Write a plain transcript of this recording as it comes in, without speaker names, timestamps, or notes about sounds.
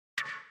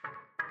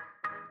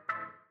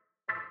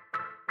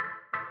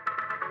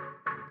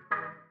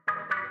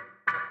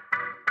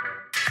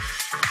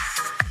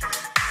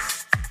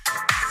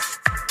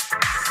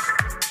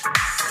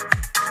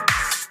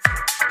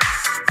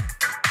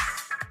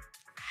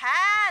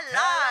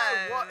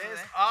Hello! What is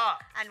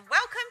up? And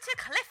welcome to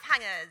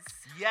Cliffhangers.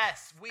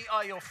 Yes, we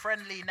are your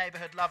friendly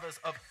neighbourhood lovers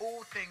of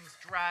all things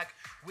drag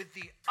with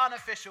the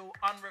unofficial,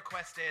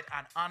 unrequested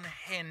and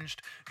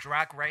unhinged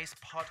Drag Race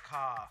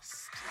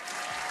podcast.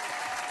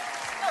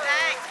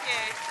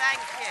 Thank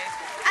you.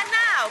 And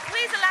now,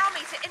 please allow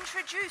me to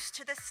introduce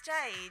to the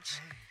stage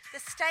the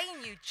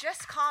stain you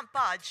just can't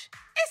budge.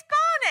 It's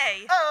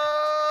Barney!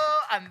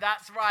 Oh, and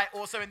that's right.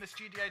 Also in the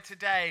studio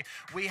today,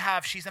 we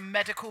have, she's a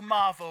medical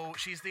marvel.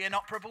 She's the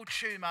inoperable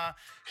tumour.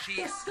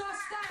 It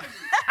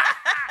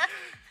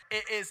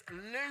is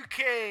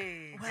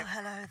Lukey. Well,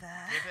 hello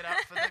there. Give it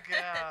up for the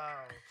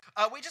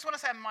girl. We just want to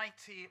say a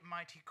mighty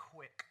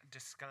quick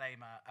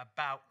disclaimer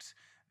about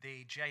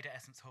the Jada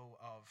Essence Hall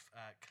of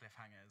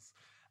Cliffhangers.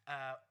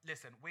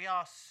 Listen, we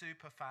are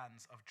super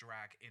fans of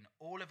drag in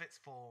all of its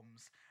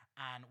forms,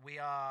 and we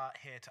are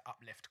here to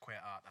uplift queer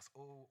art. That's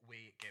all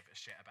we give a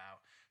shit about.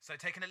 So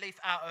taking a leaf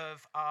out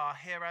of our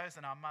heroes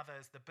and our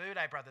mothers, the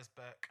Boulet Brothers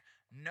book,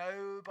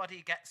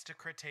 nobody gets to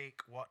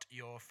critique what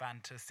your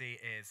fantasy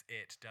is.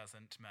 It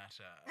doesn't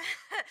matter.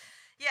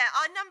 Yeah,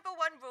 our number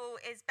one rule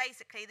is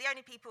basically the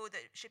only people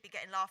that should be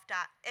getting laughed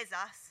at is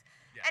us.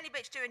 Yeah. Any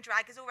bitch doing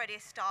drag is already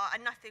a star,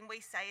 and nothing we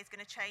say is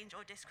going to change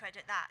or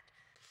discredit that.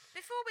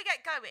 Before we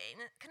get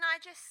going, can I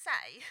just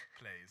say...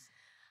 Please.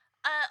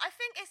 I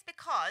think it's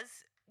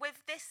because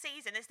with this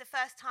season, it's the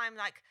first time,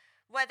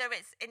 whether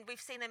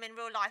we've seen them in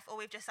real life or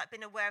we've just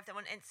been aware of them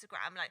on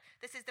Instagram.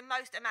 This is the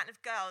most amount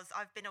of girls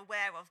I've been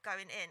aware of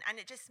going in, and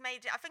it just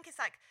made it. I think it's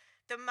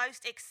the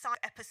most exciting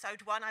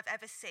episode 1 I've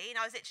ever seen.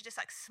 I was literally just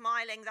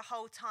smiling the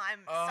whole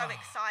time, so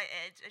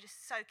excited,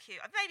 just so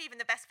cute. Maybe even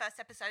the best first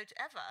episode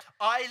ever.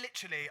 I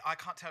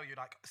can't tell you,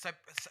 so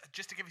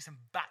just to give you some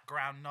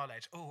background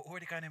knowledge. Oh,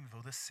 already going in with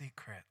all the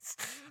secrets.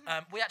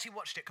 We actually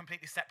watched it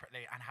completely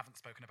separately and haven't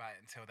spoken about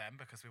it until then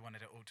because we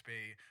wanted it all to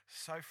be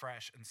so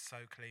fresh and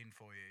so clean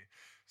for you.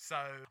 So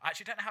I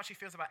actually don't know how she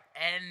feels about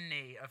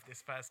any of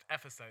this first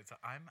episode, so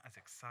I'm as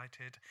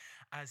excited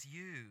as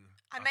you.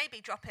 I may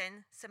be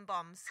dropping some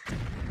bombs.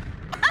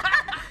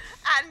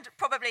 And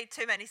probably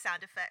too many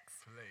sound effects.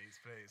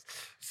 Please.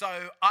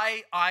 So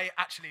I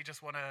actually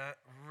just want to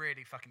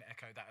really fucking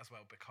echo that as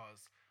well,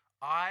 because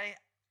I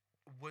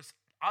was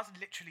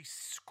literally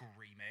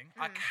screaming.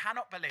 I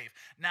cannot believe.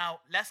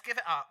 Now, let's give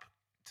it up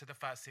to the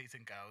first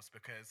season girls,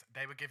 because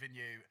they were giving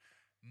you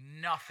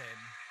nothing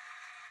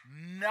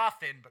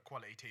but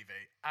quality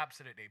TV,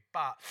 absolutely.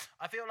 But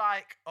I feel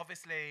like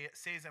obviously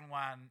season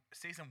one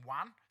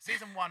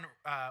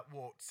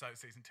walked, so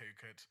season 2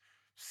 could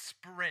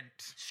strut.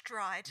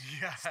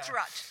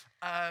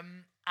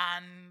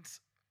 And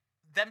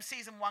them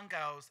season 1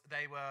 girls,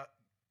 they were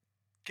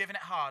giving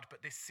it hard,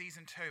 but this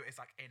season 2 is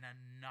in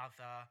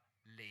another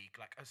league.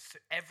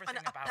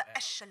 Everything about it.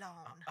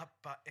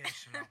 Upper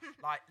echelon.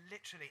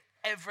 Literally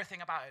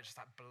everything about it just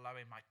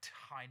blowing my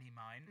tiny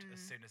mind as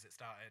soon as it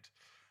started.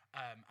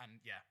 And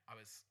yeah, I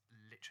was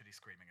literally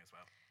screaming as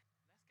well.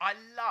 I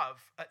love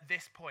at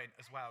this point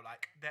as well,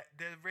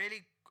 the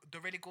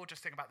really gorgeous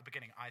thing about the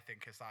beginning, I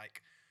think, is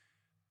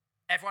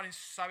everyone is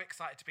so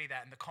excited to be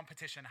there, and the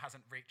competition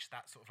hasn't reached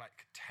that sort of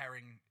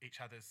tearing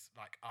each other's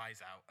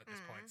eyes out at this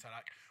point. So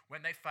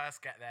when they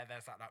first get there,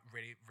 there's that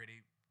really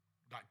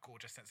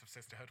gorgeous sense of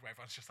sisterhood where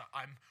everyone's just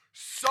I'm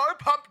so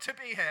pumped to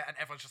be here, and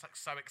everyone's just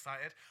so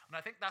excited. And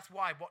I think that's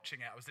why watching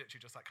it, I was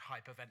literally just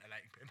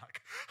hyperventilating, being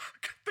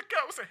the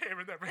girls are here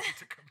and they're ready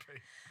to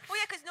compete. Well,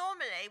 yeah, because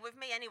normally with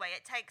me anyway,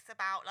 it takes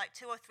about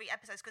 2 or 3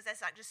 episodes, because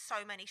there's just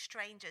so many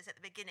strangers at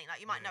the beginning.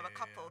 You might know a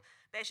couple,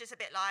 but it's just a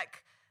bit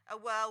a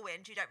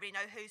whirlwind. You don't really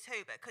know who's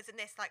who, but because in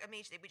this,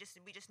 immediately we just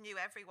knew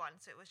everyone,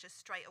 so it was just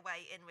straight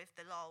away in with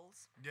the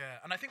lols.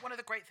 Yeah, and I think one of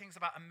the great things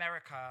about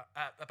America,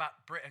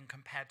 about Britain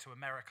compared to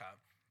America,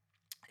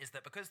 is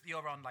that because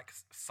you're on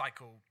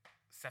cycle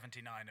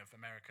 79 of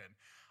American,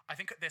 I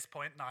think at this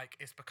point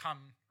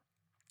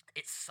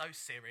it's so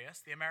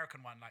serious. The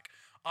American one,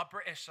 our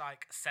British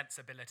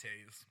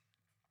sensibilities,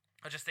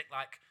 I just think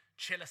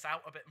chill us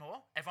out a bit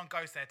more. Everyone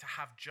goes there to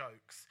have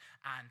jokes,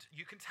 and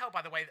you can tell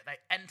by the way that they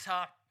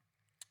enter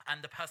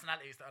and the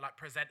personalities that are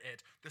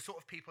presented, the sort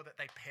of people that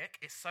they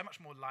pick is so much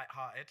more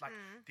lighthearted.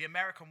 The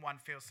American one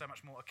feels so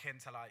much more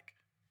akin to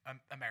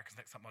America's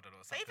Next Top Model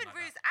or something. But even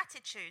Rue's that.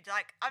 attitude,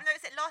 I've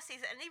noticed it last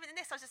season, and even in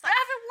this, I was just they're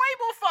having way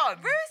more fun.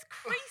 Rue's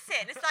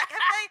creasing. It's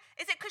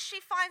is it because she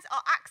finds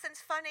our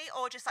accents funny,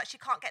 or just she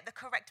can't get the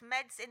correct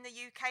meds in the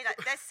UK?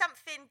 There's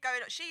something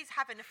going on. She's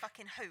having a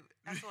fucking hoot.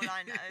 That's all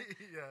I know.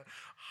 Yeah,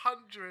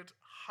 110%.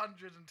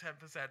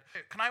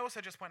 Can I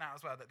also just point out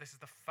as well that this is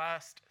the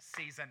first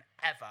season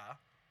ever,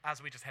 as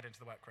we just head into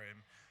the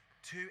workroom,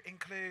 to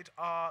include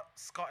our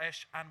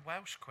Scottish and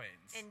Welsh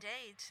queens.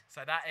 Indeed.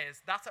 So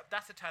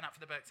that's a turn up for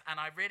the books, and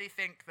I really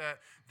think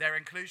that their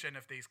inclusion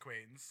of these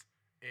queens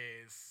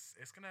is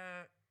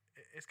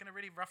gonna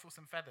really ruffle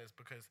some feathers,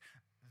 because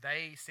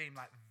they seem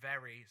like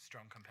very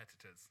strong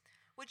competitors.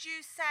 Would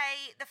you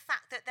say the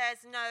fact that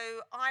there's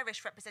no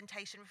Irish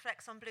representation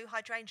reflects on Blue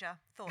Hydrangea?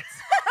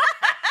 Thoughts?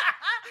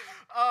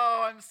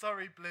 Oh, I'm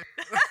sorry, Blue.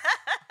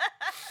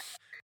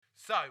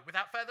 So,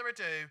 without further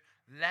ado,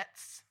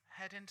 let's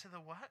head into the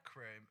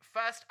workroom.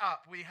 First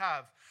up, we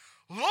have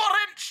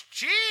Lawrence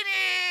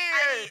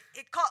Cheney.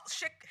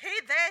 He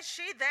there,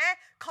 she there,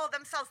 call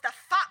themselves the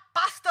fat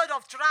bastard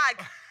of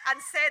drag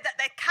and say that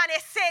they can't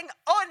sing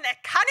or they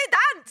can't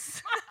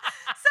dance.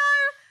 So,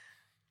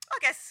 I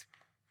guess,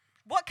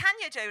 what can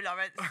you do,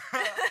 Lawrence?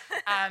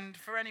 And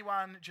for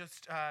anyone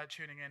just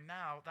tuning in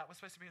now, that was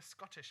supposed to be a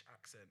Scottish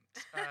accent.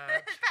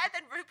 Better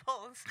than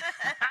RuPaul's.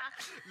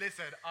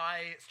 Listen,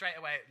 I straight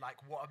away, like,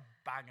 what a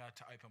banger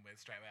to open with.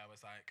 Straight away, I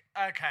was like,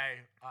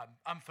 okay,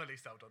 I'm fully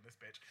sold on this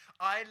bitch.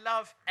 I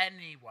love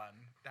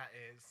anyone that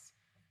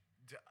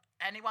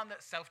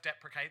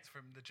self-deprecates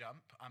from the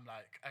jump. I'm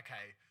like,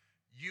 okay,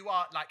 you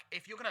are, like,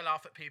 if you're going to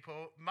laugh at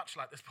people, much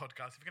like this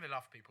podcast, if you're going to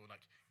laugh at people,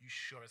 like, you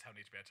sure as hell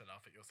need to be able to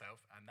laugh at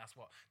yourself. And that's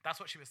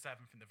what she was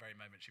serving from the very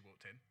moment she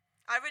walked in.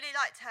 I really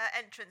liked her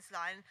entrance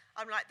line.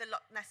 I'm like the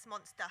Loch Ness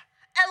Monster.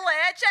 A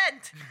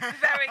legend!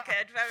 Very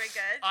good, very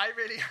good. I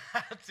really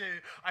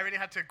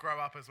had to grow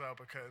up as well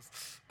because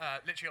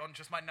literally on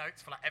just my notes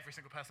for like every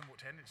single person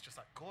walked in, it's just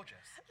like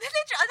gorgeous.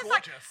 Literally,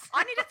 gorgeous.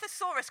 Like, I need a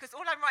thesaurus because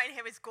all I'm writing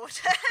here is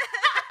gorgeous.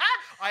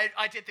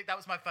 I did think that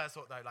was my first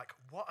thought though. Like,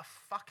 what a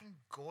fucking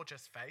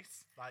gorgeous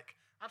face. Like,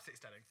 absolutely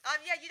stunning.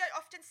 Yeah, you don't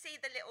often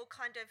see the little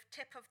kind of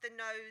tip of the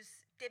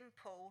nose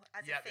dimple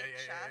as a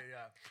feature.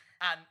 Yeah.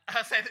 And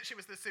her saying that she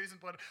was the Susan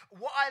Boyle.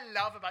 What I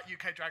love about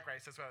UK Drag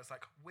Race as well is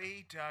like,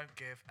 we don't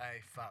give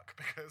a fuck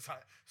because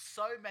like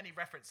so many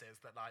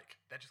references that like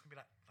they're just gonna be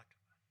like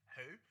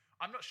who?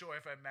 I'm not sure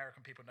if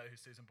American people know who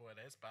Susan Boyle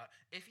is, but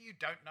if you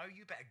don't know,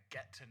 you better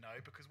get to know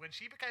because when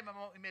she became a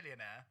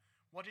multimillionaire,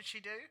 what did she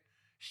do?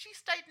 She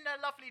stayed in her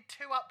lovely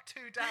 2 up,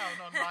 2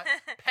 down on like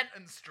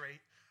Penton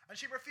Street. And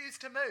she refused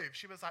to move.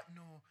 She was like,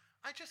 no,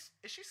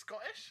 is she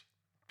Scottish?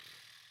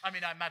 I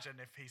mean, I imagine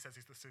if he says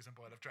he's the Susan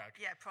Boyle of drag.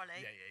 Yeah,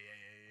 probably.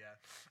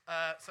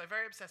 Yeah. So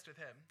very obsessed with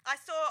him. I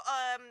saw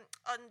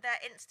on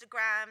their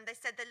Instagram, they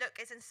said the look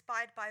is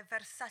inspired by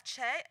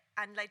Versace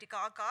and Lady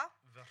Gaga.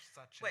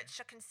 Versace. Which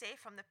I can see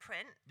from the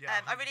print.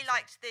 Yeah, I really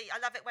liked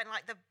I love it when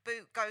like the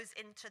boot goes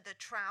into the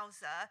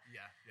trouser.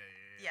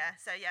 Yeah.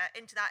 So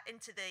into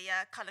the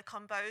colour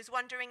combos.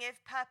 Wondering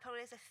if purple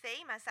is a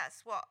theme, as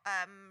that's what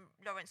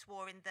Lawrence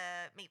wore in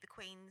the Meet the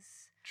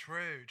Queens.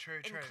 True.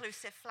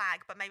 Inclusive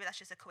flag, but maybe that's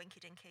just a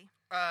coinky dinky.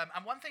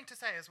 And one thing to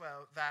say as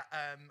well that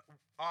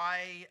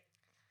I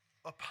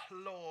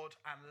applaud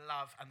and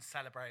love and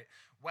celebrate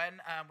when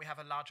we have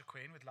a larger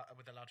queen with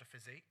a larger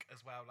physique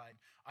as well. Like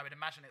I would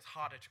imagine it's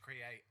harder to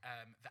create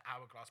the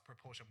hourglass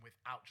proportion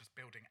without just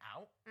building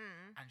out.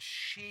 And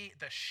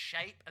the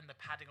shape and the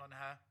padding on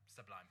her,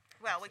 sublime.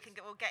 Well,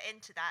 we'll get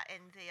into that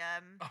in the.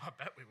 Oh, I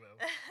bet we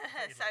will.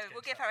 So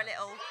we'll give her a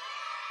little.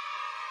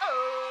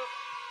 Oh.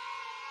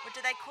 What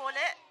do they call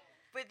it?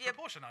 With your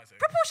proportionising.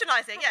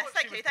 Yes,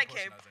 thank you.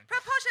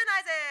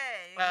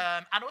 Proportionising.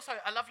 And also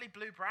a lovely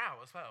blue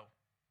brow as well.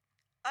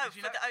 Oh,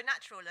 for the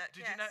natural look.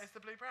 Did you notice the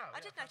blue brow?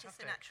 I did notice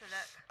the natural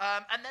look.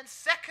 And then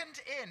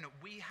second in,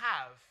 we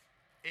have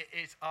it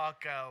is our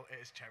girl. It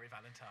is Cherry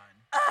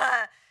Valentine.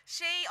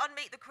 She on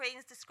Meet the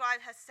Queens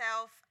described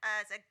herself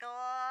as a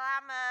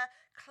glamour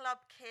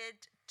club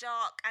kid,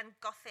 dark and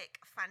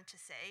gothic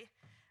fantasy.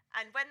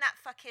 And when that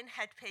fucking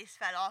headpiece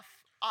fell off,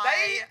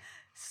 I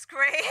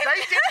screamed.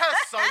 They did her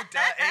so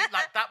dirty.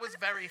 Like that was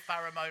very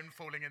pheromone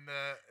falling in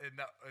the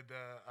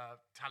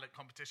talent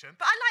competition.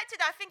 But I liked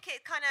it. I think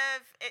it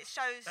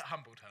shows. It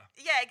humbled her.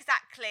 Yeah,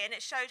 exactly, and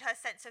it showed her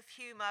sense of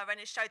humour, and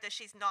it showed that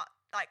she's not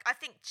like. I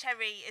think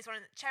Cherry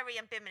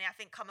and Bimini. I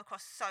think come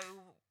across so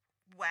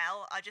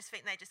well. I just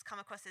think they just come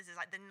across as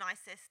like the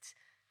nicest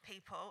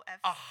people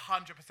ever.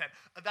 100%.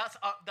 That's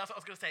what I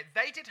was going to say.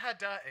 They did her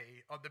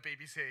dirty on the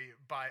BBC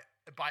by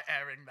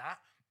airing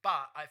that.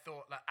 But I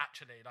thought, like,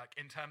 actually, like,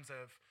 in terms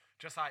of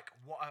just, like,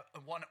 what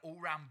an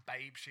all-round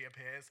babe she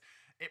appears,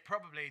 it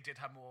probably did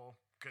her more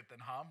good than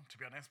harm, to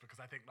be honest,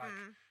 because I think, like,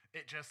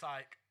 it just,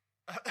 like,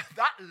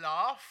 that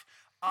laugh,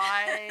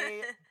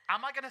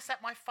 am I going to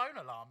set my phone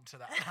alarm to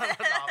that laugh?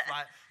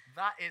 Like,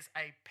 that is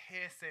a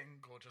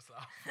piercing, gorgeous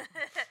laugh.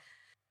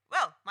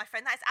 Well, my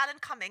friend, that is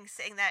Alan Cummings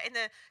sitting there in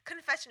the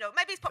confessional.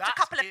 Maybe he's popped a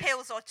couple of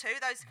pills or two.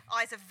 Those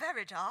eyes are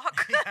very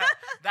dark. Yeah,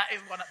 that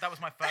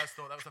was my first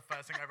thought. That was the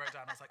first thing I wrote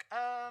down. I was like,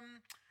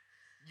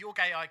 your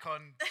gay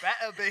icon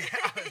better be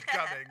Alan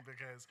Cumming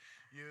because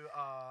you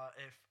are,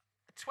 if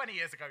 20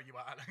 years ago you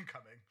were Alan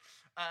Cumming.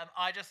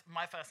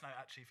 My first note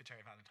actually for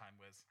Cherry Valentine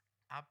was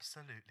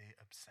absolutely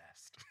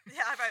obsessed.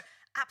 Yeah, I wrote,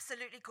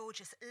 absolutely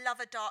gorgeous, love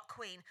a dark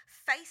queen,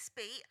 face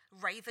beat,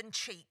 raven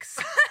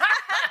cheeks.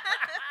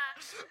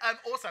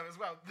 Also, as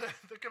well,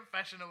 the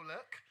confessional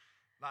look,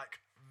 like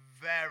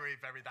very,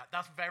 very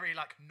that's very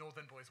like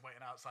Northern boys waiting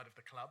outside of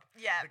the club.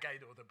 Yeah, the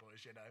gay Northern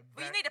boys, you know.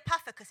 Well, you need a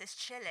puffer because it's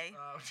chilly.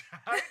 Oh,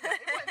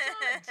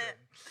 Darlington.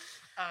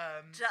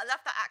 I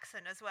love that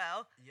accent as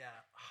well.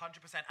 Yeah,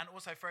 100%. And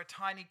also for a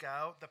tiny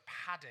girl, the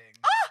padding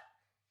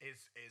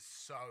is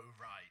so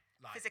right.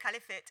 Like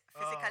physically fit.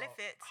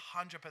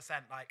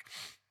 100%. Like.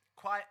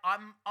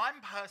 I'm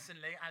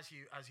personally, as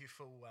you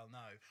full well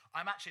know,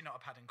 I'm actually not a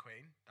padding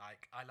queen.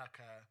 Like I like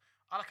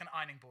an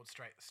ironing board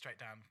straight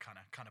down kind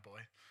of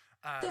boy.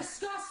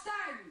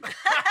 Disgusting!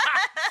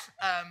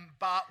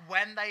 But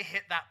when they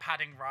hit that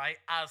padding right,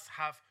 as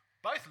have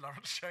both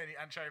Lawrence Chaney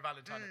and Cherry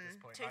Valentine at this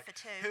point. Two for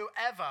two.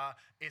 Whoever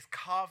is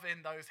carving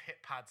those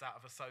hip pads out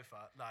of a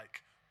sofa,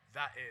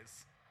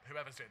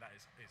 whoever's doing that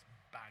is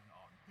bang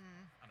on.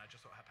 And I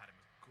just thought her padding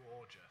was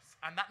gorgeous.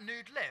 And that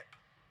nude lip,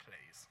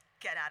 please.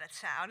 Get out of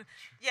town.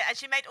 Yeah, and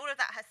she made all of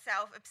that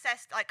herself.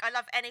 Obsessed. Like, I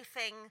love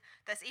anything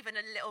that's even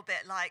a little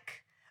bit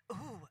like,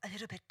 ooh, a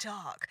little bit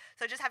dark.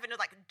 So just having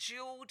like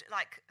jeweled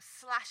like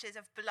slashes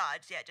of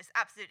blood. Yeah, just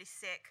absolutely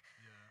sick.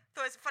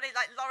 Thought it was funny,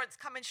 like Lawrence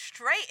coming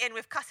straight in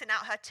with cutting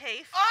out her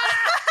teeth.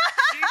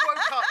 She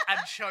woke up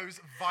and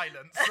chose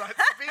violence. Like,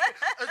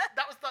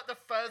 that was like the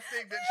first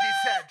thing that she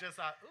said. Just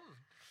like, ooh,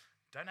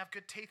 don't have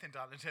good teeth in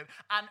Darlington.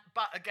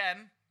 But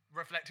again,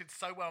 reflected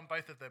so well on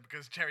both of them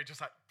because Cherry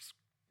just like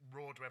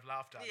roared with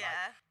laughter.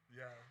 Yeah.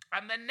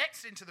 And then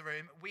next into the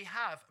room, we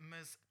have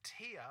Ms.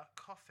 Tia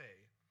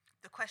Coffee.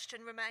 The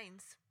question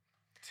remains.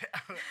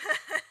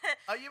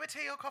 Are you a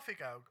tea or coffee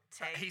girl?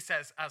 Tea. He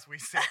says as we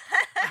sip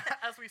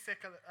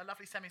a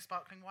lovely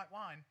semi-sparkling white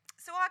wine.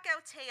 So our girl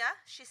Tia,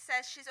 she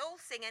says she's all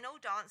singing, all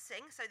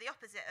dancing, so the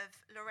opposite of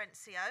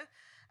Laurencio.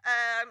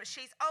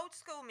 She's old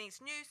school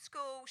meets new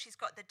school. She's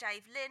got the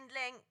Dave Lynn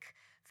link,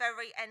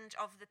 very end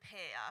of the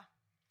pier.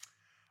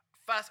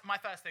 My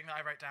first thing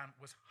that I wrote down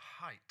was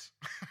height.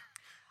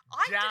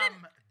 I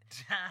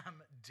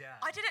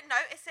didn't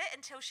notice it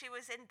until she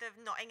was in the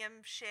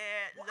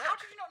Nottinghamshire look. How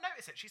did you not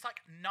notice it? She's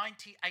like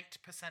 98%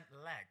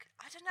 leg.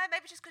 I don't know,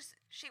 maybe just because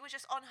she was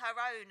just on her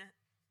own.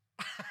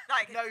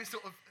 Like no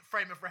sort of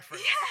frame of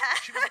reference. Yeah.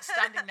 She wasn't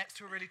standing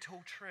next to a really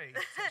tall tree,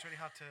 so it's really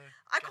hard to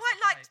I quite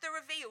liked the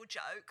reveal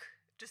joke.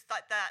 Just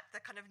like that, the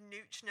kind of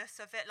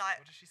noochness of it. Like,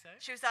 what did she say?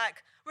 She was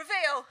like,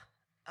 reveal.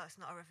 Oh, it's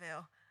not a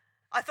reveal.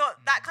 I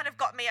thought that kind of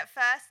got me at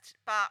first,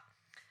 but...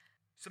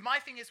 So my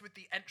thing is with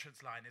the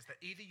entrance line is that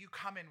either you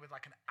come in with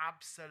like an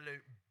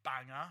absolute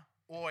banger,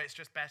 or it's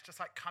just best just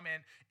like come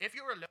in. If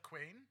you're a look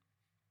queen,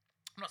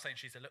 I'm not saying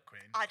she's a look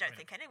queen. I don't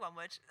think anyone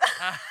would.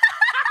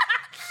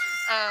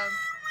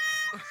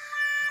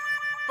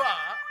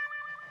 But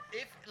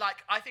if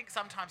like I think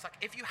sometimes like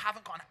if you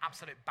haven't got an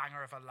absolute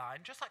banger of a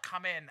line, just like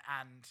come in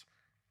and.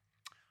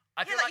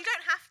 I feel like you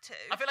don't have to.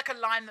 I feel like a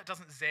line that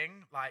doesn't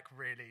zing, like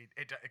really,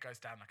 it goes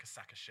down like a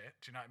sack of shit.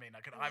 Do you know what I mean?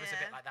 Like I was a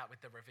bit like that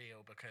with the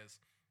reveal because.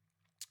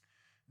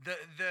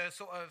 The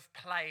sort of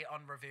play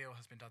on reveal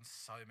has been done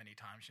so many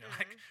times. You know,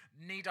 like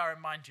need I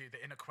remind you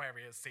that in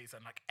Aquaria's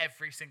season, like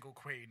every single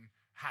queen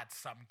had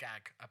some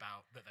gag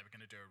about that they were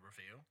going to do a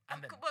reveal,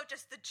 and well,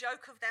 just the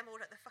joke of them all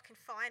at the fucking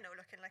final,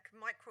 looking like a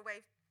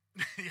microwave.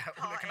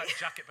 All looking like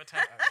jacket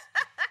potatoes.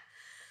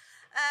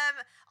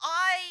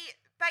 I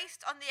based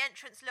on the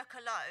entrance look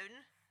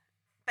alone,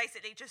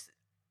 basically just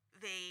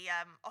the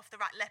off the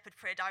rack leopard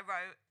print. I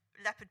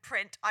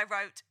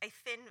wrote a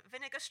thin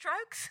vinegar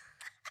strokes.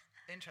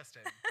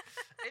 Interesting.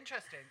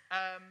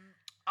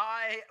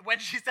 When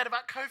she said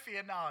about Kofi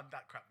Annan,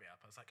 that cracked me up.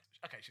 I was like,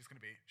 okay, she's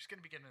gonna be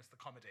giving us the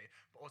comedy,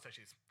 but also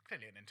she's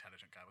clearly an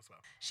intelligent girl as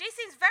well. She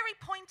seems very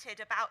pointed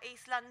about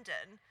East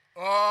London.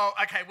 Oh,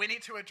 okay. We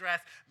need to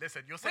address.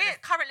 Listen, we're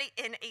currently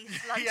in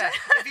East London. Yeah.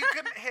 If you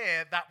couldn't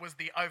hear, that was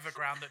the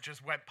overground that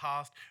just went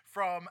past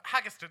from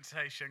Haggerston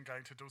Station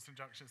going to Dalston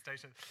Junction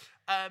Station.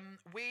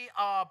 We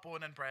are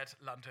born and bred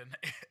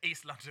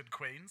East London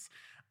queens.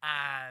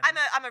 And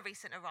I'm a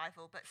recent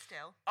arrival, but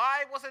still.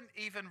 I wasn't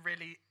even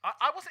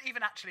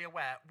actually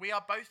aware. We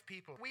are both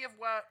people. We have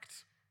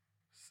worked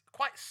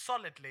quite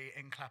solidly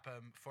in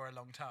Clapham for a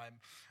long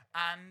time.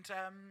 And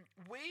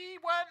we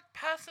weren't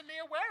personally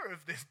aware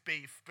of this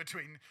beef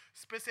between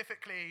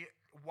specifically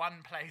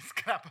one place,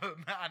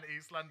 Clapham, and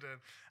East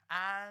London.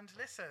 And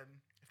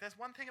listen, if there's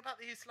one thing about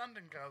the East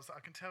London girls that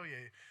I can tell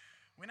you,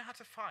 we know how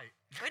to fight.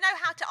 We know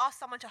how to ask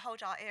someone to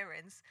hold our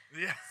earrings.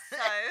 Yeah. So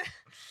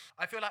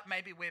I feel like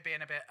maybe we're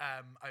being a bit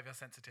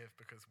oversensitive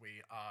because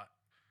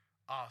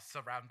our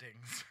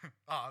surroundings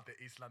are the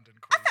East London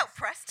queens. I felt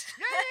pressed.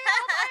 Yeah.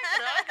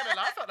 I'm gonna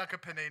lie. I felt like a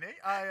panini.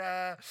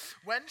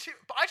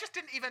 But I just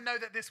didn't even know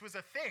that this was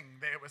a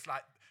thing. That it was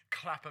like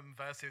Clapham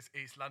versus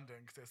East London,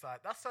 because it's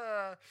like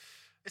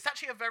it's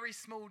actually a very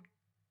small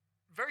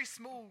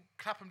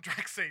Clapham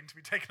drag scene to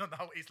be taken on the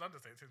whole East London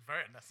scene. It's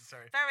very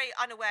unnecessary. Very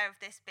unaware of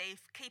this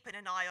beef, keeping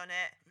an eye on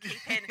it,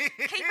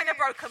 keeping a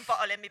broken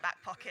bottle in my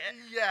back pocket.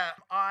 Yeah,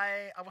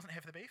 I wasn't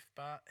here for the beef,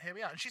 but here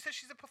we are. And she says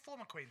she's a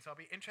performer queen, so I'll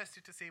be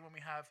interested to see when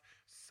we have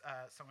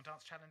song and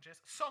dance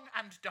challenges. Like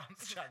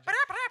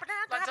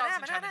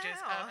dancing challenges,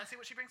 and see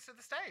what she brings to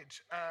the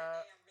stage.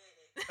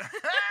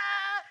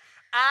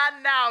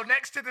 And now,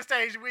 next to the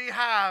stage, we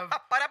have...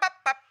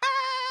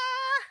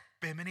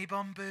 Bimini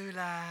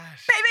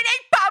Bomboulash. Bimini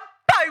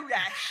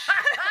Bomboulash.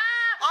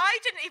 I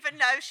didn't even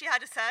know she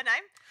had a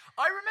surname.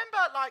 I remember,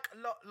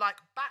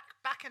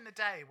 back in the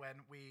day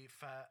when we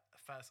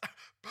first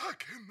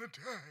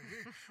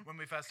when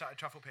we first started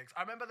Truffle Pigs.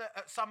 I remember that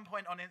at some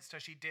point on Insta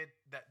she did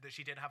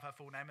have her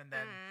full name, and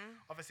then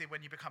obviously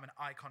when you become an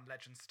icon,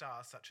 legend,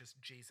 star such as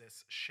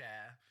Jesus,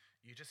 Cher,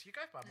 you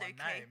go by one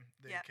name,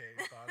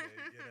 Lukey, Barley.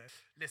 You know.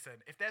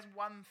 Listen, if there's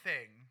one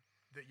thing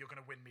that you're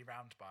going to win me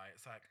round by.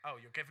 It's like, oh,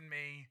 you're giving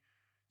me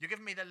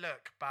the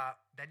look,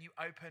 but then you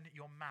open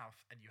your mouth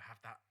and you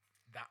have that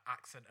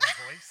accent and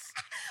voice.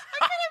 I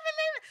couldn't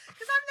believe it,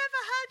 because I've never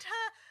heard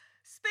her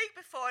speak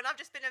before, and I've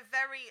just been a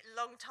very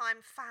long time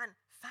fan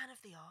of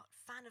the art,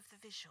 fan of the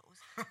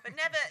visuals, but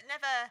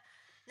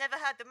never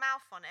heard the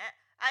mouth on it.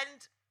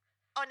 And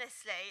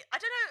honestly, I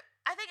don't know,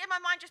 I think in my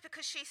mind, just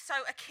because she's so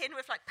akin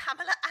with like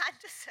Pamela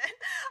Anderson,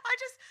 I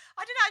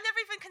don't know, I never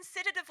even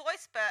considered a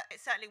voice, but it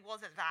certainly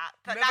wasn't that.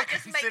 But never that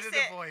just makes it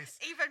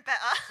even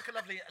better. It's like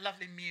a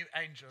lovely mute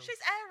angel.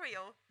 She's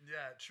Ariel.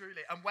 Yeah,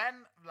 truly. And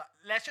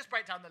let's just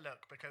break down the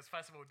look, because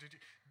first of all, did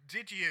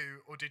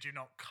you or did you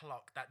not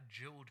clock that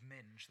jewelled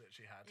minge that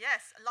she had?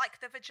 Yes, like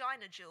the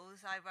vagina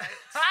jewels I wrote.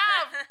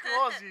 Of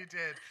course you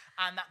did.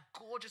 And that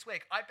gorgeous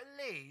wig. I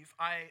believe,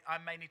 I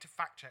may need to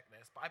fact check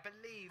this, but I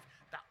believe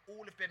that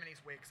all of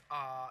Bimini's wigs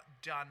are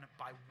done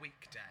by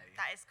weekday.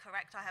 That is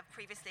correct. I have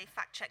previously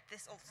fact checked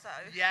this also.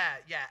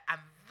 Yeah. And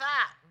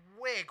that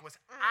wig was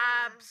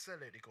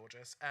absolutely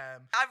gorgeous.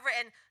 I've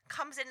written,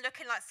 comes in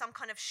looking like some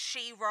kind of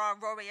She-Ra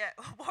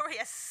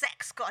warrior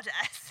sex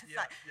goddess.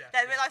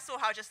 When I saw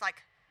her, I was just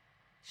like,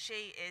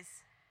 she is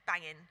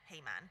banging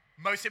He-Man.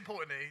 Most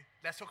importantly,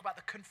 let's talk about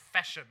the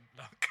confession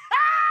look.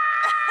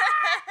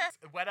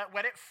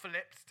 When it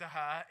flipped to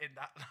her in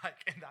that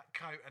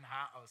coat and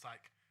hat, I was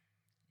like,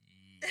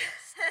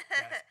 yes.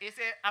 Is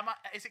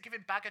it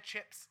giving Bag of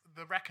Chips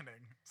the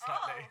reckoning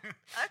slightly?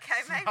 Oh, okay,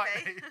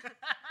 maybe.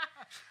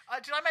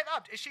 Did I make that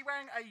up? Is she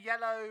wearing a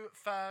yellow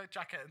fur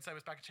jacket and so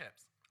is Bag of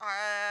Chips?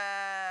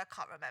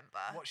 Can't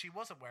remember. What she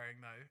wasn't wearing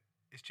though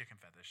is chicken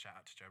feathers. Shout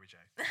out to Joey J.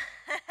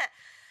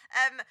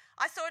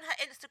 I saw on her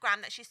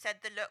Instagram that she said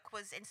the look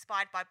was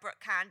inspired by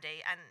Brooke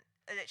Candy, and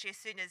literally as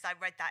soon as I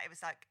read that, it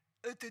was like,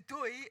 the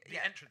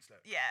entrance look.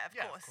 Yeah,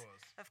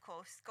 of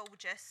course.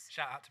 Gorgeous.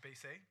 Shout out to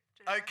BC.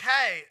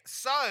 Okay,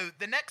 so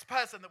the next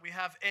person that we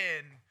have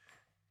in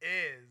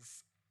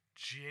is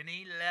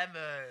Ginny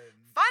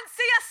Lemon.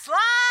 Fancy a slice!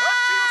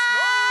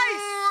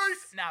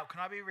 Now, can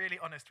I be really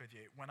honest with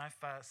you? When I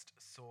first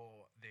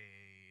saw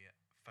the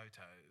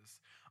photos,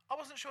 I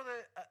wasn't sure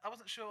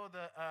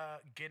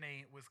that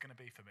Guinea was going to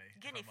be for me.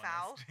 Guinea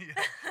fowl.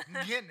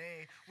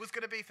 Guinea was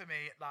going to be for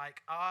me.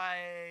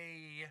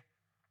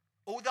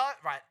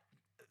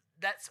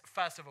 Let's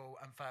first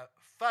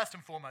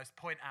and foremost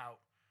point out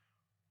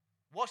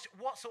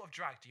what sort of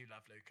drag do you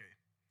love, Luki?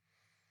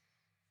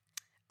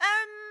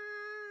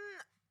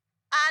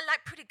 I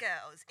like pretty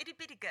girls, itty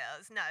bitty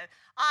girls. No,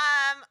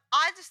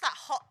 I just like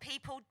hot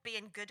people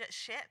being good at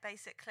shit,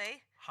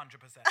 basically. 100%.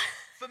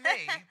 For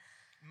me,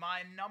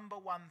 my number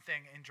one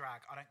thing in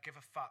drag, I don't give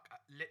a fuck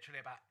literally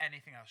about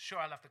anything else. Sure,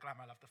 I love the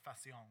glamour, I love the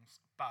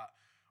fashions, but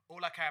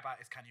all I care about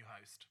is, can you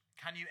host?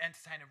 Can you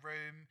entertain a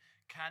room?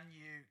 Can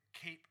you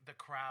keep the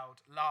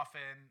crowd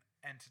laughing,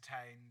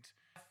 entertained?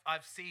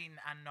 I've seen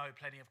and know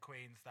plenty of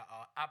queens that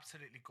are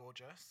absolutely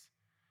gorgeous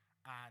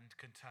and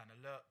can turn a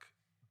look,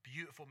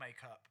 beautiful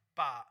makeup,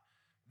 but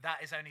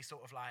that is only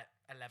sort of like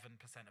 11%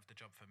 of the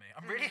job for me.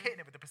 I'm really hitting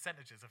it with the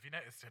percentages, have you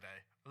noticed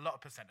today? A lot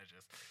of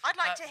percentages. I'd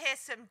like to hear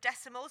some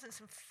decimals and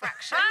some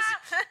fractions.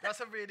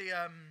 That's a really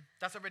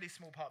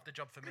small part of the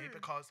job for me,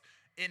 because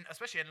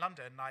especially in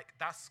London, like,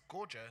 that's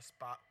gorgeous,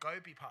 but go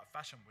be part of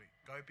Fashion Week,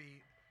 go be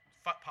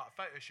part of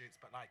photo shoots,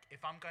 but like,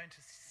 if I'm going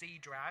to see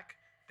drag,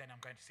 then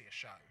I'm going to see a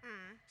show.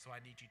 So I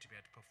need you to be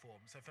able to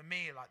perform. So for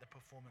me, like, the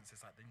performance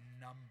is like the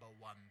number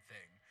one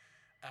thing.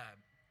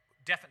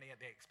 Definitely at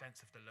the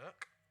expense of the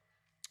look.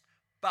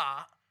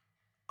 But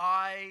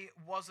I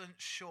wasn't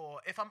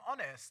sure, if I'm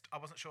honest, I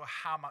wasn't sure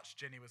how much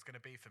Ginny was going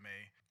to be for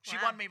me. She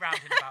won me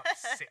round in about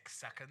 6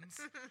 seconds.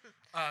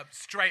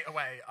 Straight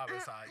away, I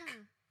was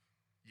like,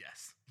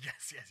 yes,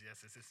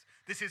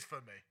 this is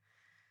for me.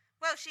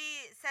 Well,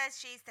 she says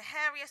she's the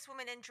hairiest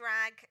woman in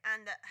drag,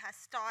 and that her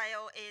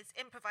style is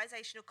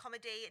improvisational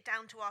comedy,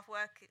 down to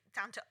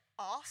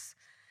arse.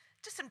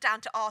 Just some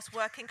down to arse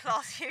working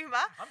class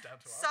humour. I'm down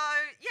to arse. So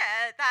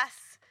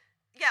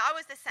I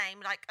was the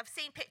same. Like, I've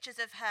seen pictures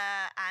of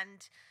her,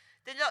 and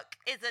the look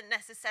isn't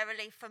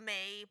necessarily for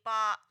me,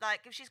 but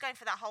like, if she's going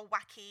for that whole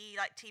wacky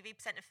like TV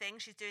presenter thing,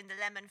 she's doing the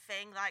lemon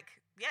thing,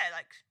 like, yeah,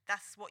 like,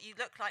 that's what you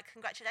look like.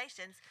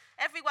 Congratulations.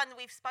 Everyone that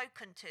we've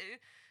spoken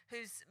to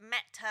who's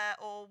met her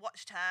or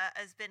watched her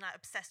has been like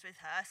obsessed with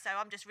her. So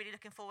I'm just really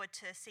looking forward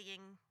to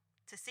seeing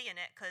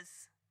it,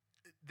 because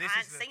I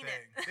haven't seen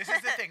it. This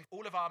is the thing.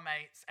 All of our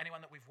mates,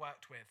 anyone that we've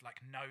worked with,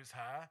 like, knows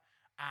her.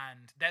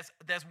 And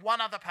there's one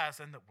other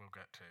person that we'll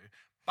get to,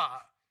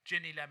 but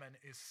Ginny Lemon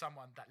is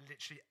someone that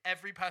literally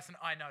every person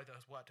I know that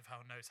has worked with her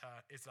or knows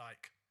her is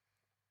like,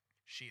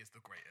 she is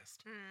the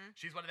greatest.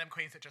 She's one of them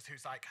queens that just,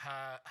 who's like,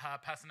 her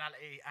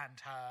personality and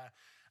her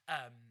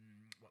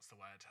what's the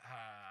word?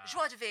 Her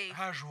joie de vivre.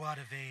 Her joie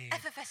de vivre.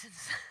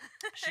 Effervescence.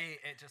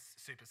 It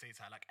just supersedes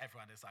her. Like,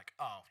 everyone is like,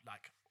 oh,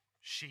 like,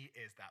 she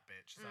is that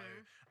bitch. So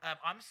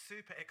I'm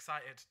super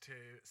excited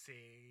to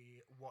see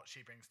what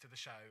she brings to the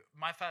show.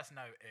 My first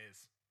note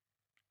is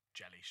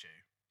jelly shoe.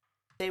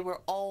 They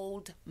were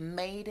old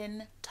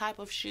maiden type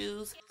of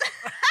shoes.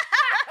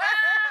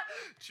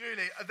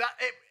 Truly,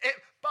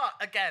 but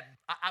again,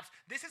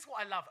 this is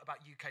what I love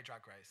about UK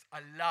Drag Race. I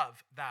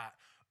love that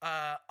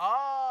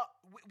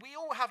we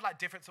all have like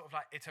different sort of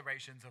like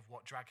iterations of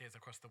what drag is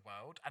across the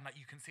world, and like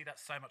you can see that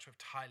so much with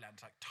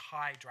Thailand. Like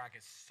Thai drag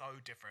is so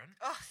different.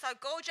 Oh, so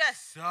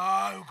gorgeous.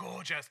 So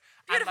gorgeous.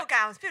 Beautiful and,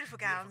 gowns, beautiful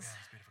gowns.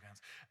 Beautiful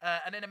gowns.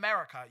 And in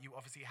America, you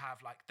obviously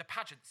have like the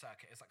pageant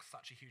circuit is like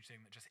such a huge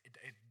thing that just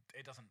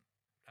it doesn't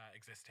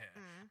exist here.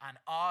 And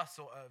our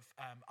sort of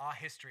our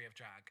history of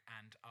drag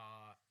and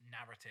our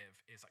narrative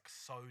is like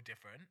so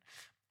different.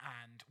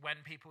 And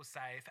when people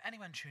say, for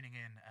anyone tuning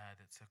in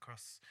that's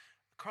across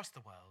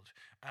the world,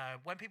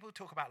 when people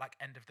talk about like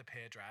end of the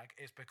pier drag,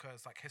 is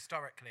because like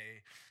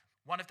historically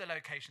one of the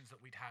locations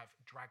that we'd have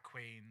drag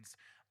queens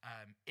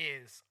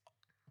is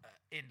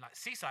in like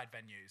seaside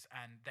venues,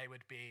 and they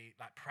would be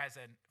like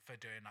present for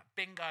doing like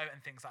bingo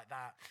and things like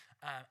that.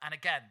 And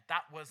again,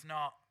 that was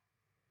not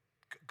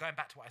going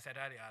back to what I said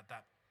earlier,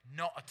 that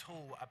not at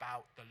all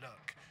about the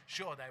look.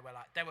 Sure, they were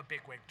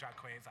big wig drag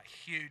queens, like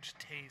huge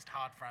teased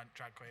hard front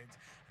drag queens.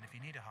 And if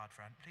you need a hard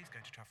front, please go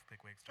to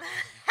trufflebigwigs.co.uk.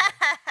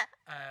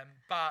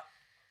 But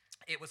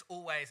it was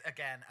always,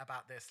 again,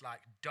 about this like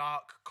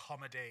dark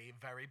comedy,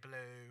 very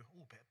blue,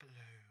 a bit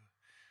blue.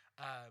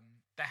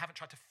 They haven't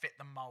tried to fit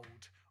the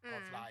mold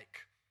of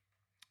like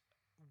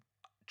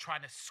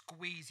trying to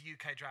squeeze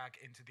UK drag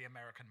into the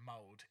American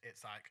mold.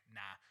 It's like,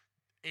 nah.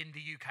 In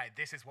the UK,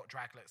 this is what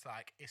drag looks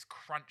like. It's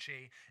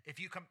crunchy. If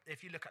you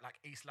look at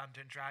like East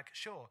London drag,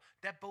 sure,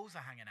 their balls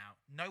are hanging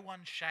out. No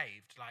one's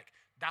shaved. Like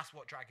that's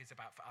what drag is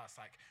about for us.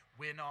 Like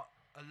we're not.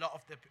 A lot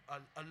of the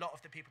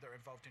people that are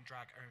involved in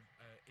drag are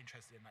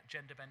interested in like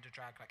gender bender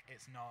drag. Like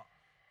it's not.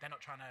 They're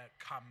not trying to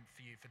come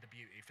for you for the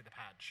beauty, for the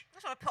padge. I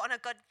just want to put on a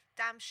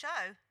goddamn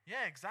show.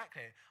 Yeah,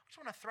 exactly. I just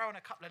want to throw in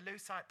a couple of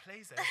lucite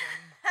pleasers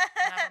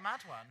and have a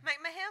mad one. Make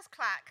my heels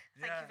clack.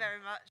 Thank you very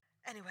much.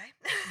 Anyway.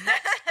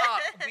 Next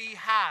up we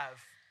have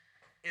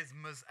is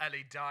Ms.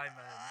 Ellie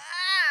Diamond.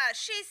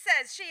 She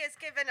says she has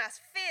given us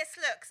fierce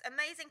looks,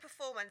 amazing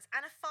performance,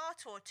 and a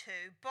fart or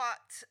two,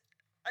 but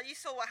you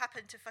saw what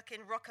happened to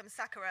fucking Rock'em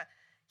Sakura.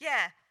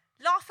 Yeah.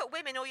 Laugh at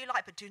women all you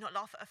like, but do not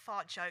laugh at a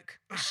fart joke.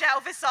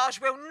 Michelle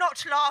Visage will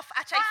not laugh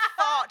at a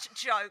fart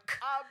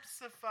joke.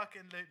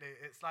 Abso-fucking-lutely.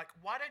 It's like,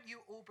 why don't you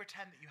all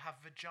pretend that you have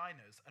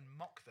vaginas and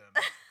mock them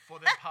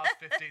for the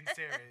past 15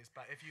 series?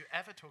 But if you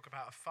ever talk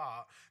about a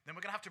fart, then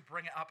we're going to have to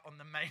bring it up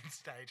on the main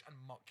stage and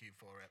mock you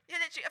for it.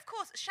 Yeah, literally. Of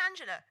course,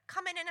 Shangela,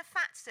 come in a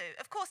fat suit.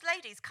 Of course,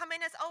 ladies, come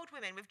in as old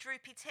women with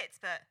droopy tits,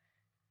 but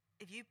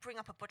if you bring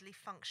up a bodily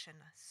function,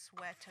 I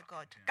swear to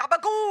God. Yeah.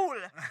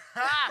 Gabagool!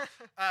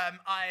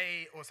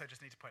 I also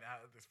just need to point out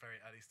at this very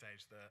early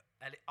stage that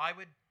I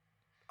would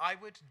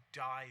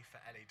die for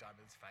Ellie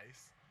Diamond's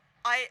face.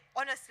 I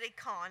honestly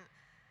can't.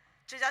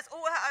 She does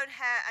all her own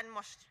hair and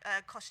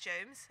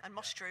costumes and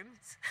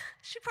mushrooms.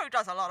 She probably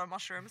does a lot of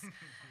mushrooms.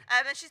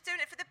 And she's doing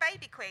it for the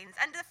baby queens.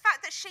 And the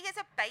fact that she is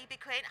a baby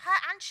queen, her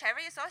and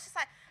Cherry as well, it's just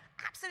like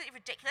absolutely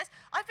ridiculous.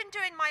 I've been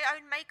doing my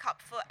own makeup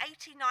for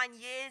 89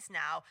 years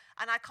now,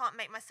 and I can't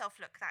make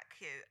myself look that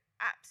cute.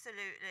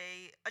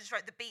 Absolutely. I just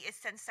wrote the beat is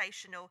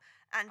sensational,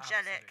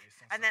 angelic,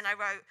 and then I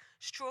wrote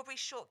strawberry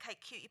shortcake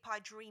cutie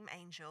pie dream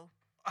angel.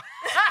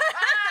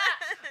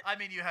 I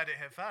mean, you heard it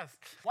here first.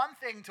 One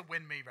thing to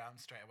win me round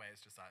straight away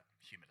is just like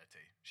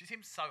humility. She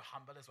seems so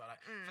humble as well.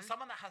 Like, for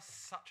someone that has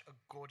such a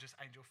gorgeous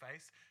angel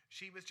face,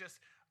 she was just.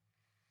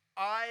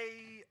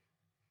 I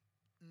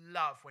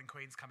love when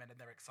queens come in and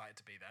they're excited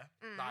to be there.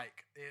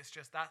 Like it's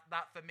just that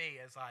for me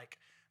is like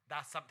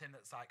that's something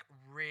that's like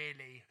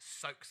really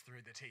soaks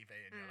through the TV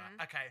and you're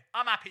like, okay,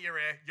 I'm happy you're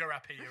here, you're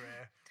happy you're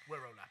here,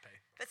 we're all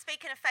happy. But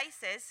speaking of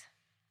faces,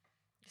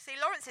 you see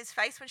Lawrence's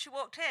face when she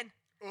walked in.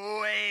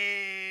 Ooh,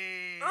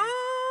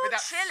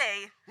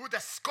 chilly. The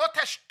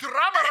Scottish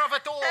drummer of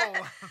it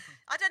all.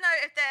 I don't know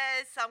if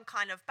there's some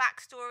kind of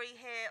backstory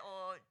here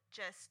or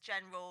just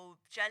general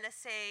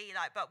jealousy,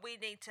 but we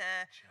need to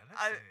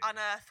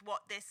unearth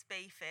what this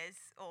beef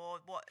is or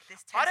what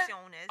this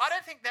tension is. I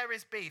don't think there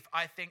is beef.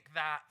 I think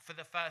that for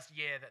the first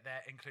year that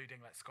they're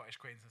including like Scottish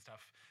queens and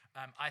stuff,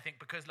 I think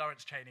because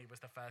Lawrence Chaney was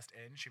the first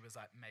in, she was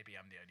like, maybe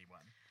I'm the only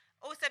one.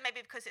 Also,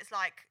 maybe because it's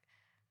like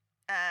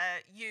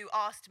you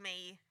asked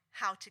me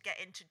how to get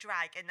into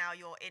drag and now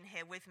you're in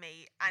here with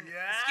me and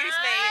excuse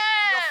me,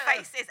 your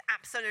face is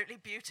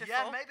absolutely beautiful.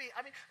 Yeah, maybe.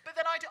 I mean, but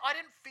then I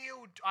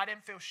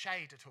didn't feel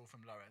shade at all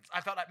from Lawrence. I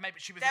felt like maybe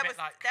she was a bit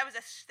like there was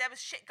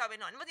shit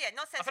going on. Well, yeah,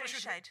 not necessarily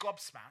she was shade.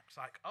 Gobsmacked,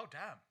 like, oh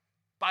damn.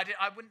 But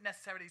I wouldn't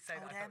necessarily say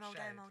that I felt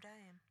shade. Oh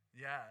damn.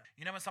 Yeah,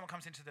 you know when someone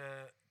comes into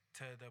the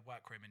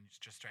workroom and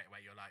just straight away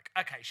you're like,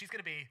 okay, she's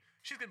gonna be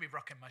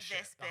rocking my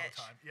shit the whole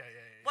time. Yeah.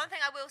 One thing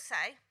I will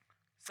say.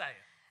 Say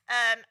it.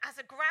 As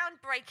a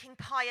groundbreaking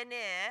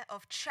pioneer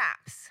of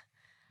chaps,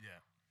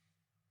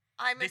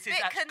 I'm a bit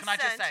concerned. Can I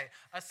just say,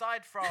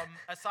 aside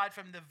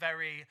from the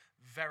very,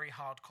 very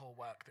hardcore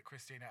work that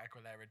Christina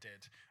Aguilera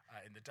did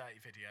in the Dirty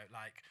video,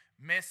 like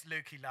Miss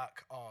Lukey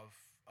Luck of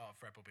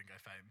Rebel Bingo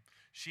fame,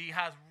 she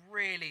has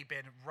really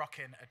been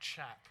rocking a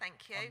chap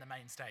on the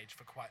main stage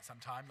for quite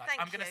some time. Like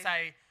I'm gonna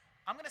say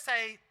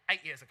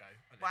 8 years ago.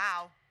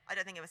 Wow, I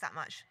don't think it was that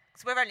much.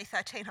 because we're only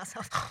 13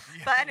 ourselves.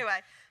 But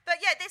anyway,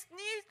 this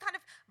new kind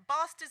of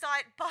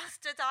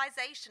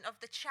bastardization of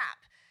the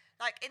chap.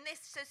 Like in this,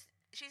 so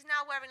she's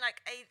now wearing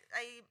like a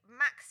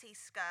maxi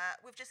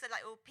skirt with just a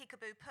like little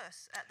peekaboo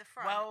puss at the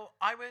front. Well,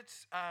 I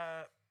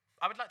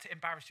would like to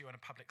embarrass you on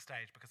a public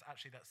stage because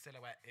actually that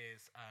silhouette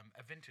is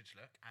a vintage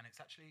look and it's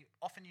actually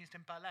often used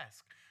in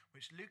burlesque,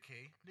 which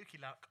Lukey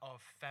Luck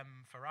of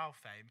Femme Fatale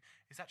fame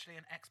is actually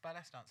an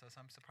ex-burlesque dancer, so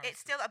I'm surprised.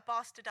 It's still a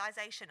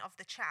bastardization of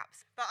the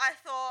chaps. But I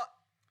thought,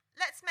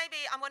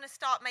 I'm going to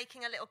start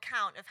making a little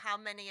count of how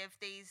many of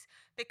these,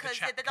 because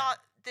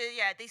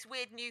these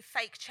weird new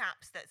fake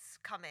chaps that's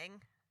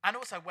coming. And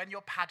also, when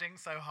you're padding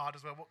so hard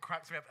as well, what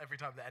cracks me up every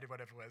time that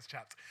anyone ever wears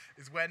chaps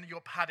is when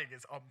your padding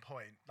is on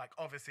point. Like,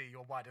 obviously,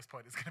 your widest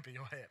point is going to be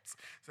your hips.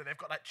 So they've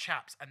got, like,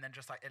 chaps, and then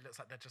just, like, it looks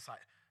like they're just,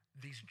 like,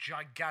 these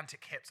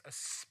gigantic hips are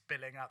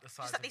spilling out the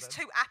sides of them. Just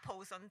like these 2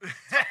 apples on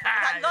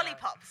like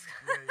lollipops.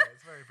 Yeah,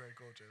 it's very, very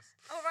gorgeous.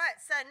 All right,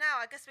 so now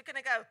I guess we're going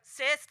to go,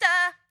 sister.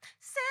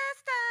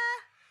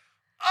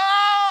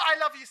 Oh, I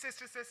love you,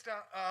 sister.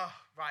 Oh,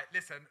 right,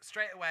 listen,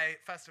 straight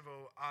away, first of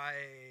all,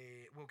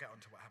 I will get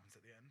on to what happens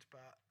at the end,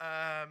 but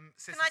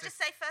Can I just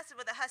say, first of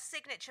all, that her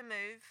signature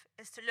move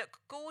is to look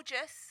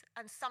gorgeous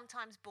and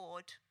sometimes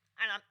bored,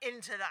 and I'm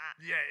into that.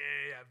 Yeah,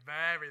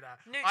 very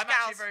that. I'm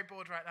actually very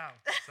bored right now,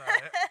 so,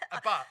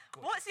 but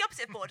gorgeous. What's the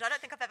opposite of bored? I don't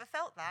think I've ever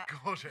felt that.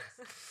 Gorgeous.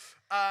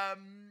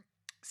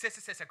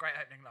 Sister, great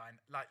opening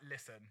line. Like,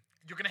 listen,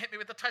 you're going to hit me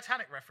with the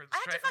Titanic reference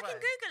straight away. I had to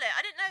fucking Google it.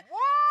 I didn't know.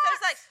 What? So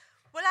it's like,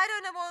 well, I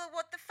don't know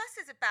what the fuss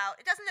is about.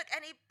 It doesn't look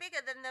any bigger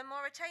than the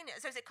Mauritania.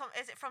 So is it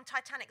from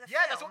Titanic the film?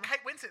 Yeah, that's what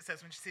Kate Winslet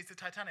says when she sees the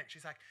Titanic.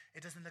 She's like,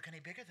 it doesn't look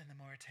any bigger than the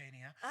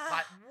Mauritania.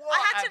 Like,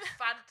 what a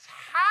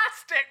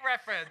fantastic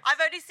reference. I've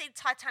only seen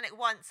Titanic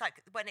once,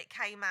 like when it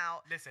came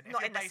out. Listen, if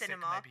not you're in the basic,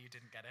 cinema. maybe you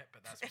didn't get it,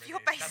 but that's if really,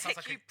 you're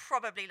basic, you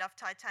probably love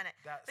Titanic.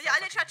 But yeah,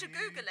 I literally had to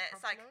Google it.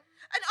 It's like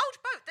an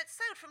old boat that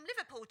sailed from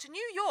Liverpool to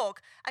New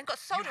York and got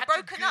sold and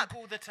broken up. You had to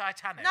Google the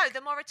Titanic? No, the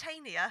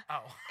Mauritania.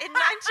 Oh. In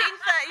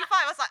 1935.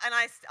 I was like, and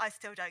I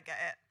still don't get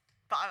it,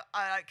 but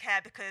I don't care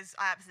because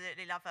I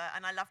absolutely love her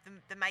and I love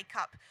the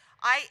makeup.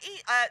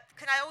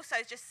 Can I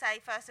also just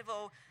say, first of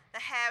all, the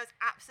hair is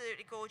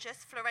absolutely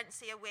gorgeous.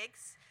 Florencia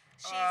wigs.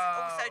 She's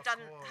also done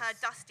her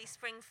Dusty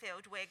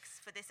Springfield wigs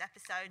for this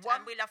episode,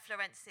 and we love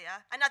Florencia.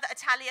 Another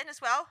Italian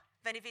as well,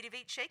 Veni Vidi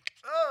Vici.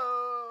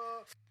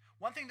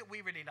 One thing that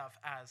we really love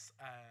as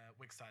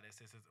wig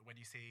stylists is when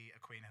you see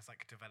a queen has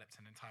like developed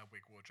an entire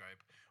wig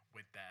wardrobe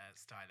with their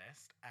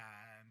stylist,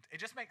 and it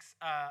just makes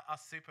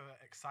us super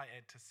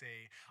excited to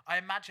see. I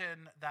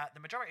imagine that the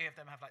majority of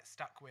them have like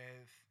stuck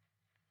with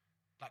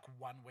like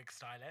one wig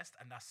stylist,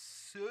 and they're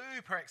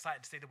super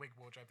excited to see the wig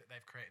wardrobe that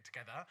they've created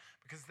together,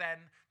 because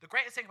then the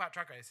greatest thing about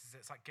Drag Race is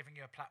it's like giving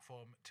you a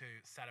platform to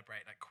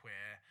celebrate like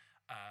queer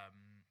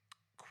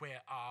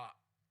art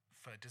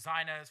for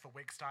designers, for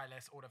wig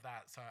stylists, all of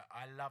that. So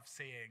I love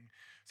seeing.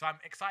 So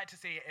I'm excited to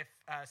see if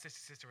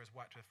Sister has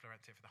worked with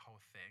Florencia for the whole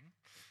thing.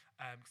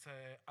 So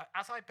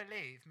as I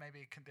believe,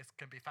 maybe this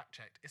can be fact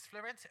checked. Is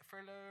Florencia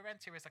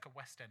is like a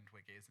West End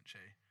wiggy, isn't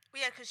she? Well,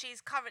 yeah, because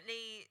she's like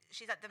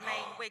the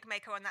main wig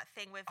maker on that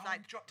thing with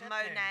like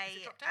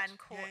Monet and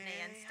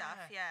Courtney and stuff.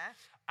 Yeah.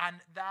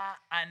 And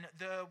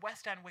the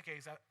West End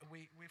wiggies,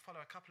 we follow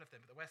a couple of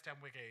them, but the West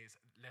End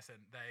wiggies,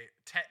 listen, they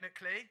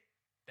technically.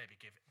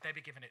 They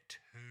be giving it to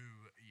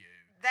you.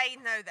 They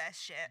know their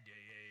shit.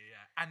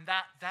 Yeah. And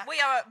that we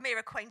are mere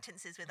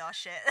acquaintances with our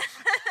shit.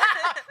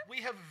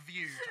 We have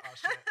viewed our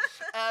shit.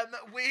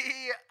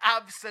 We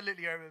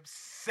absolutely are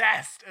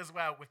obsessed as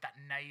well with that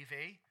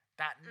navy.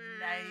 That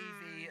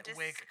navy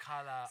wig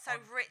colour. So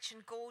rich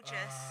and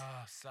gorgeous.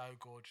 Oh, so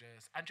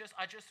gorgeous. And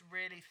I just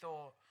really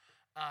thought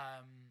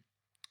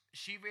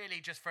she really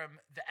just from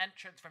the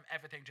entrance, from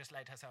everything, just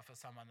laid herself as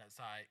someone that's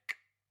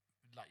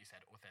like you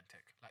said,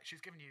 authentic. Like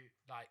she's given you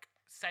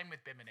same with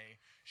Bimini.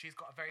 She's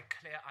got a very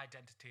clear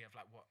identity of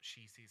like what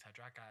she sees her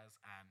drag as,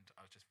 and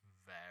I was just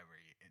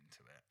very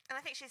into it. And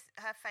I think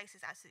her face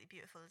is absolutely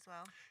beautiful as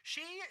well.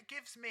 She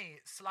gives me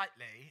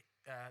slightly,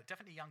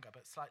 definitely younger,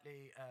 but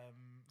slightly.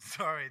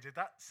 Sorry, did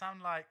that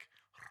sound like?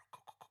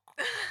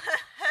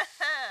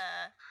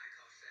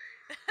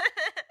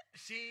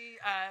 She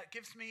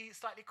gives me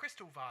slightly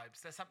Crystal vibes.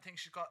 There's something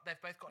she's got.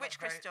 They've both got.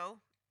 Which Crystal?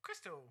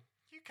 Crystal.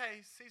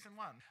 UK season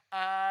 1.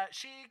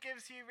 She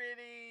gives you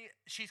really.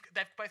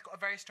 They've both got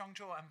a very strong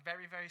jaw and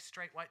very, very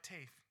straight white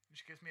teeth.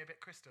 She gives me a bit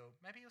Crystal.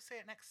 Maybe you'll see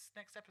it next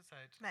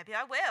episode. Maybe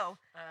I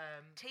will.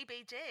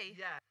 TBD.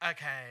 Yeah.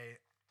 Okay.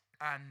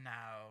 And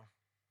now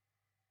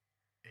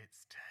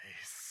it's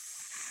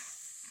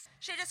Taste.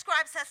 She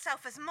describes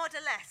herself as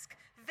modelesque,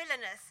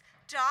 villainous,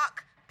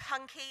 dark,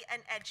 punky,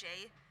 and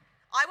edgy.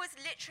 I was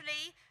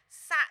literally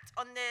sat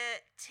on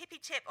the tippy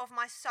tip of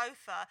my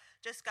sofa,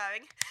 just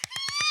going.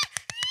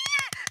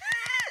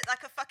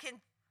 Like a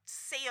fucking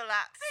seal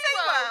at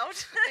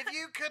SeaWorld. If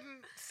you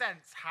couldn't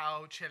sense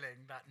how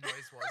chilling that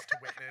noise was to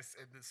witness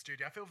in the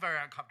studio, I feel very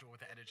uncomfortable with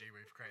the energy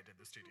we've created in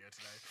the studio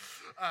today.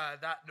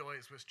 That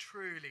noise was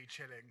truly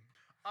chilling.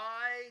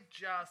 I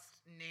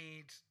just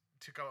need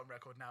to go on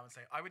record now and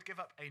say I would give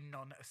up a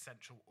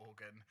non-essential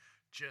organ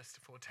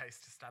just for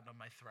Taste to stand on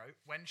my throat.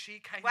 When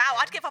she came in...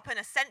 I'd give up an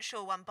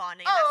essential one,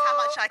 Barney. That's how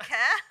much I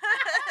care.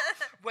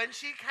 When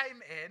she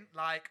came in,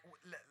 like,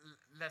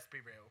 let's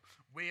be real.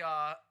 We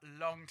are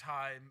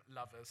long-time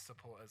lovers,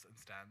 supporters and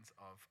stans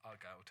of our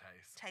girl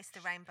Taste. Taste the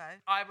rainbow.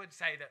 I would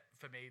say that,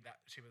 for me, that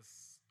she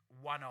was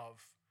one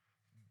of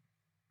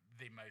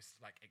the most,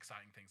 like,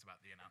 exciting things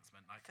about the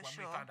announcement. Like, when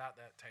we found out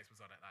that Taste was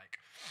on it, like...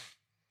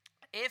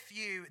 If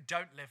you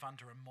don't live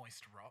under a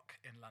moist rock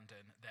in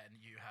London, then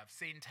you have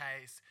seen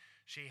Taste.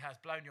 She has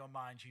blown your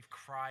mind. You've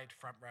cried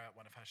front row at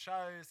one of her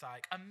shows.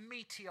 Like, a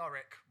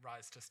meteoric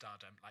rise to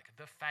stardom. Like,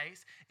 the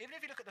face. Even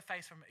if you look at the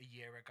face from a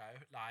year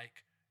ago,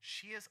 like,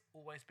 she has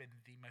always been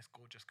the most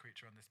gorgeous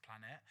creature on this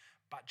planet.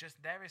 But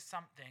just there is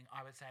something,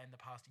 I would say, in the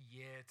past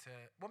year to...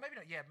 Well, maybe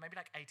not year, maybe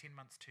like 18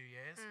 months, 2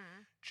 years.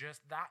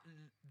 Just that,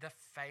 the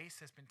face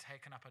has been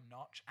taken up a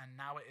notch. And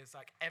now it is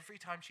like, every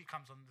time she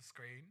comes on the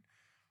screen...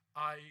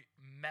 I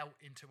melt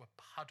into a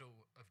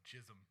puddle of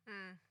jism.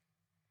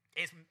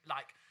 It's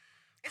like...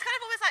 It's kind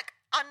of always like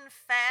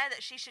unfair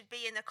that she should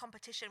be in a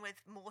competition with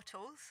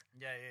mortals.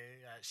 Yeah.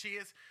 She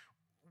is...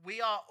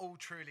 We are all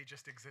truly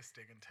just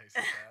existing and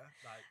tasting there.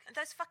 Like, and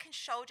those fucking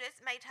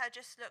shoulders made her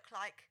just look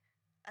like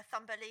a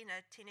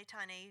Thumbelina, teeny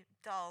tiny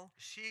doll.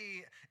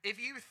 If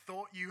you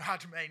thought you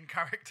had main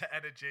character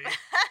energy,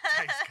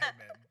 Taste came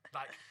in.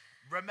 Like...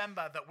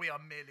 Remember that we are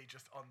merely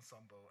just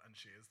ensemble and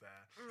she is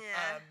there.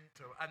 Yeah.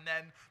 And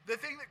then the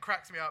thing that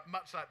cracks me up,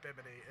 much like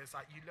Bimini, is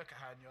like you look at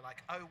her and you're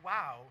like, oh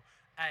wow,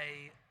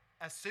 a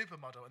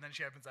supermodel. And then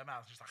she opens her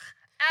mouth and she's like,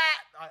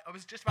 I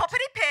was just about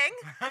Poppity ping.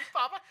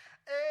 Papa.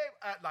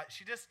 Like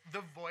she just,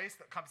 the voice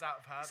that comes out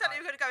of her.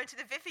 Suddenly we're going to go into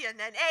the Vivian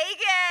then. Hey,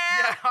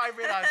 girl. Yeah, I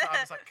realised that.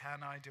 I was like,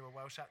 can I do a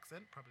Welsh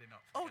accent? Probably not.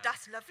 Oh,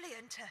 that's lovely,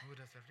 isn't it? Oh,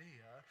 that's lovely,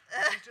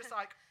 yeah. She's just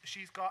like,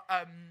 she's got...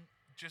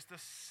 just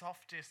the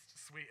softest,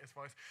 sweetest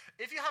voice.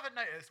 If you haven't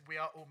noticed, we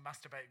are all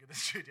masturbating in the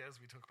studio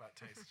as we talk about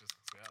Taste, just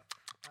because we are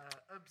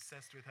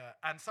obsessed with her.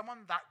 And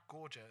someone that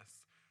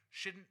gorgeous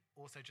shouldn't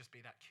also just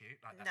be that cute,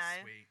 like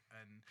that sweet.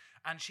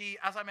 And she,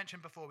 as I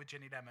mentioned before with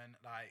Ginny Lemon,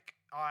 like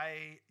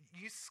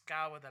you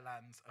scour the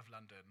lands of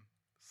London.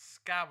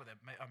 Scour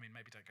them. I mean,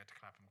 maybe don't go to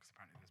Clapham because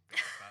apparently there's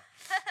big, but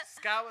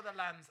scour the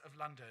lands of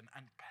London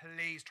and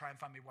please try and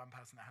find me one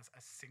person that has a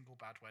single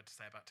bad word to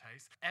say about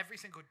Taste. Every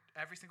single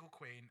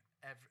queen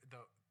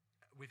that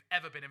we've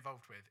ever been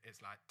involved with is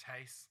like,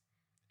 Taste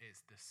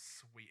is the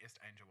sweetest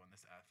angel on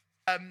this earth.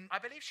 I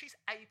believe she's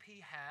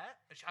AP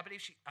hair.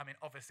 I mean,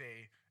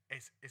 obviously,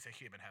 it's a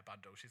human hair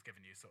bundle. She's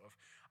given you sort of,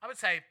 I would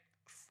say,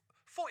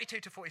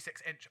 42 to 46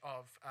 inch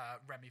of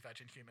Remy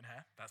Virgin human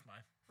hair. That's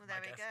my there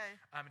we guess.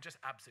 go.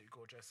 Just absolutely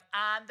gorgeous.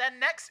 And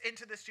then next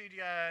into the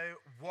studio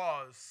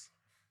was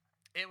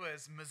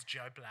Ms.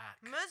 Joe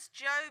Black. Ms.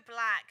 Joe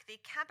Black, the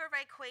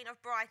cabaret queen of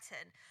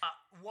Brighton.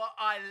 What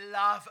I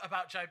love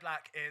about Joe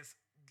Black is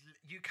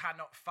you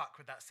cannot fuck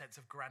with that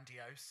sense of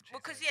grandiose. Well,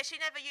 because she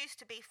never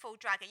used to be full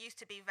drag. It used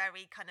to be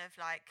very kind of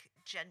like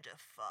gender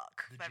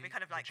fuck, very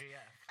kind of like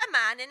a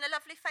man in a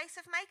lovely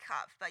face of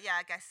makeup. But yeah,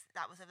 I guess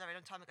that was a very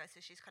long time ago, so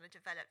she's kind of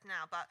developed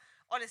now. But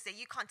honestly,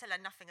 you can't tell her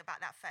nothing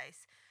about that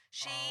face.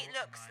 She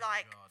looks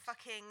like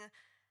fucking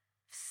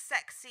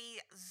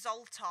sexy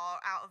Zoltar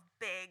out of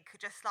Big,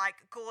 just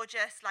like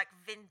gorgeous, like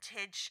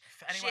vintage.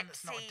 For anyone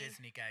that's not a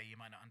Disney gay,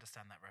 you might not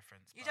understand that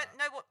reference. You don't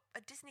know what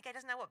a Disney gay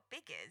doesn't know what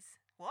Big is.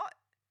 What?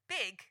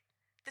 Big,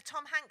 the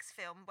Tom Hanks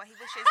film where he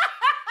wishes.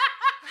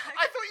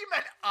 I thought you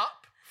meant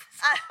Up.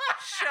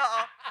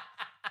 Sure.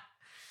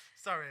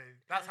 Sorry,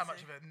 that's how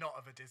much of a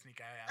Disney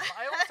gay I am. But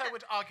I also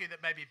would argue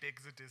that maybe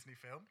Big's a Disney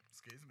film.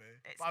 Excuse me.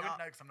 But I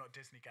wouldn't know because I'm not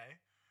Disney gay.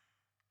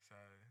 So.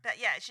 But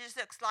yeah, she just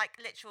looks like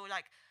literal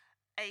like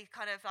a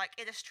kind of like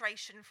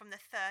illustration from the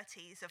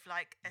 30s of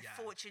like a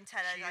fortune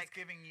teller. She's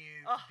giving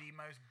you the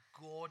most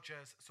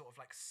gorgeous sort of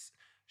like.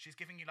 She's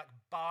giving you like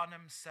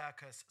Barnum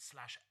Circus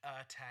 /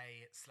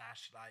 Urte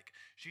 / like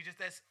she just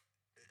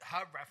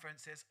her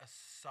references are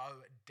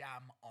so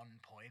damn on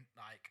point.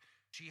 Like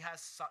she has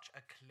such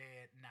a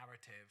clear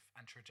narrative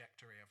and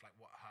trajectory of like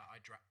what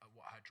her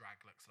drag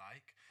looks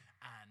like,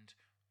 and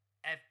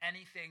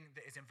anything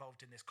that is involved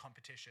in this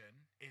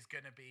competition is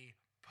going to be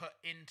put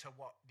into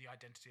what the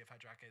identity of her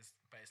drag is,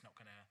 but it's not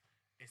going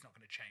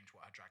to change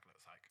what her drag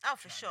looks like. Oh,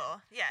 for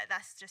sure. I mean? Yeah,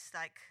 that's just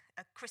like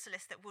a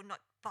chrysalis that will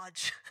not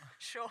budge.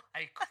 Sure.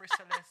 A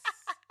chrysalis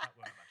that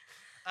will not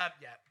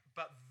budge. Yeah,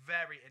 but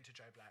very into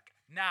Joe Black.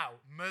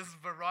 Now, Ms.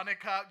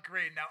 Veronica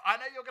Green. Now,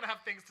 I know you're going to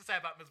have things to say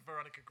about Ms.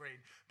 Veronica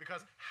Green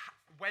because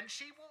when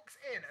she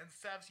walks in and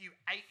serves you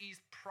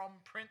 80s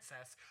prom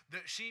princess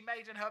that she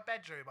made in her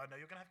bedroom, I know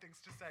you're going to have things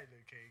to say,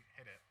 Lukey.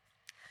 Hit it.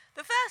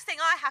 The first thing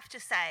I have to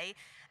say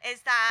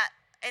is that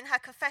in her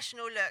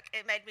confessional look,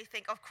 it made me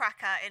think of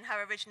Cracker in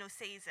her original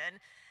season,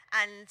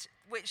 and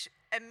which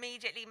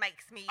immediately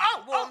makes me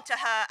warm to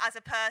her as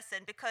a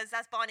person because,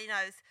 as Barney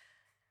knows,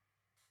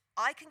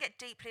 I can get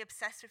deeply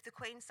obsessed with the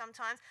Queen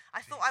sometimes. I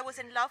thought I was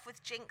in love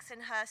with Jinx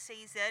in her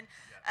season.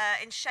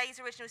 In Shay's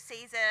original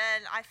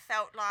season, I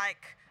felt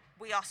like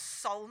we are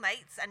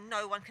soulmates and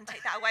no one can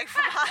take that away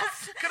from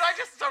us. Could I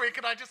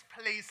just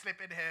please slip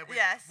in here?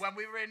 Yes. When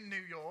we were in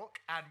New York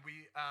and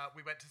we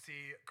went to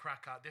see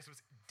Cracker, this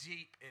was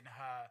deep in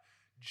her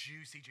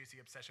juicy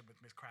obsession with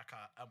Miss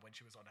Cracker when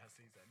she was on her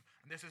season.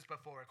 And this was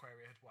before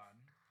Aquaria had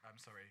won. I'm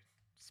sorry.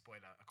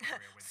 Spoiler,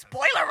 Aquaria wins.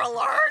 Spoiler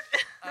alert!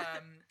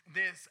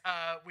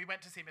 We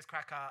went to see Miss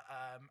Cracker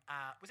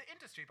was it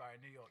Industry Bar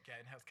in New York? Yeah,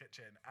 in Hell's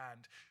Kitchen.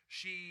 And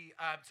she,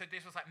 so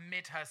this was like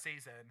mid her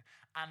season,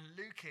 and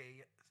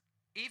Lukey,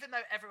 even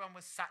though everyone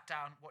was sat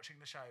down watching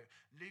the show,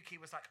 Lukey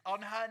was like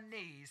on her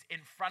knees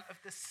in front of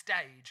the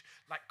stage,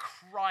 like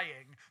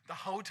crying the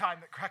whole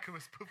time that Cracker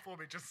was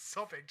performing, just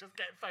sobbing, just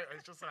getting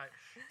photos, just like,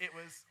 it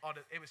was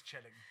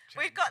chilling.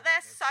 We got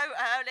there so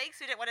early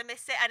because we didn't want to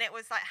miss it, and it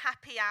was like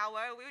happy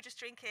hour. We were just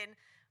drinking,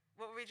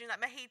 what were we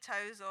drinking, like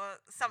mojitos or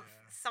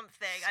something.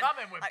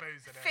 Something with like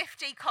booze in it.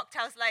 50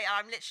 cocktails later,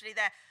 I'm literally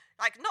there.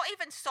 Like, not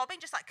even sobbing,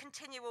 just like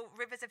continual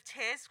rivers of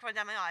tears running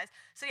down my eyes.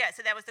 So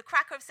there was the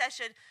Cracker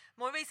obsession.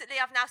 More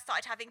recently, I've now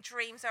started having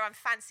dreams where I'm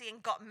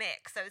fancying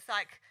Gottmik. So it's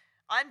like,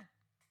 I'm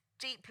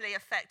deeply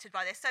affected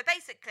by this. So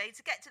basically, to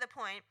get to the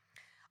point,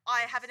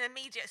 I have an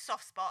immediate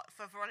soft spot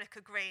for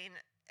Veronica Green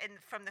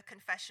from the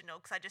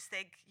confessional, because I just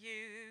think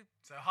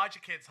So hide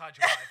your kids, hide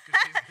your wife, because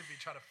she's going to be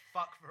trying to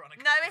fuck Veronica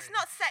No, Green. it's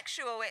not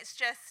sexual. It's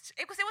just,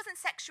 it wasn't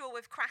sexual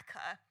with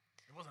Cracker.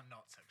 It wasn't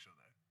not sexual,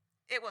 though.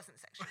 It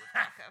wasn't sexual with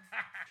Cracker.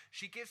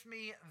 She gives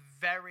me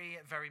very,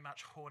 very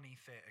much horny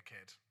theatre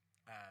kid,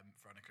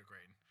 Veronica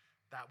Green.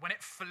 That when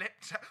it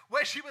flipped,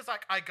 where she was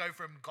like, I go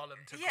from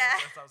Gollum to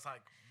gorgeous, I was like,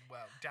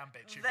 well, damn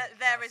bitch.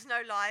 There is no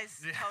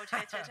lies told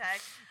here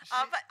today.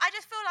 But I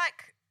just feel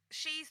like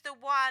she's the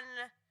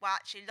one, well,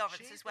 actually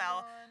Lawrence as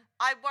well.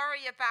 I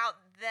worry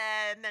about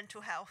their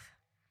mental health.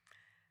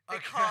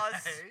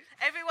 Because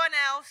everyone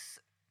else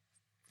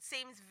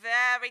seems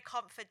very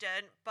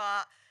confident,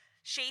 but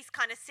she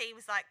kind of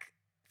seems like,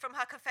 from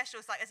her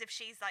confessionals, like as if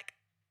she's like,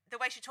 the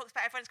way she talks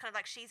about everyone's kind of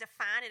like she's a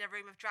fan in a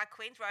room of drag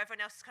queens, where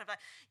everyone else is kind of like,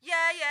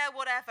 yeah,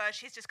 whatever.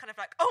 She's just kind of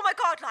like, oh my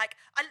God,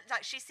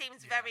 she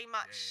seems very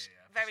much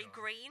very sure.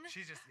 Green.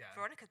 She's just,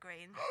 Veronica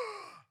Green.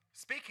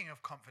 Speaking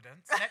of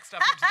confidence, next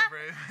up into the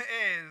room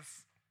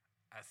is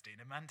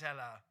Asttina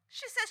Mantella.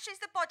 She says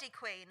she's the body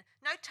queen.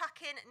 No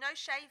tucking, no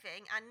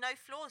shaving, and no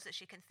flaws that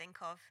she can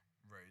think of.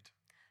 Rude.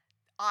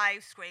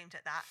 I screamed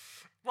at that.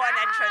 What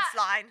an entrance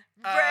line.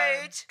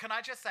 Rude. Can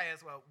I just say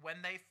as well,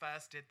 when they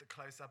first did the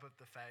close-up of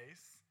the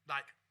face,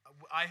 like,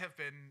 I have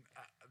been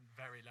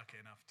very lucky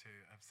enough to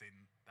have seen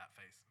that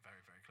face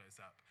very, very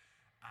close up.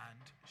 And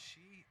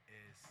she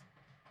is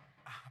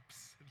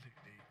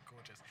absolutely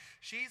gorgeous.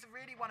 She's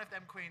really one of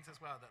them queens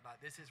as well that, like,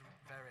 this is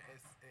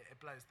it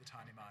blows the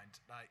tiny mind.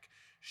 Like,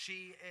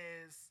 she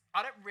is, I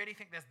don't really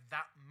think there's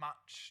that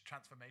much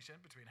transformation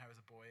between her as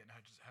a boy and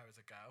her as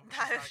a girl.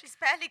 No, she's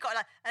barely got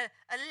like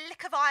a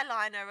lick of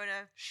eyeliner and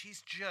a... She's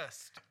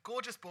just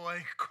gorgeous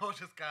boy,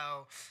 gorgeous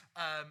girl.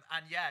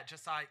 And yeah,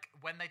 just like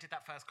when they did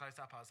that first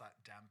close up, I was like,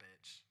 damn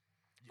bitch.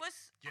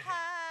 Was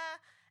her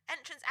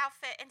entrance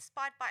outfit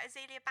inspired by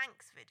Azealia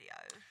Banks'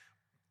 video?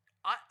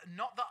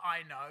 Not that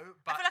I know,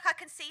 but I feel like I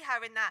can see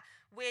her in that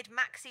weird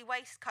maxi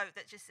waistcoat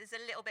that just is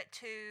a little bit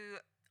too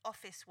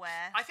office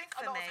wear. I think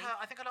a lot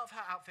of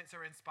her outfits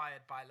are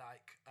inspired by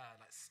like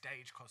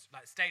stage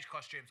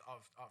costumes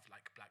of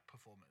like black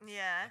performers.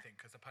 Yeah. I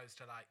think, as opposed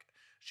to like,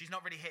 she's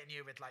not really hitting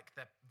you with like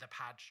the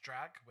page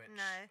drag, which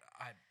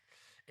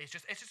it's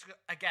just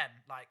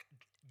again like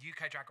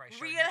UK Drag Race.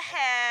 Real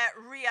hair,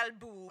 real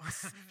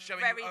boobs.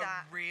 showing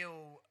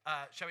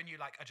you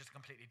like just a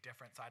completely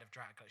different side of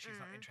drag. Like, she's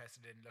not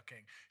interested in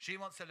looking. She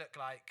wants to look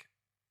like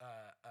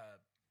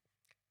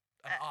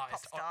an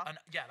artist,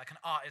 like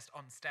an artist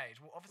on stage.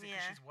 Well, obviously,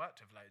 because she's worked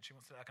with loads, she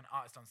wants to look like an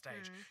artist on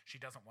stage. She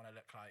doesn't want to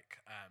look like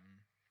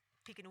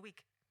Peak in a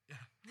week.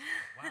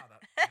 Wow,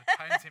 the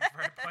tone seems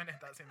very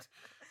pointed. That seems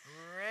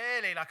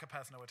really like a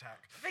personal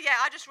attack. But yeah,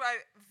 I just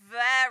wrote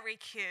very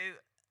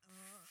cute,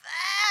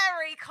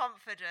 very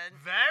confident.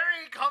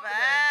 Very confident.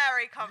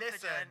 Very confident.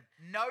 Listen,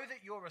 know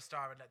that you're a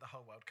star and let the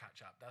whole world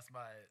catch up. That's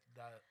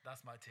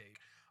my tea.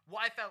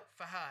 What I felt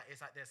for her is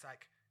like this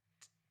like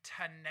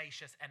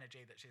tenacious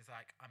energy that she's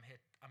like, I'm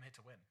here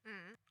to win.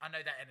 I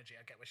know that energy.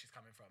 I get where she's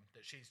coming from.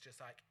 That she's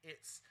just like,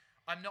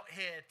 I'm not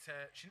here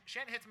to,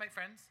 she ain't here to make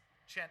friends.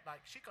 She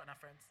got enough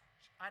friends.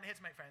 I ain't here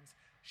to make friends.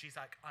 She's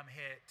like, I'm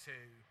here to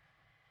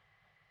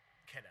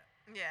kill it.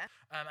 Yeah.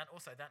 And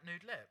also that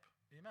nude lip.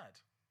 Are you mad?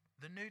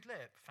 The nude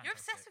lip. Fantastic. You're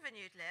obsessed with a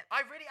nude lip.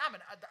 I really am.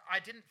 And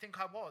I didn't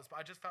think I was, but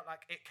I just felt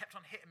like it kept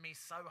on hitting me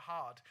so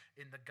hard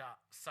in the gut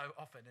so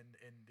often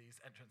in these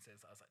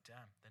entrances. I was like,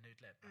 damn, the nude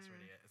lip. That's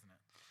really it, isn't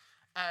it?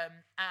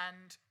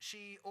 And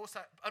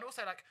also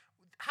like,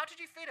 how did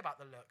you feel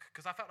about the look?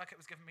 Because I felt like it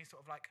was giving me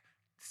sort of like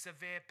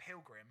severe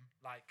pilgrim,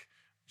 like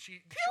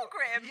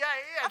pilgrim. Yeah.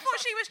 I thought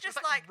she was just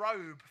like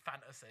robe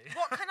fantasy.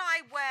 What can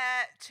I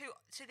wear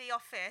to the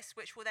office,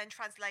 which will then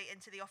translate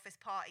into the office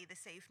party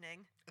this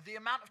evening? The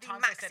amount of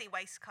times maxi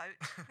waistcoat.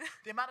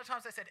 The amount of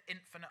times I said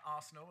infinite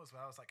Arsenal as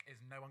well. I was like, is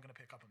no one going to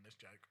pick up on this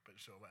joke?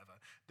 But sure, whatever.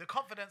 The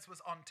confidence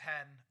was on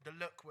 10. The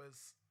look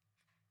was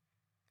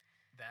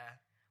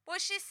there.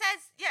 Well, she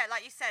says, yeah,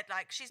 like you said,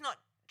 like she's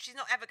not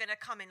ever going to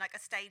come in like a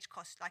stage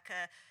costume, like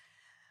a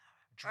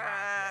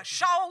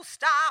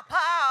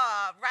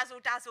showstopper, razzle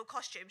dazzle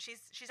costume.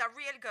 She's a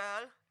real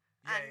girl,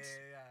 and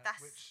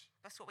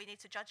that's what we need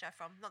to judge her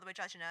from. Not that we're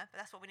judging her, but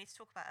that's what we need to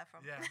talk about her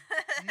from. Yeah.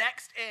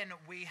 Next in,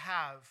 we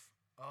have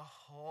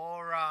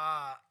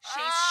A'Whora.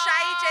 She's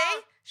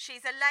shady,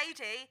 she's a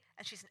lady,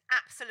 and she's an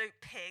absolute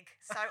pig.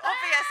 So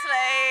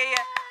obviously,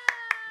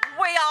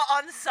 we are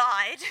on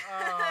side.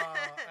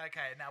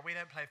 Okay, now we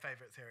don't play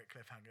favourites here at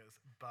Cliffhangers,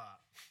 but...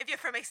 If you're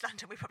from East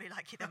London, we probably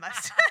like you the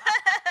most.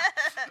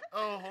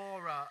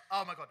 A'Whora.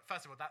 Oh my God,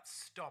 first of all, that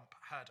stomp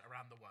heard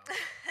around the world.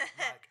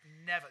 Like,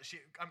 never.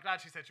 I'm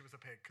glad she said she was a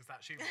pig, because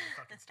she really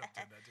fucking stomped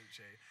in there, didn't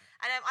she?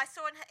 And I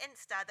saw on her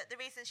Insta that the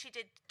reason she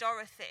did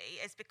Dorothy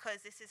is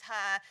because this is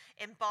her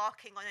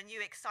embarking on a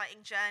new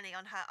exciting journey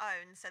on her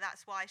own, so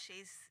that's why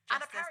she's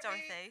just as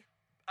Dorothy.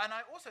 And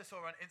I also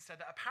saw on Insta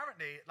that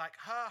apparently, like,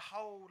 her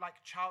whole, like,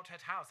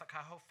 childhood house, like,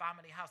 her whole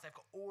family house, they've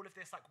got all of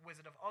this, like,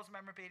 Wizard of Oz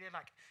memorabilia.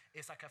 Like,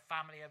 it's, like, a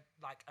family,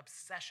 like,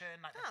 obsession.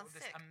 Like, all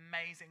this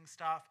amazing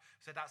stuff.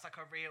 So that's, like,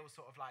 a real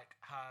sort of, like,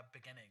 her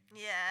beginning.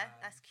 Yeah,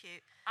 that's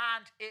cute.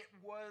 And it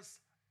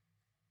was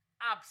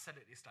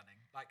absolutely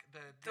stunning. Like, the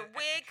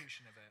wig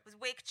execution of it. Was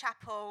Wig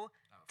Chapel.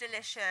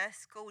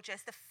 Delicious,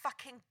 gorgeous. The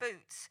fucking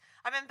boots.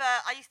 I remember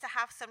I used to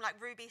have some like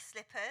ruby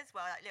slippers.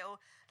 Well, like little.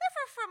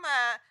 They're from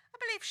I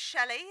believe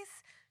Shelley's.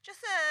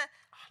 Just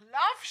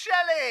love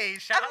Shelley.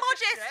 A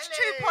modest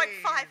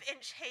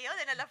 2.5-inch heel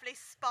in a lovely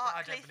sparkly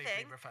I don't believe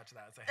thing. you refer to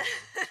that as a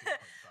heel.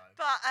 2.5.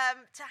 But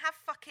to have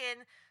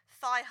fucking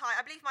thigh high.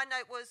 I believe my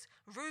note was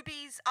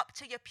rubies up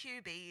to your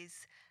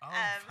pubes. Oh,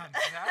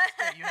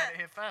 fantastic! You heard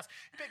it here first.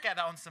 You better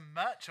get that on some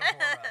merch,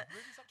 A'Whora.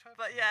 Rubies up to her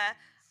pubes. Yeah.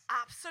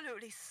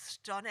 Absolutely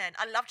stunning.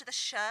 I loved the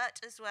shirt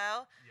as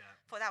well. Yeah.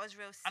 Thought that was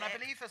real sick. And I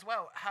believe as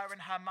well, her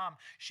and her mum,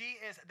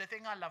 the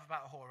thing I love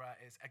about A'Whora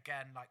is,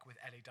 again, like with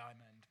Ellie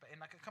Diamond, but in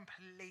like a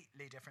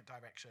completely different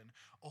direction.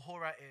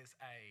 A'Whora is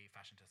a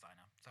fashion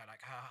designer. So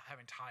like her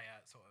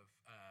entire sort of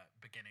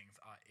beginnings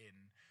are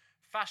in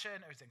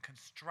fashion, it was in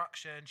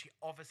construction. She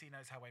obviously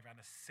knows her way around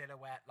a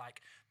silhouette.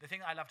 Like, the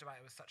thing I loved about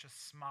it was such a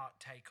smart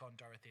take on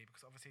Dorothy,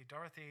 because obviously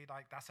Dorothy,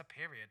 like, that's a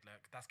period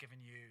look. That's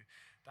giving you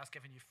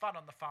fun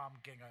on the farm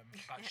gingham.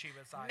 But she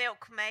was like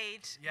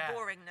milkmaid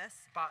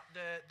boringness. But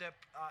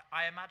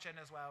I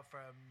imagine as well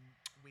from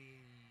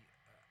we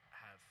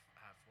have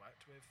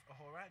worked with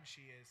A'Whora, and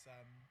she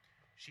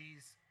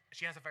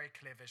has a very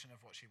clear vision of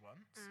what she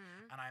wants.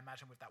 And I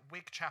imagine with that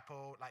Wig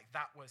Chapel, like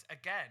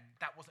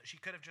she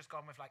could have just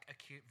gone with like a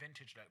cute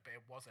vintage look, but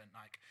it wasn't.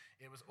 Like,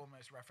 it was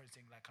almost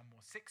referencing like a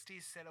more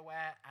 60s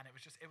silhouette, and it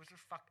was just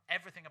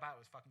everything about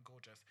it was fucking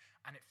gorgeous,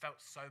 and it felt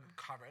so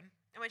current.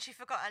 And when she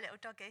forgot her little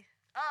doggy.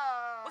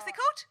 What's it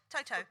called?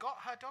 Toto.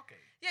 Forgot her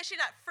doggy. Yeah, she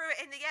like threw it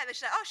in the air, and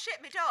she's like, "Oh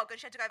shit, my dog!" and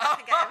she had to go back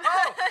and get him.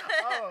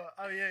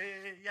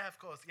 Yeah, of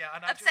course, yeah.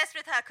 And obsessed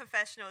with her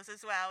confessionals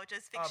as well.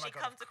 Just think she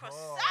comes across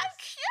so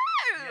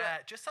cute. Yeah,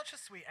 just such a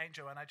sweet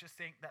angel, and I just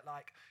think that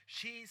like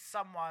she's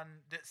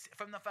someone that's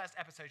from the first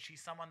episode.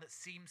 She's someone that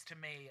seems to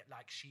me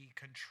like she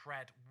can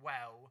tread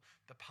well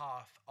the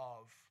path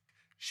of.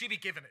 She'd be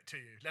giving it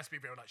to you. Let's be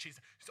real. Like, she's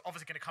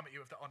obviously going to come at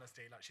you with the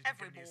honesty. Like, she'd be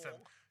giving you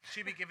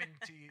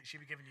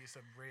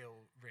some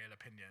real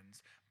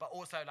opinions. But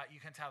also, like,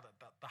 you can tell that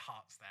the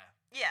heart's there.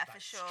 Yeah, like,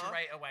 for sure.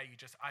 Straight away,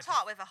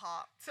 Tart with a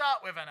heart. Start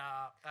with an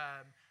heart.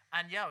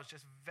 And yeah, I was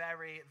just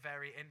very,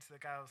 very into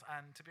the girls.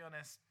 And to be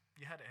honest,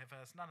 you heard it here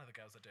first. None of the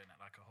girls are doing it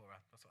like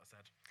A'Whora. That's what I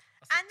said.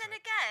 And then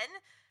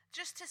again,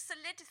 just to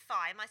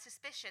solidify my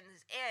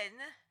suspicions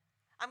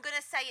I'm going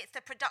to say it's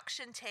the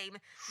production team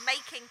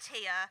making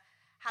Tia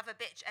have a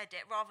bitch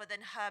edit rather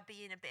than her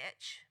being a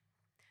bitch.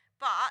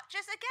 But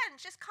just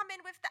come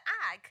in with the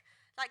ag.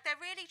 Like, they're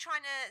really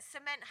trying to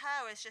cement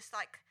her as just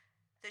like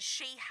that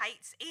she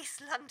hates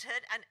East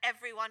London and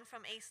everyone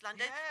from East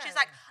London. Yeah. She's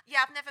like, yeah,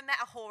 I've never met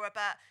A'Whora,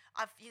 but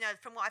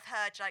from what I've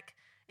heard, like,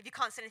 if you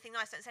can't say anything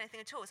nice, don't say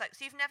anything at all. It's like,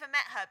 so you've never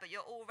met her, but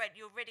you're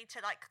ready to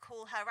like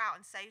call her out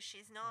and say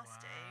she's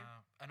nasty.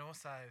 Wow. And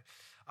also,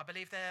 I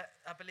believe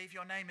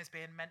your name is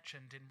being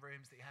mentioned in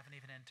rooms that you haven't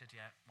even entered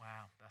yet.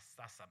 Wow,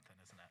 that's something,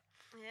 isn't it?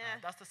 Yeah.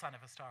 That's the sign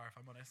of a star, if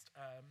I'm honest.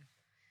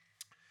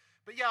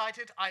 But yeah,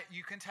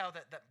 you can tell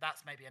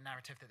that's maybe a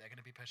narrative that they're going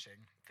to be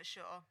pushing. For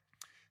sure.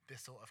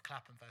 This sort of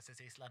Clapham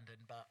versus East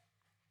London, but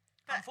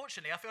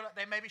unfortunately, I feel like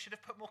they maybe should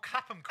have put more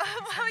Clapham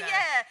queens in there.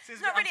 Yeah,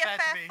 it's not really a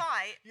fair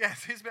fight.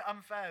 Yes, it's a bit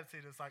unfair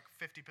seeing as like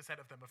 50%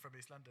 of them are from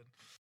East London.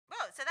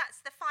 Well, so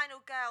that's the final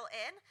girl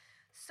in.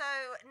 So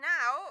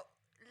now,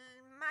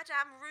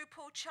 Madame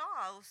RuPaul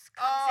Charles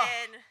comes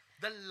in.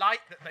 The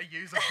light that they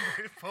use on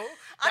RuPaul,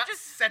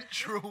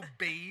 central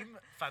beam,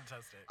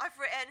 fantastic. I've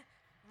written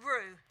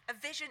Ru, a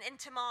vision in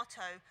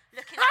tomato,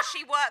 looking like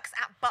she works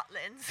at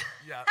Butlins.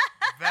 Yeah,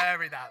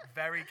 very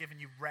giving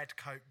you red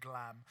coat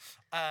glam.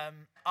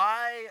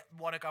 I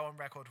want to go on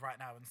record right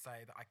now and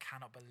say that I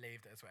cannot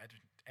believe that it's what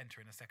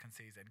entering a second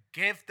season.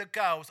 Give the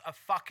girls a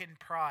fucking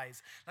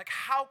prize. Like,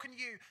 how can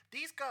you...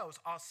 These girls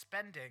are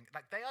spending...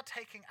 Like, they are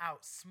taking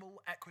out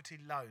small equity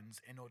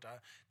loans in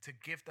order to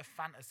give the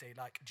fantasy.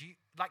 Like, do you...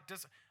 Like,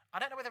 does... I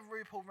don't know whether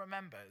RuPaul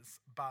remembers,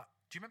 but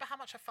do you remember how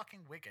much a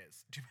fucking wig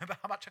is? Do you remember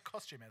how much a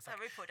costume is? Like,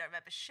 RuPaul don't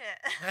remember shit.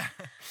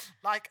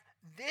 Like,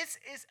 this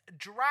is...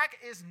 Drag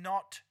is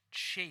not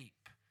cheap.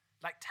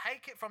 Like,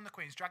 take it from the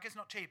queens. Drag is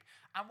not cheap.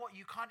 And what,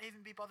 you can't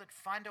even be bothered.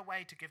 Find a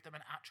way to give them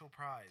an actual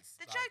prize.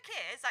 The joke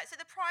is, like, so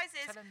the prize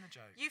is... Tell them the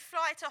joke. You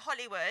fly to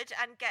Hollywood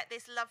and get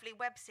this lovely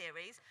web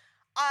series.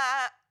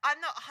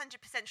 I'm not 100%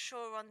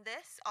 sure on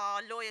this.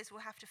 Our lawyers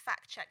will have to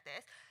fact check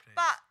this. Please.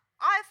 But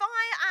if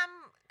I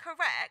am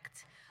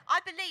correct,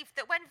 I believe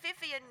that when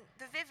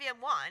the Vivienne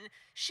won,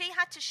 she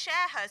had to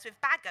share hers with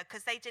Bagger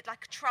because they did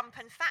like Trump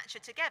and Thatcher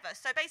together.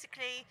 So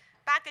basically,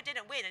 Bagger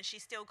didn't win and she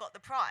still got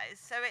the prize.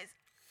 So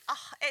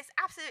it's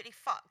absolutely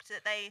fucked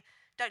that they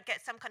don't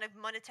get some kind of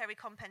monetary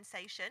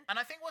compensation. And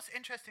I think what's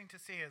interesting to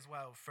see as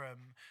well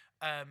from,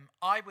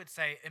 I would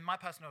say, in my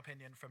personal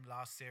opinion, from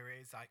last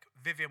series, like,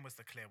 Vivienne was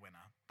the clear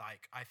winner.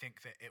 Like, I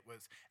think that it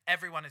was,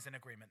 everyone is in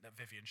agreement that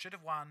Vivienne should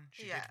have won.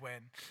 She did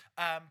win.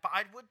 But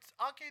I would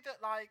argue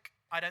that, like,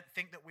 I don't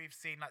think that we've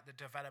seen, like, the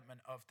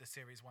development of the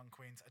Series 1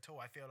 queens at all.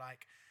 I feel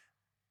like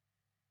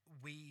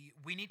we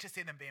need to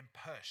see them being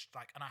pushed,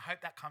 like, and I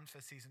hope that comes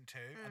for season 2,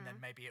 and then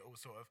maybe it will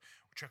sort of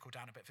trickle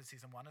down a bit for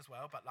season 1 as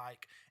well. But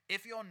like,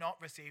 if you're not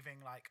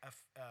receiving like £100,000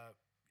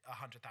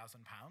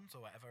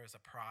 or whatever as a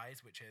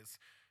prize, which is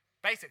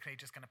basically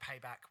just going to pay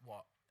back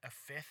a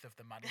fifth of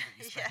the money that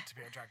you spent to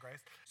be on Drag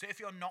Race. So if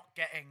you're not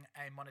getting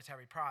a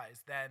monetary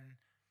prize, then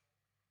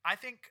I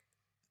think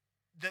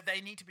that they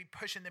need to be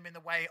pushing them in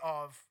the way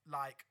of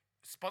like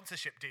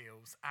sponsorship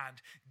deals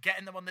and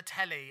getting them on the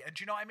telly. And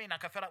do you know what I mean?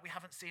 Like, I feel like we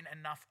haven't seen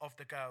enough of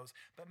the girls,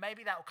 but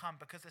maybe that will come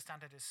because the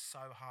standard is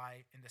so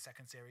high in the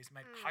second series.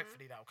 Maybe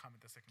hopefully that will come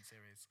with the second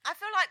series. I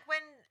feel like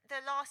when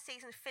the last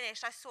season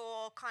finished, I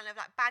saw kind of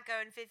like Bagger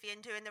and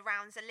Vivienne doing the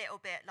rounds a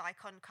little bit, like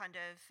on kind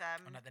of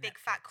like Big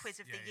Netflix. Fat Quiz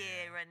of the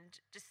Year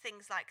and just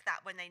things like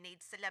that when they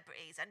need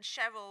celebrities. And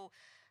Cheryl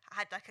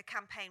had like a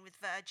campaign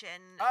with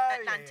Virgin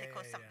Atlantic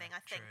or something,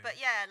 I think. True. But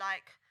yeah,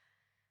 like,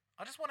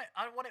 I just want it.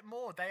 I want it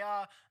more. They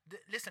are.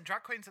 Listen,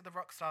 drag queens are the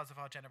rock stars of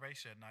our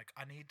generation. Like,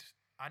 I need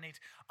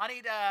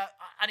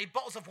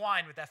bottles of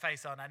wine with their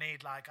face on. I need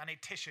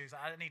tissues.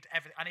 I need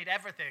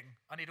everything.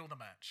 I need all the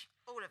merch.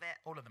 All of it.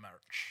 All of the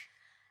merch.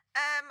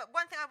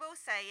 One thing I will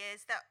say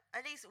is that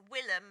at least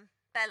Willem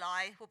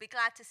Belli will be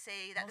glad to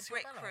see that the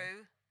Brick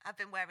Crew have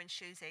been wearing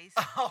shoesies.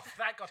 Oh,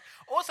 thank God.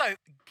 Also,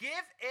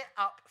 give it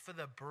up for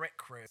the Brick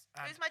Crew.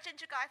 Who's my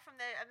ginger guy from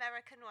the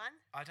American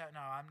one? I don't know.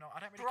 I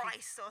don't really.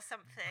 Bryce or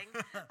something.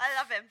 I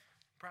love him.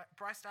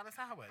 Bryce Dallas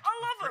Howard. I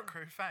love Brick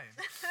Crew fame.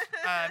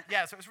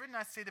 So it was really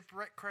nice to see the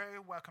Brick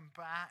Crew. Welcome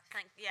back.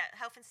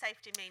 Health and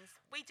safety means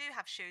we do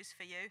have shoes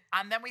for you.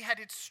 And then we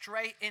headed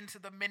straight into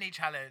the mini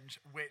challenge,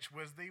 which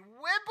was the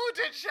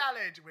Wimbledon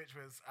challenge, which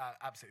was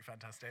absolutely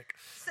fantastic.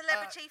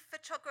 Celebrity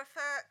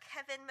photographer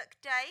Kevin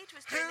McDade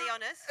was doing the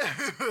honours.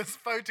 Who has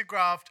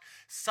photographed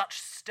such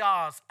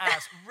stars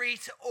as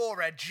Rita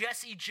Ora,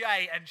 Jessie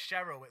J, and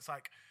Cheryl. It's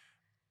like,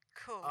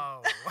 cool.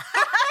 Oh.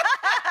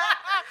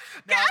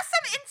 Get us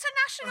some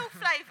international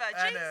flavour,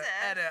 Jesus.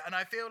 Edit. And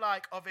I feel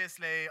like,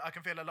 obviously, I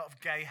can feel a lot of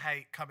gay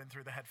hate coming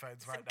through the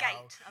headphones right now. Some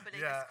gate, I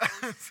believe it's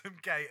called. Some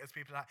gate, as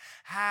people are like,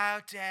 how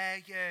dare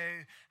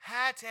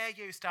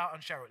you start on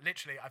Cheryl.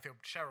 Literally, I feel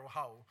Cheryl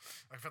Hull.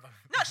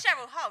 Not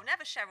Cheryl Hull,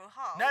 never Cheryl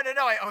Hull. No,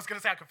 I was going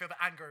to say I can feel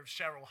the anger of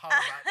Cheryl Hull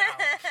right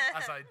now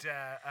as I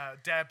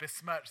dare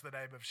besmirch the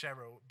name of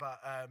Cheryl.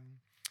 But,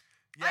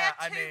 I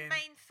have two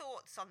main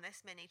thoughts on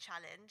this mini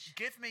challenge.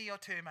 Give me your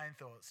two main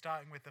thoughts,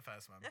 starting with the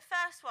first one. The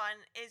first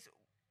one is,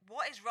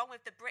 what is wrong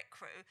with the Brick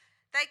Crew?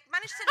 They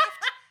managed to lift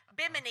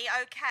Bimini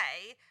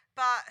okay,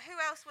 but who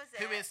else was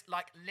it? Who is,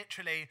 like,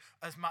 literally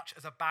as much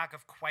as a bag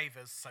of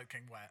Quavers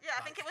soaking wet. Yeah,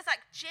 I think it was,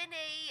 like,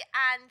 Ginny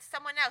and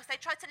someone else. They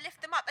tried to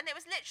lift them up, and it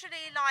was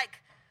literally, like,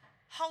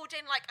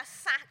 holding like a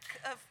sack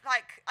of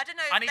like, I don't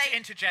know. I need to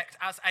interject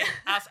as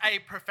a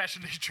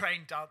professionally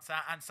trained dancer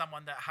and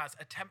someone that has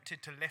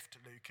attempted to lift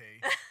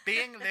Lukey.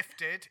 Being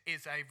lifted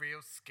is a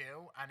real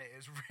skill, and it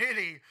is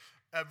really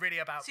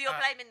about. So you're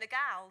blaming the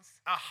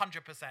gals?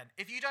 100%.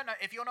 If you don't know,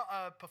 if you're not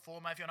a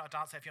performer, if you're not a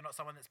dancer, if you're not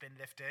someone that's been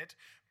lifted,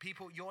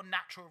 your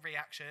natural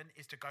reaction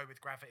is to go with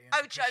gravity.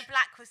 And Joe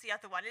Black was the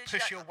other one.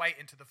 Push your weight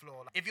into the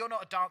floor. If you're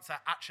not a dancer,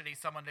 actually,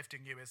 someone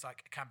lifting you is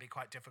like can be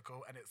quite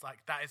difficult, and it's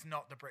like that is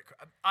not the Brick.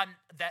 I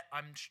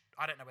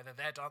don't know whether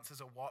they're dancers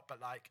or what,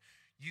 but like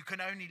you can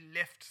only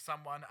lift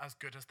someone as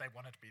good as they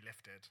wanted to be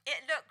lifted.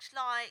 It looked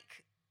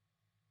like,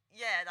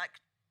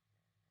 like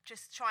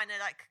just trying to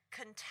like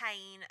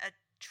contain a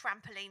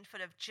trampoline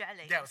full of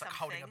jelly. Yeah, it was like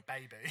holding a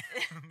baby.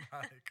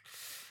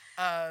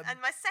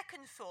 And my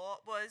second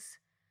thought was,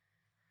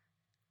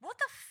 what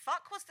the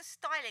fuck was the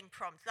styling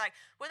prompt? Like,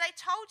 were they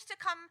told to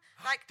come,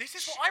 like... This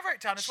is what I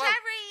wrote down as well.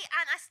 Sherry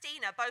and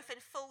Astina, both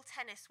in full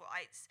tennis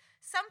whites,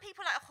 some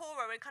people like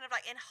Horror and kind of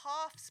like in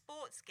half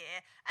sports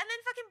gear, and then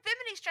fucking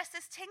Bimini's dressed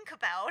as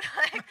Tinkerbell.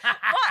 Like,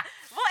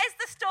 what is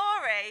the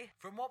story?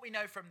 From what we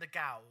know from the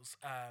gals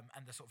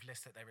and the sort of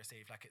list that they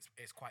received, like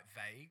it's quite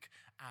vague,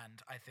 and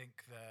I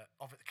think that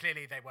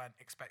clearly they weren't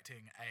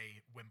expecting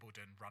a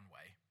Wimbledon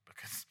runway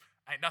because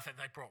nothing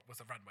they brought was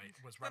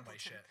runway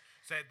shit.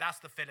 So that's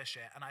the filler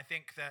shit, and I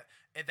think that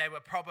they were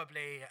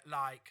probably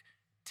like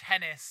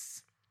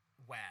tennis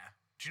wear.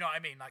 Do you know what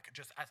I mean? Like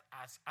just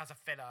as a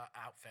filler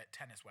outfit,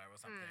 tennis wear or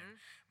something.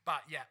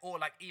 But yeah,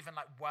 or like even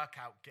like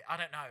workout. I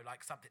don't know,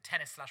 like something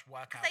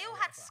tennis/workout. They all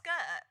had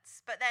skirts,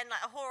 but then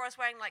like Horror's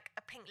wearing like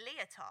a pink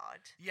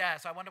leotard. Yeah,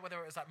 so I wonder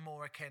whether it was like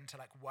more akin to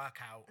like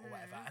workout or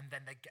whatever, and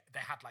then they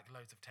had like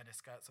loads of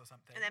tennis skirts or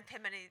something. And then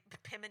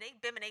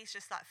Bimini's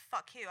just like,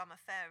 fuck you, I'm a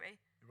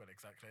fairy. Well,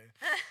 exactly.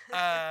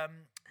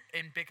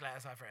 In big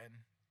letters, I've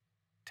written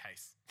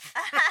taste.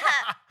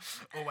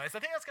 Always. I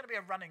think that's going to be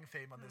a running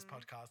theme on this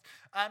podcast.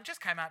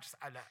 Just came out, just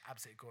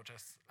absolutely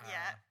gorgeous.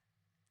 Yeah.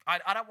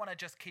 I don't want to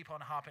just keep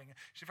on harping.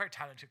 She's a very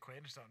talented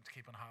queen. I just don't want to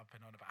keep on harping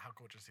on about how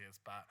gorgeous she is,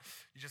 but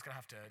you're just going to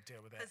have to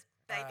deal with it. Because,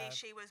 baby,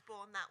 she was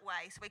born that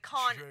way, so we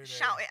can't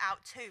shout it out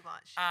too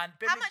much. And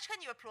how much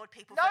can you applaud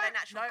people for their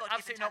natural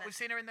God-given absolutely not. We've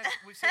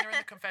seen her in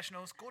the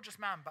confessionals.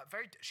 Gorgeous man, but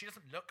she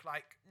doesn't look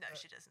like... No,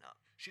 she does not.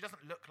 She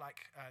doesn't look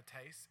like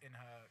Tace in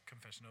her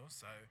confessionals,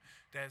 so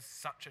there's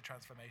such a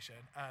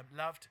transformation.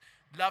 Loved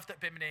that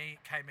Bimini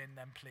came in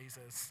them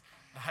pleasers.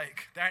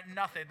 Like, there ain't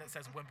nothing that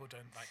says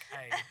Wimbledon like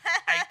a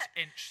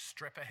 8-inch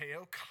stripper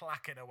heel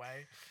clacking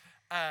away.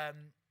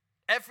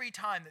 Every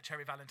time that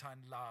Cherry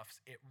Valentine laughs,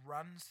 it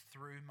runs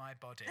through my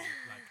body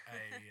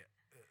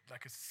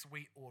like a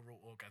sweet oral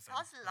orgasm.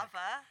 I just love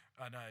her.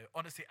 I know,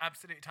 honestly,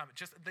 absolutely time.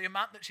 Just the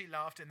amount that she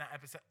laughed in that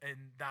episode,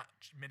 in that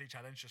mini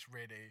challenge, just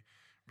really.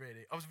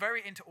 I was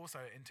very into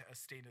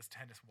Astina's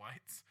tennis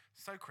whites.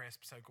 So crisp,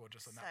 so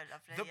gorgeous on that. So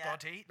lovely. The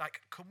body,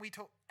 like, can we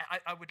talk?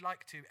 I would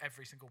like to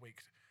every single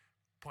week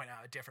point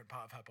out a different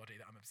part of her body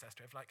that I'm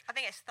obsessed with. Like, I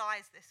think it's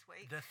thighs this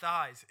week. The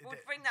thighs. We'll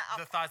bring that up.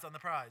 The thighs on the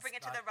prize. Bring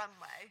it to the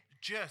runway.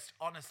 Just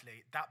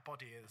honestly, that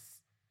body is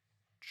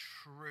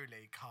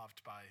truly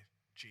carved by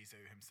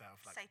Jisoo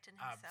himself. Like, Satan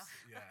himself.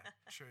 Yeah,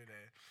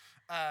 truly.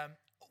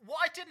 What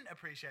I didn't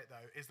appreciate,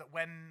 though, is that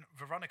when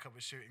Veronica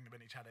was shooting the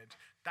mini challenge,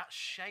 that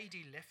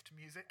shady lift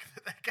music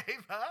that they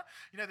gave her,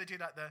 you know, they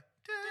do like the...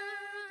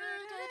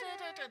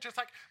 Just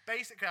like,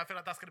 basically, I feel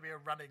like that's going to be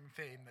a running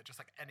theme, that just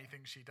like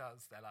anything she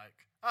does, they're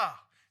like,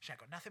 she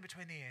ain't got nothing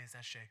between the ears,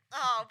 has she?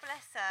 Oh,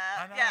 bless her.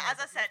 I know, yeah, as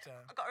I said,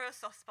 I've got a real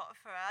soft spot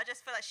for her. I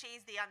just feel like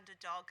she's the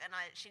underdog and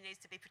she needs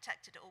to be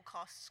protected at all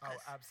costs.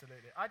 Oh,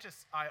 absolutely. I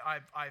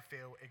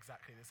feel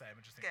exactly the same.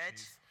 I just think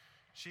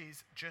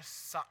she's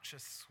just such a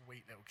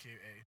sweet little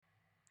cutie.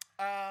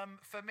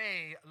 For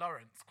me,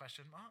 Lawrence,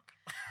 question mark.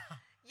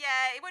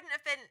 Yeah, it wouldn't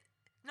have been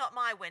not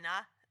my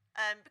winner.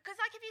 Because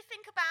like if you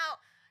think about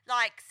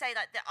like say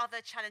like the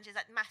other challenges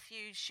like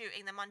Matthew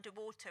shooting them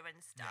underwater and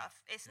stuff,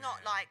 it's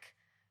not like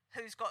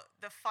who's got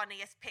the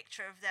funniest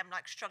picture of them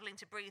like struggling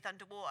to breathe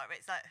underwater.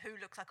 It's like who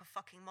looks like a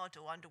fucking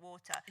model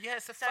underwater. Yeah,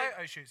 it's a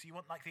photo shoot, so you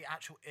want like the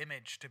actual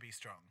image to be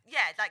strong.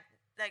 Yeah, like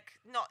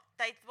not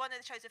they. One of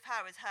the shows of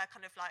her is her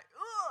kind of like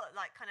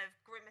like kind of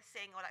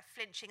grimacing or like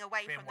flinching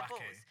away from the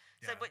balls.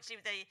 So which the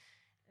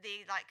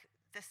like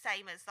the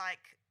same as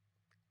like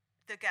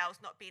the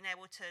girls not being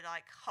able to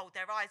like hold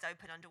their eyes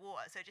open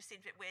underwater. So it just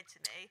seems a bit weird to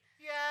me.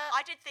 Yeah,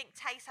 I did think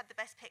Tace had the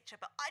best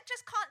picture, but I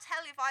just can't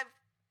tell if I've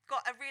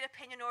got a real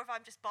opinion or if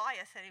I'm just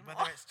biased anymore.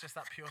 Whether it's just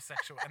that pure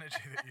sexual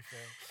energy that you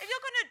feel. If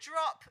you're going to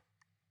drop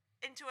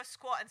into a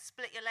squat and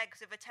split your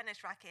legs with a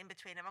tennis racket in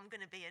between them, I'm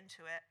going to be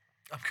into it.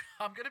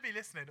 I'm going to be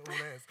listening all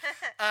ears.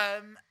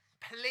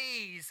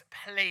 Please,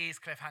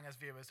 Cliffhangers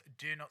viewers,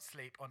 do not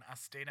sleep on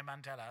Astina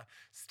Mandela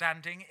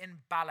standing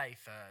in ballet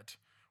third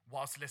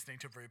whilst listening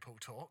to RuPaul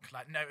talk.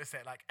 Like, notice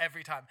it, like,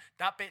 every time.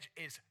 That bitch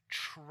is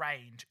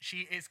trained.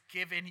 She is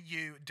giving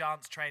you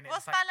dance training.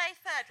 What's ballet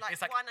third? Like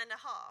 1.5?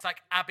 It's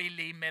like Abby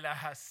Lee Miller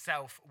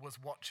herself was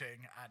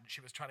watching and she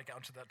was trying to get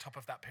onto the top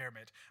of that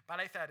pyramid.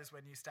 Ballet third is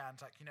when you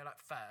stand, like, you know, like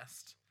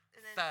first.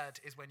 Third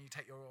is when you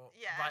take your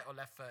right or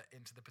left foot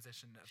into the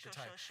position of the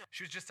toe. Sure.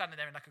 She was just standing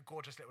there in like a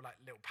gorgeous little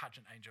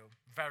pageant angel.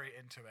 Very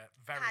into it.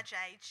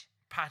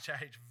 Patch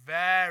age.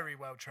 Very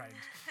well trained.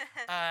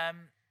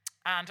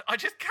 And I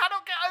just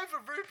cannot get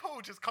over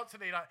RuPaul just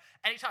constantly like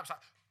anytime it's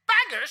like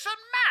bangers and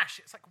mash.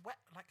 It's like what?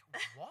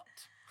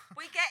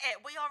 We get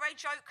it. We are a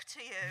joke to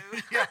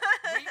you. Yeah,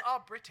 we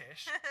are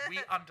British.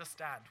 We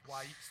understand.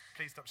 Why?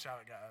 Please stop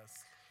shouting at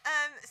us.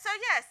 So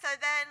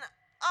then.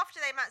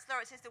 After they announced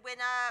Lawrence is the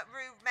winner,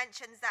 Ru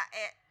mentions that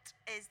it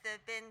is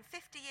been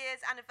 50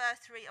 years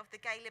anniversary of the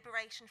Gay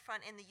Liberation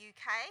Front in the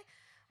UK,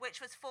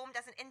 which was formed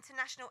as an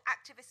international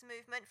activist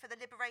movement for the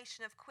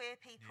liberation of queer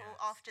people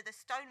after the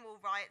Stonewall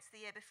riots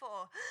the year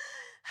before.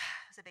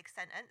 That's a big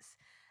sentence.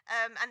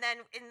 And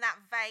then in that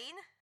vein,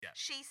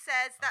 she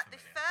says that the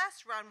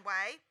first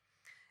runway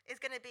is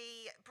going to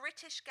be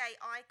British gay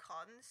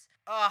icons.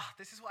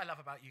 This is what I love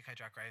about UK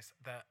Drag Race.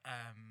 That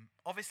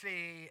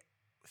obviously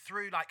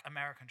through like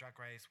American Drag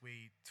Race,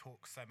 we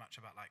talk so much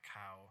about like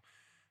how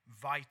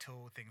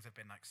vital things have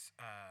been, like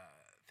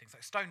things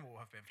like Stonewall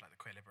have been for like the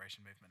queer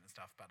liberation movement and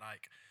stuff. But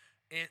like,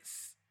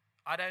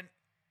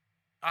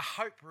 I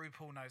hope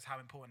RuPaul knows how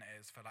important it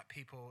is for like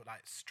people,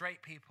 like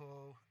straight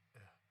people.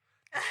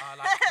 Are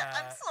like,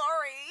 I'm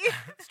sorry.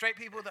 Straight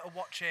people that are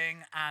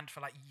watching, and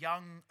for like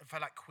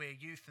queer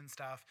youth and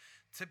stuff,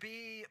 to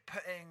be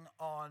putting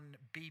on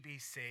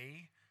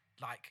BBC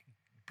like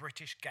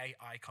British gay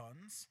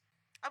icons.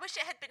 I wish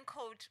it had been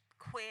called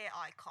Queer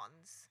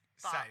Icons.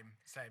 Same.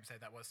 So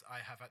I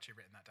have actually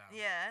written that down.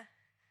 Yeah.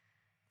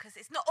 Because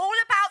it's not all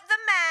about the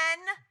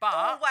men,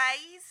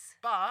 always.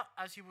 But,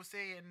 as you will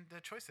see in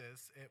the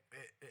choices,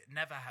 it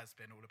never has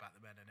been all about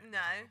the men, and it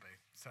never will be.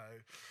 So,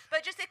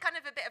 but just a kind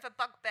of a bit of a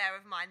bugbear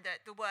of mine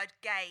that the word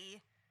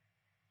gay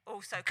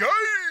also... Gay!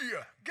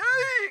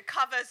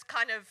 ...covers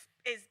kind of...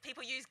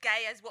 people use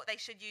gay as what they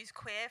should use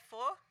queer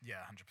for.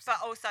 Yeah, 100%. But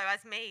also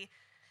as me,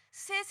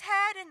 cis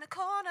head in the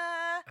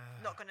corner.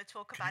 Not going to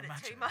talk about it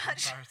too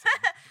much.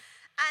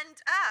 And...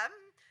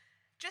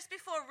 just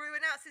before Rue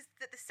announces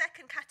that the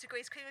second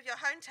category is Queen of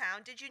Your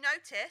Hometown, did you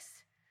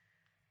notice?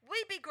 We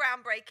be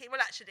groundbreaking.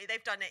 Well, actually,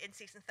 they've done it in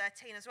season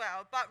 13 as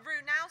well. But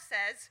Rue now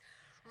says,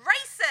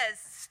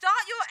 racers,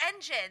 start your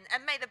engine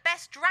and may the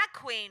best drag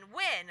queen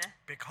win.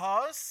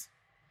 Because?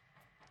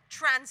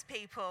 Trans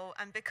people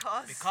and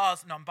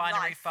because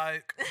non-binary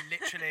folk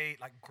literally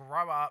like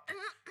grow up,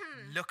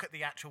 look at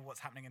the actual what's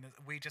happening in this.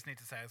 We just need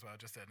to say as well,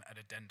 just an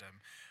addendum.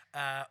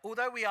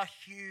 Although we are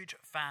huge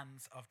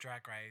fans of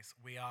Drag Race,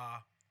 we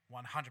are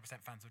 100%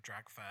 fans of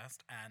drag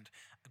first, and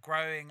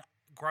growing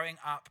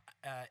up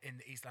in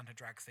the East London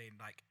drag scene,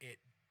 like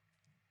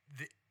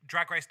the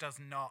Drag Race does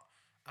not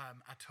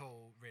at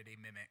all really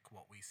mimic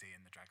what we see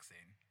in the drag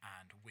scene.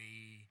 And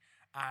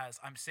as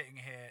I'm sitting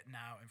here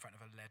now in front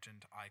of a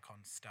legend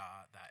icon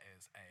star that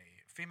is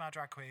a female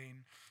drag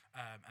queen,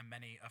 and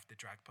many of the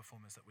drag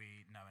performers that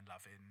we know and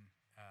love in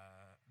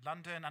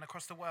London and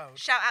across the world.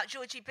 Shout out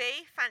Georgie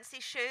B,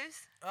 fancy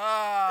shoes.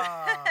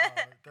 Oh,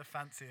 the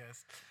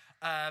fanciest.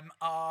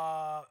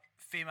 Our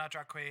female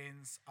drag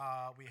queens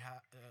we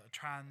have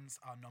trans,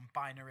 are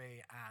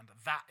non-binary, and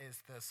that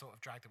is the sort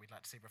of drag that we'd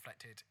like to see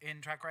reflected in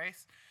Drag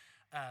Race.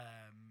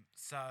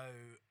 So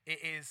it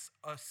is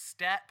a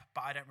step,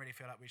 but I don't really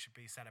feel like we should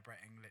be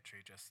celebrating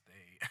literally just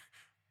the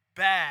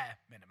bare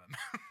minimum.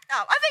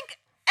 I think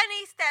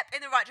any step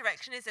in the right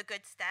direction is a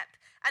good step.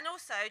 And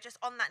also, just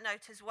on that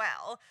note as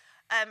well,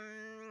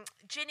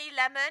 Ginny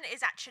Lemon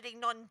is actually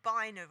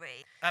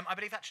non-binary. I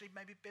believe actually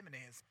maybe Bimini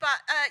is.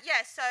 But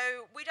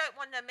so we don't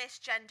want to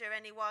misgender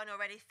anyone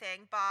or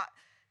anything, but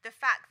the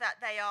fact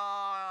that they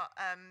are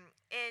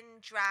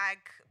in drag,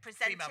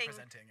 presenting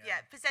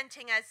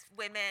as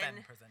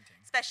women,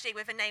 especially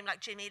with a name like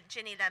Ginny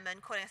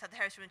Lemon, calling herself the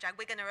heroine from drag,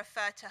 we're going to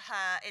refer to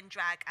her in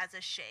drag as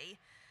a she,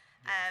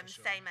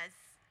 sure. Same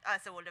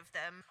as all of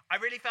them.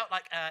 I really felt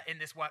like in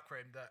this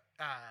workroom that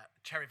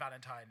Cherry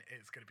Valentine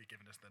is going to be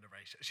giving us the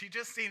narration. She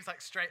just seems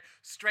like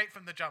straight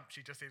from the jump.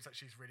 She just seems like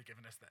she's really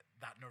giving us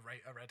that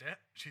narrator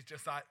edit. She's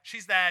just like,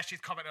 she's there,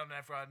 she's commenting on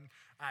everyone,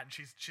 and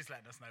she's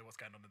letting us know what's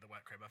going on in the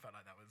workroom. I felt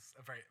like that was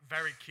a very,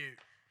 very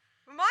cute.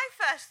 My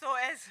first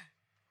thought is,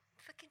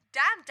 fucking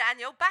damn,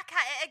 Daniel, back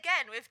at it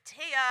again with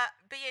Tia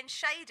being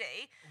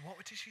shady. What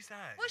did she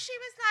say? Well, she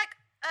was like,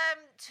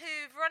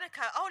 to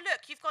Veronica, oh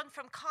look, you've gone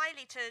from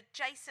Kylie to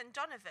Jason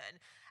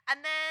Donovan,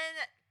 and then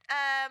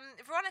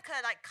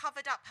Veronica like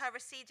covered up her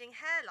receding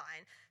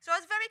hairline. So I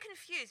was very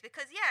confused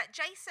because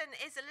Jason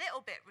is a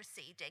little bit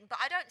receding,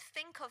 but I don't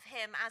think of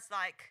him as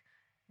like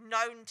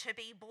known to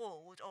be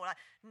bald or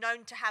like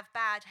known to have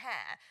bad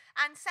hair.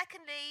 And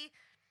secondly,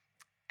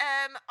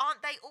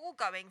 aren't they all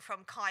going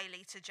from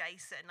Kylie to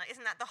Jason? Like,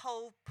 isn't that the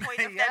whole point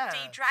of them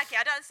de-dragging?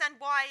 I don't understand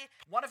why.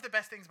 One of the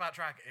best things about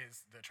drag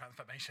is the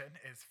transformation,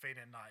 is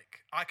feeling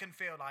like, I can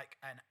feel like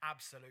an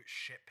absolute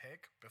shit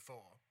pig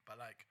before,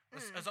 but like,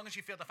 as long as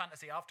you feel the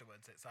fantasy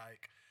afterwards, it's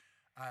like,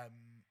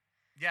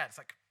 it's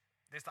like,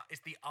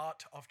 it's the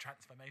art of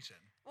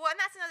transformation. Well, and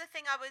that's another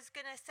thing I was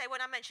going to say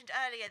when I mentioned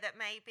earlier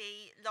that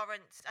maybe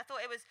Lawrence, I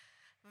thought it was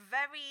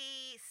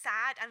very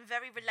sad and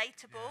very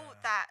relatable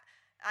that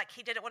like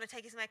he didn't want to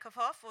take his makeup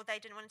off, or they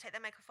didn't want to take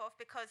their makeup off,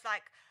 because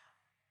like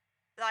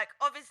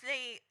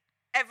obviously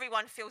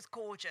everyone feels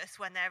gorgeous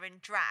when they're in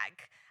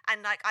drag,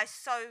 and like I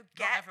so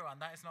get not everyone.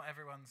 That is not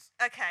everyone's.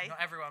 Okay. Not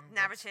everyone.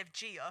 Narrative,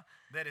 Gia.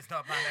 That is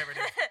not my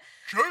narrative.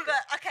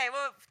 But okay,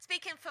 well,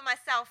 speaking for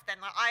myself, then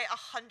like I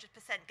 100%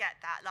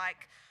 get that.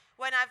 Like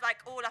when I've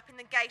like all up in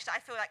the gauge that I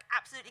feel like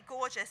absolutely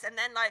gorgeous, and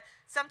then like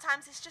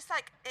sometimes it's just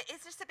like it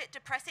is just a bit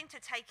depressing to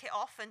take it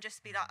off and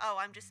just be like, oh,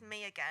 I'm just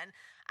me again.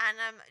 And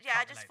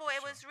I just thought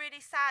it was really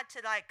sad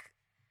to like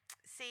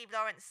see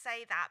Lawrence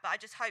say that, but I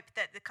just hope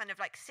that the kind of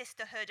like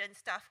sisterhood and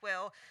stuff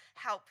will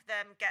help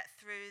them get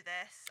through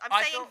this. I'm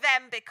saying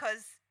them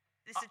because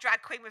this is a drag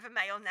queen with a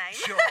male name.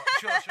 Sure.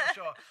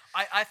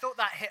 I thought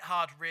that hit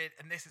hard,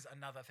 and this is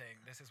another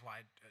thing. This is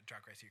why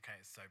Drag Race UK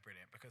is so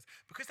brilliant, because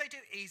they do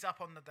ease up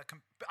on the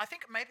I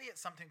think maybe it's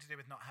something to do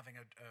with not having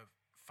a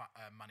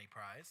money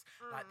prize.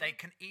 Like they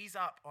can ease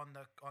up on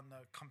the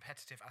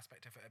competitive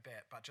aspect of it a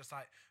bit, but just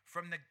like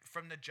from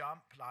the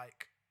jump,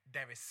 like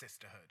there is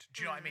sisterhood.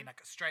 Do you know what I mean?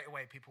 Like straight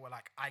away people were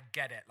like, I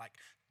get it. Like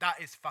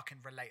that is fucking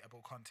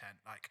relatable content.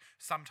 Like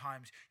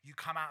sometimes you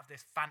come out of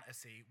this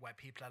fantasy where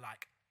people are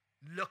like,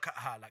 look at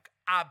her, like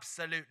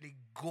absolutely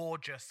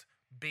gorgeous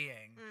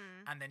being,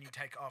 and then you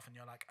take it off and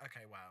you're like,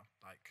 okay, wow,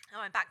 like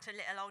I'm back to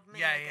little old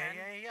me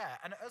again. Yeah,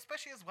 and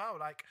especially as well,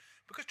 like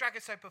because drag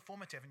is so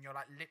performative and you're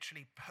like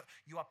literally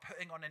you are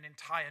putting on an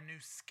entire new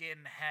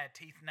skin, hair,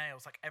 teeth,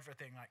 nails, like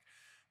everything, like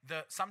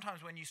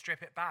sometimes when you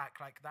strip it back,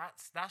 like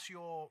that's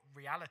your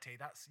reality,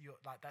 that's your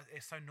like that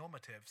is so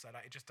normative, so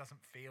like it just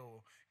doesn't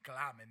feel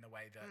glam in the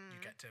way that you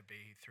get to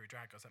be through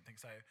drag or something.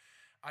 So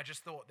I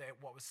just thought that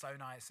what was so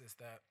nice is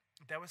that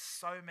there were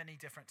so many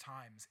different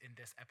times in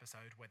this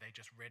episode where they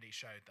just really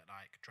showed that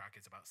like drag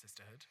is about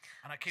sisterhood.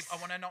 And I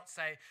want to not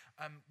say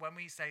when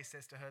we say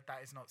sisterhood, that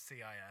is not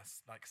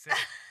CIS. Like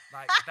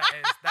like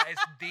that is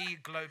the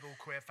global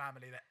queer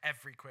family that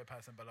every queer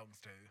person belongs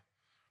to.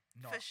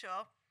 For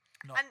sure.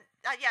 And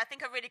I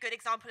think a really good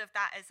example of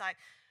that is like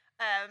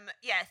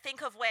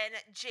think of when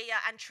Gia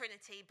and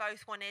Trinity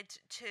both wanted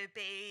to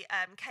be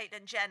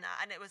Caitlyn Jenner,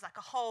 and it was like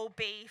a whole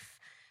beef.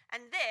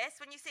 And this,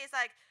 when you see, it's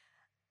like,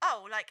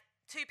 oh, like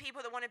two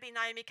people that want to be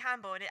Naomi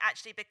Campbell, and it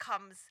actually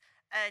becomes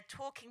a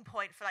talking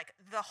point for like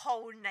the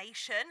whole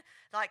nation.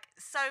 Like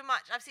so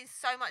much, I've seen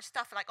so much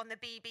stuff like on the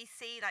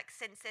BBC, like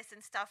since this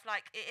and stuff.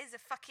 Like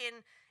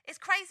it's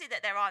crazy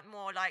that there aren't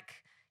more like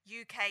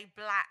UK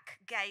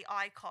black gay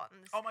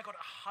icons. Oh my god,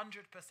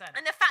 100%.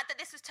 And the fact that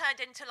this was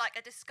turned into like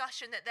a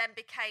discussion that then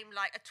became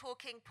like a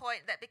talking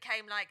point that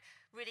became like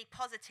really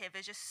positive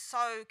is just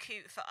so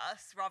cute for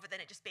us, rather than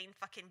it just being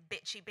fucking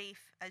bitchy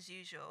beef as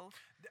usual.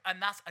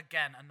 And that's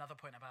again another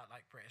point about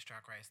like British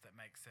Drag Race that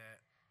makes it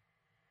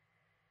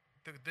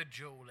the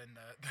jewel in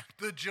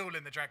the jewel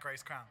in the Drag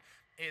Race crown,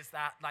 is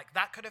that like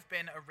that could have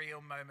been a real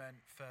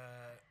moment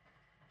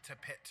to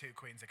pit two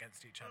queens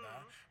against each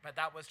other, but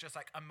that was just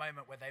like a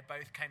moment where they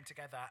both came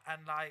together,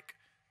 and like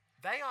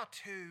they are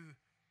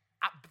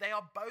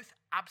both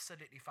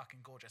absolutely fucking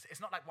gorgeous. It's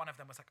not like one of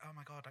them was like, oh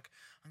my god, like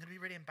I'm gonna be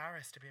really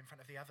embarrassed to be in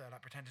front of the other,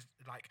 like pretending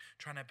like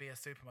trying to be a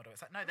supermodel.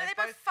 It's like no, they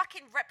both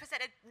fucking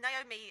represented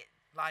Naomi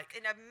like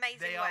in an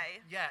amazing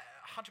way. Yeah,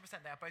 100%.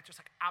 They are both just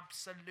like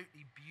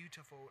absolutely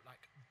beautiful,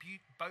 like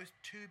both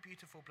two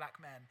beautiful black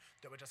men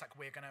that were just like,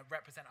 we're gonna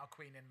represent our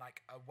queen in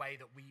like a way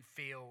that we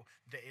feel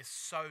that is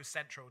so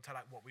central to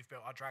like what we've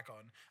built our drag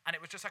on. And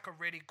it was just like a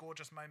really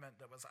gorgeous moment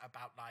that was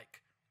about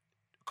like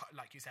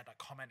you said, like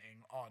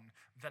commenting on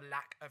the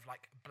lack of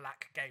like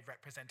black gay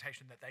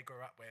representation that they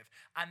grew up with,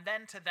 and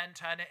then to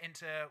turn it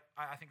into,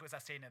 I think it was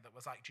Astina that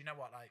was like, do you know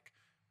what, like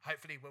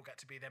hopefully we'll get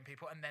to be them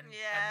people, and then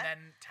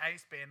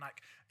Taste being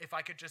like, if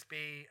I could just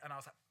be, and I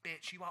was like,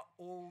 bitch, you are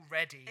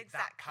already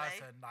that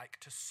person, like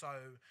to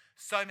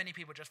so many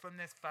people just from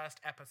this first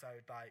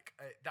episode, like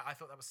that. I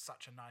thought that was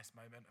such a nice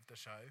moment of the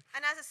show.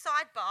 And as a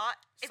sidebar,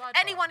 if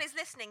anyone is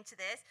listening to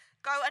this,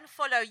 go and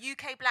follow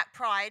UK Black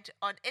Pride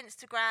on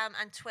Instagram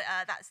and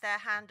Twitter. That's their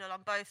handle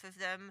on both of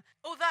them.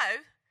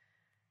 Although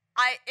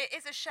it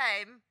is a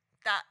shame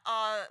that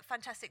our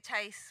fantastic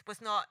Taste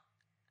was not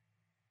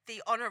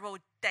the honourable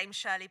Dame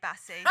Shirley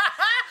Bassey.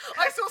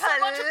 I saw so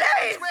much of that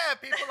on Twitter.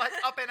 People like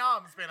up in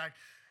arms being like,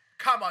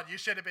 come on, you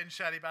should have been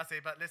Shirley Bassey.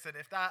 But listen,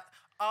 if that...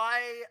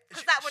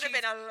 Because that would have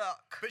been a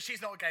look. But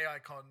she's not a gay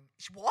icon.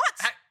 What?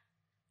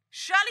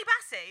 Shirley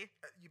Bassey?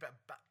 You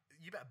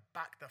better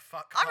back the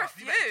fuck up. I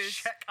refuse. You better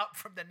check up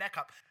from the neck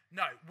up.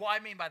 No, what I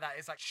mean by that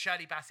is like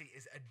Shirley Bassey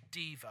is a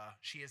diva.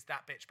 She is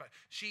that bitch. But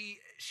she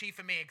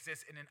for me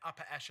exists in an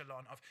upper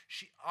echelon of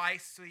I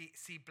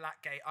see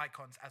black gay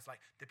icons as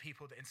like the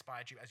people that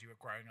inspired you as you were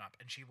growing up,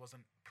 and she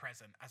wasn't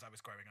present as I was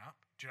growing up.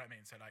 Do you know what I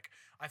mean? So like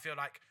I feel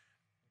like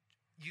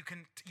you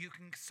can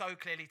so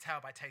clearly tell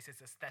by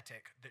Taste's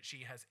aesthetic that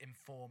she has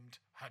informed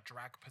her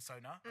drag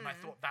persona, and I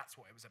thought that's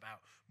what it was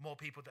about. More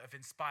people that have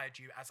inspired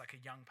you as like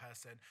a young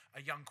person,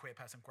 a young queer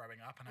person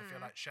growing up, and I feel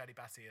like Shirley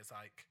Bassey is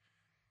like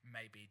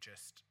maybe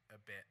just a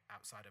bit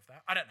outside of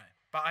that. I don't know,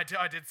 but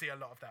I did see a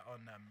lot of that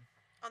on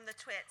the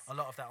tweets. A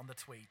lot of that on the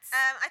tweets.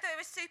 I thought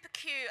it was super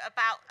cute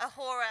about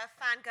Ahura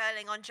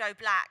fangirling on Joe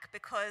Black,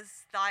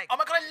 because like, oh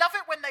my god, I love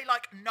it when they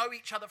like know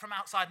each other from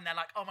outside and they're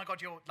like, oh my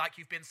god,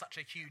 you've been such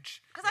a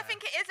huge. Because I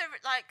think it is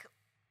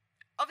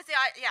obviously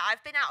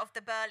I've been out of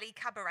the Burley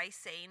cabaret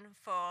scene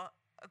for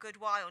a good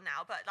while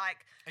now, but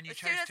like, and you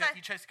chose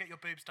to get your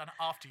boobs done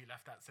after you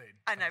left that scene.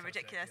 I know,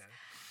 ridiculous.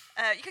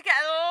 Yeah. You could get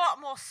a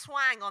lot more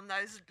swang on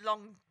those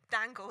long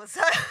dangles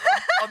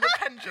on the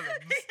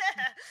pendulums.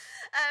 Yeah.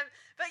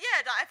 But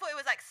yeah, I thought it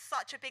was like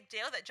such a big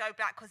deal that Joe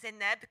Black was in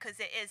there, because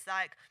it is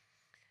like,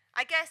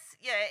 I guess,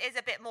 it is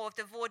a bit more of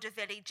the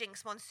vaudeville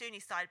Jinx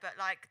Monsoony side, but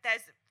like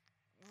there's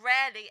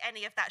rarely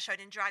any of that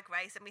shown in Drag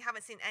Race, and we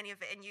haven't seen any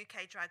of it in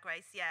UK Drag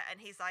Race yet, and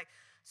he's like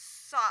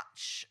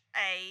such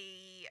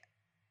a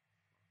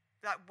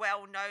like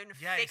well-known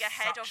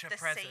figurehead of the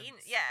scene.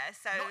 Yeah,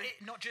 so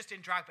not just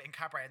in drag but in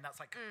cabaret, and that's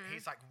like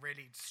he's like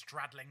really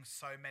straddling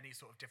so many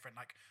sort of different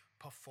like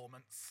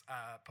performance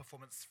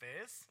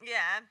spheres.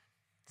 Yeah.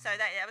 So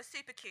that was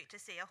super cute to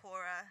see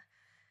Ahura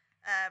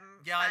I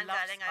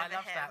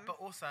love him. that, but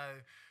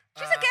also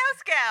she's a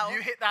girl's girl.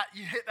 You hit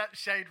that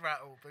shade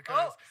rattle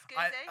because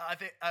I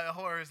think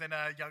Ahura is in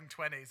her young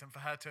 20s, and for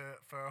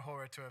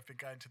Ahura to have been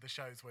going to the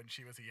shows when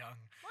she was a young.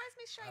 Why is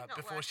Miss Shade not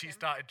before working? she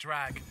started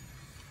drag?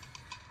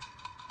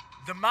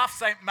 The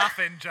maths ain't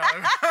mathing,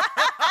 Joe.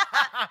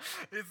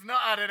 It's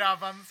not added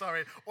up, I'm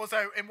sorry.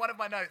 Also, in one of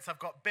my notes, I've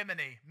got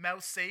Bimini,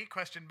 Mel C, ?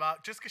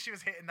 Just because she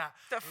was hitting that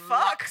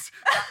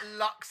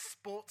Lux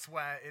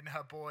sportswear in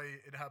her boy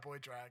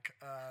drag.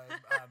 And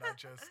I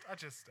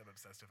just am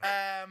obsessed with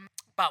her.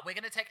 But we're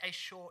going to take a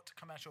short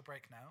commercial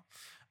break now.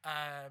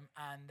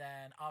 And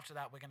then after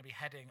that, we're going to be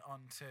heading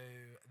onto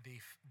the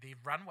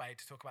runway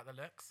to talk about the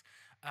looks.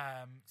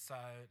 So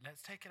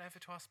let's take it over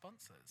to our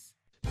sponsors.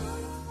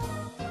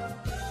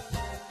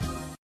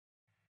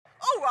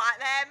 All right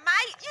there,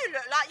 mate. You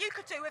look like you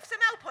could do with some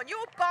help on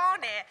your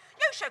barnet.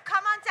 You should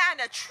come on down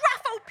to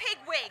Truffle Pig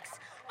Wigs.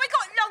 We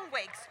got long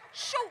wigs,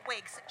 short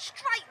wigs,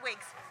 straight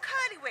wigs,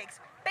 curly wigs,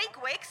 big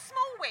wigs,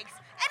 small wigs,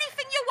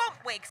 anything you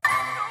want wigs.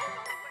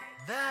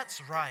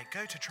 That's right.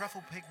 Go to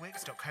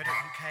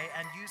trufflepigwigs.co.uk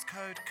and use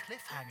code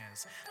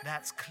CLIFFHANGERS.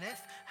 That's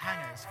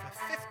CLIFFHANGERS for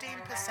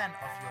 15%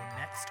 off your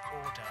next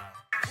order.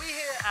 We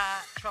here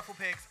at Truffle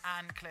Pigs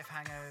and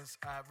Cliffhangers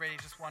really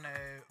just want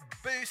to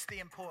boost the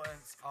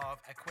importance of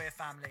a queer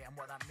family and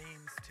what that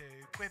means to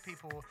queer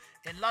people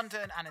in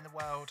London and in the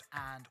world.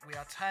 And we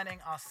are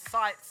turning our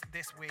sights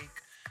this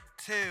week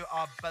to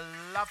our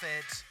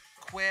beloved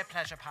Queer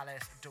Pleasure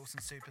Palace,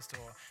 Dawson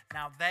Superstore.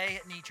 Now,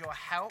 they need your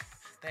help.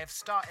 They have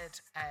started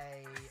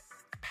a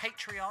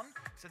Patreon,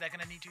 so they're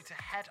going to need you to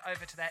head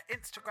over to their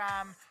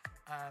Instagram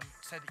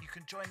so that you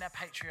can join their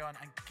Patreon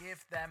and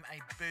give them a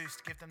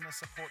boost, give them the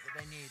support that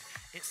they need.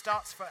 It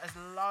starts for as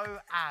low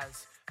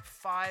as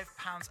 £5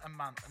 a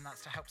month, and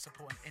that's to help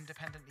support an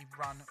independently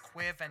run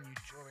queer venue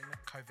during the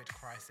COVID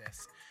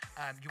crisis.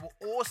 You will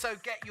also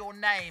get your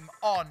name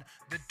on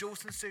the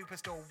Dawson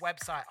Superstore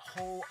website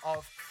Hall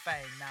of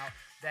Fame. Now,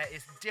 there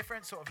is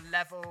different sort of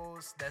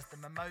levels. There's the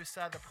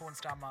Mimosa, the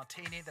Pornstar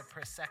Martini, the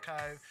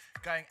Prosecco,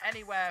 going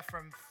anywhere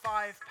from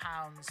 £5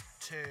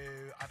 to,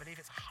 I believe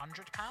it's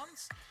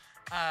 £100.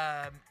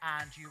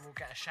 And you will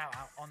get a shout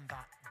out on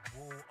that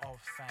wall of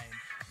fame.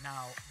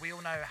 Now, we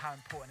all know how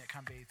important it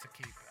can be to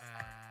keep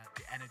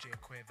the energy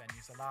of queer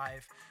venues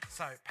alive.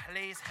 So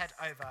please head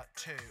over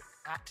to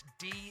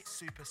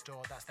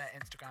 @DSuperstore, that's their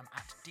Instagram,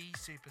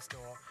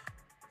 @DSuperstore,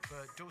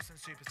 for Dawson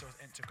Superstore's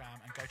Instagram,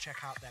 and go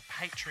check out their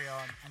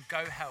Patreon and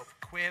go help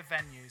queer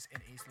venues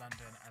in East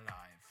London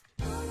alive.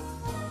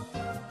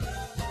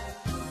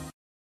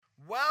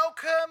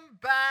 Welcome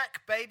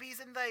back, babies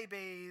and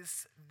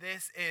babies.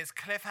 This is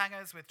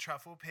Cliffhangers with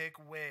Truffle Pig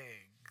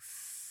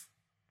Wigs.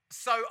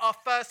 So our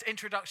first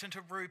introduction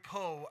to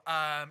RuPaul.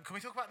 Can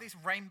we talk about these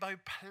rainbow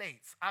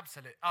plates?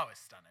 Absolutely. Oh,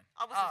 it's stunning.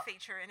 I wasn't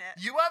featuring it.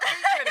 You weren't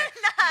featuring it.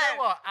 No. Do you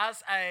know what?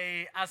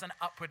 As an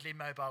upwardly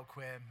mobile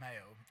queer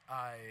male,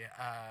 I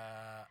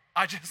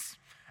just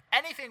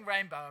anything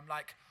rainbow, I'm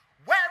like,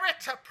 wear it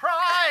to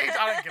Pride.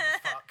 I don't give a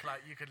fuck.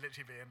 Like, you could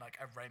literally be in like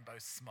a rainbow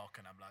smock,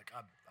 and I'm like,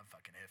 I'm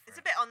fucking here for it. It's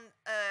a bit on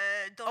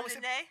Don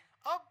Linné.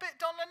 Oh, a bit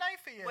Don Linné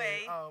for you.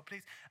 Oui. Oh,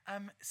 please.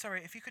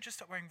 Sorry, if you could just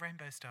stop wearing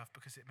rainbow stuff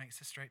because it makes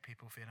the straight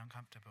people feel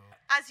uncomfortable.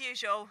 As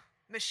usual,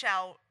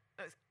 Michelle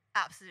looks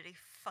absolutely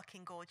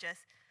fucking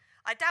gorgeous.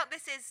 I doubt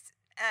this is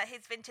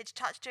his vintage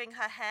touch doing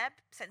her hair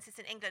since it's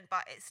in England,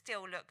 but it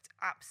still looked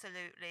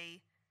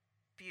absolutely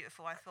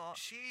beautiful, I thought.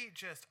 She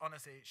just,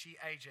 honestly, she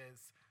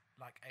ages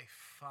like a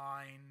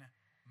fine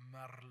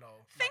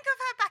Merlot. Think of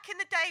her back in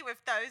the day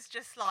with those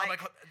just like... Oh my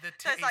God, the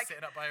titties like,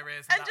 sitting up by her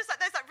ears. And just like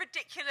those like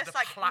ridiculous the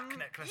like... plaque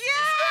necklaces. Yeah!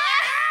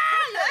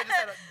 Yeah,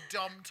 just like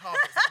dom top.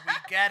 We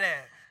get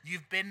it.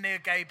 You've been near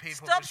gay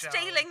people, Stop Michelle.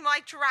 stealing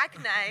my drag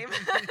name.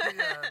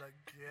 Yeah, like,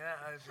 get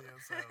over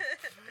yourself.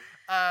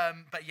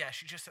 But yeah,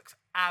 she just looks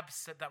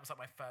absolute. That was like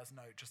my first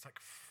note. Just like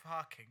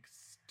fucking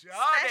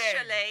stunning.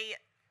 Especially...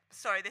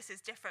 Sorry, this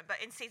is different,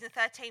 but in season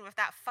 13 with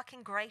that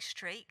fucking grey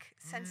streak,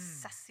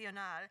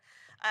 sensational.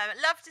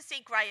 Love to see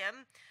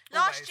Graham.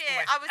 Last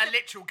year, I was a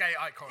literal gay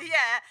icon.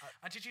 Yeah.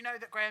 And did you know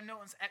that Graham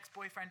Norton's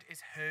ex-boyfriend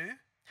is who?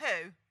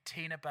 Who?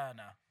 Tina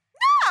Burner.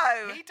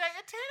 No. He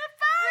dated Tina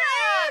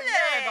Burner. Really?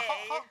 Yeah, the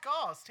hot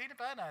goss. Tina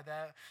Burner.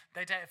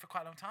 They dated for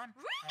quite a long time.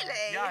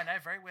 Really? Yeah, I know.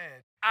 Very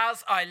weird.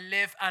 As I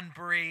live and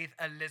breathe,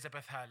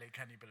 Elizabeth Hurley.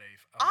 Can you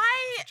believe?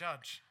 Oh, as a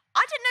judge.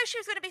 I didn't know she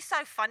was going to be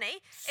so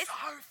funny. So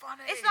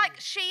funny. It's like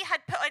she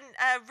had put on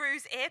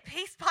Rue's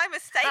earpiece by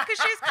mistake because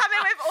she's coming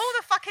with all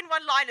the fucking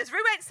one-liners. Rue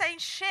ain't saying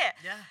shit.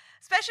 Yeah.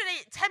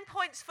 Especially 10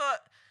 points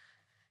for,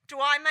 do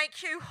I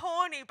make you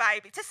horny,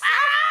 baby? To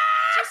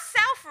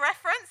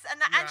self-reference. And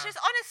she's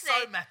honestly...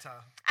 So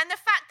meta. And the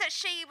fact that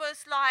she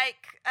was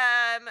like,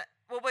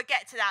 well, we'll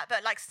get to that,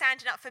 but like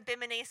standing up for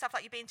Bimini and stuff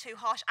like, you're being too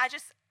harsh. I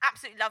just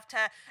absolutely loved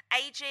her.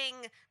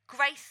 Aging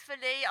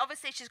gracefully.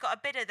 Obviously, she's got a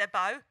bit of the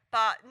bow,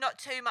 but not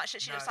too much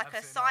that she looks like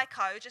a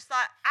psycho. Not. Just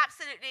like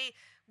absolutely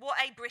What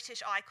a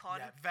British icon.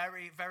 Yeah,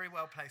 very, very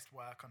well placed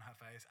work on her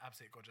face.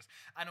 Absolutely gorgeous.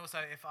 And also,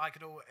 if I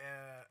could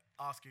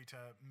ask you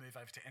to move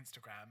over to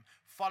Instagram,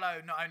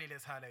 follow not only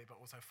Liz Hurley, but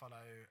also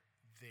follow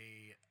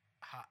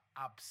her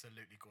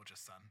absolutely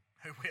gorgeous son,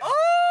 who we are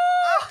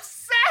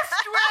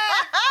obsessed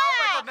with. Oh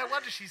my God, no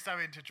wonder she's so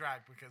into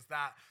drag, because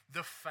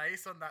the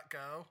face on that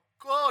girl,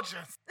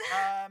 gorgeous.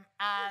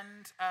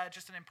 And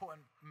just an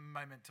important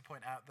moment to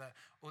point out that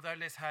although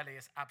Liz Hurley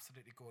is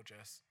absolutely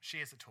gorgeous, she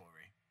is a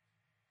Tory.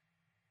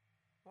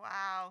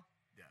 Wow.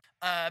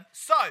 Yeah.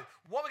 So,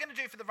 what we're going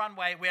to do for the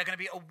runway, we are going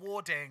to be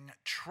awarding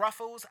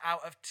truffles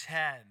out of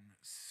 10.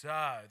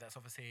 So, that's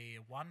obviously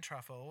 1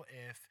 truffle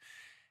if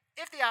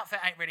the outfit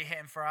ain't really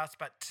hitting for us,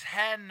 but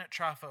 10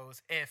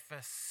 truffles if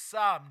for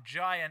some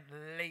giant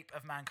leap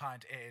of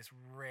mankind it is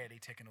really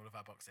ticking all of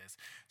our boxes.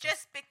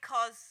 Just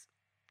because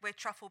we're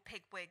truffle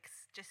pigwigs,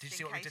 just in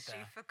case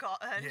you've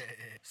forgotten. Yeah.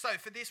 So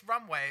for this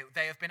runway,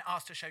 they have been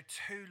asked to show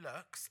 2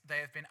 looks. They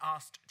have been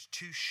asked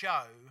to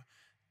show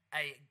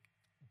a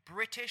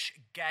British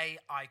gay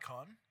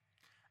icon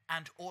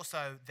and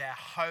also their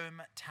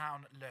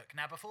hometown look.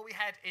 Now, before we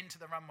head into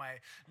the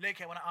runway,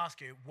 Luke, I want to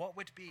ask you, what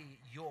would be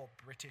your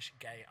British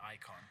gay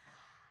icon?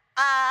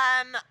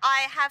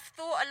 I have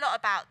thought a lot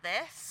about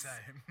this.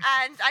 Same.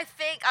 And I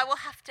think I will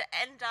have to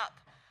end up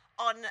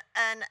on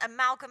an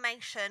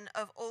amalgamation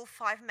of all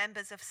 5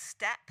 members of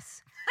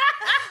Steps.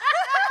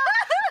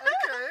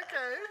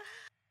 Okay.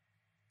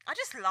 I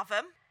just love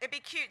them. It'd be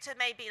cute to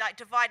maybe like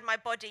divide my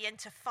body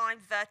into 5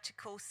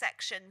 vertical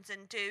sections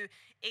and do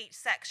each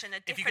section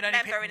a different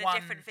member in a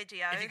different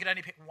video. If you could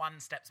only pick 1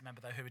 Steps member,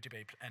 though, who would you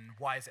be? And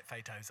why is it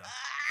Fatoza?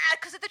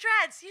 Because of the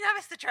dreads. You know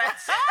it's the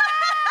dreads.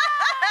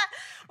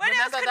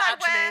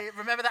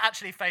 Remember that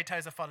actually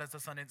Fatoza follows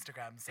us on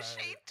Instagram. So.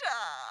 She does.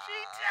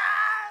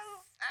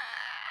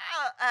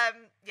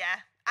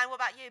 Yeah. And what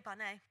about you,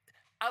 Bunny?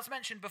 As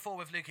mentioned before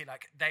with Lukey,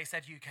 like they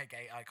said UK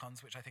gay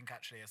icons, which I think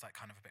actually is like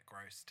kind of a bit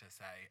gross to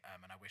say,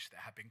 and I wish there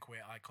had been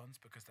queer icons,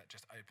 because that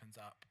just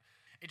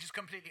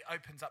completely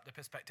opens up the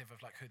perspective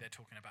of like who they're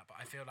talking about. But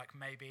I feel like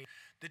maybe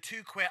the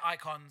 2 queer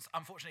icons,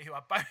 unfortunately, who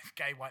are both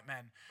gay white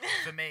men,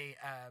 for me,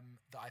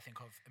 that I think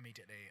of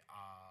immediately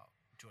are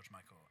George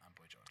Michael and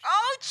Boy George.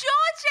 Oh,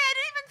 George! I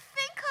didn't even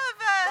think of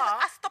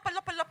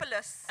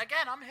Astopoulos.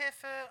 Again, I'm here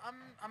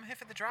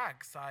for the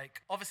drags.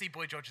 Like, obviously,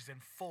 Boy George is in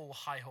full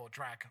high-haul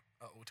drag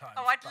at all times.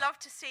 Oh, I'd love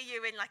to see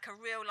you in like a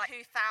real like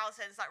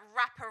 2000s like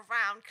wrap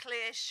around,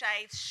 clear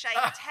shades,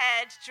 shaved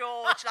head,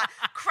 George like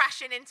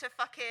crashing into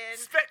fucking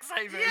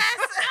Specsavers. Yes.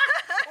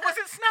 Or was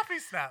it Snappy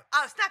Snaps?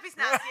 Oh, Snappy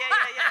Snaps.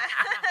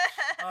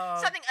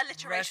 Yeah. Something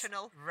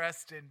alliterational.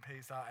 Rest in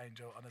peace, our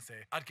angel.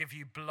 Honestly, I'd give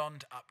you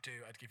blonde updo.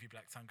 I'd give you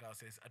black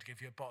sunglasses. I'd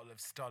give you a bottle of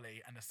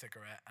Stolly and a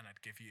cigarette, and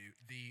I'd give you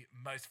the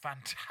most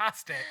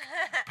fantastic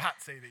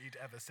Patsy that you'd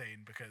ever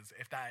seen. Because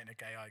if that ain't a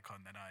gay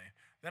icon, then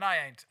I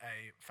ain't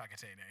a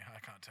faggotini. I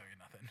can't tell you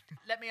nothing.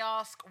 Let me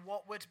ask,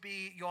 what would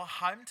be your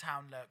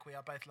hometown look? We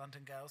are both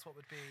London girls. What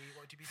would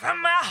you be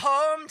from my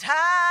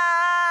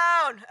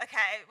hometown?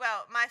 Okay,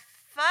 well, my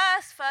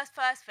first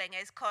thing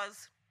is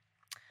because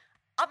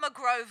I'm a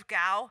Grove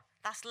gal.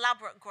 That's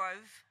Ladbroke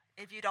Grove,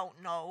 if you don't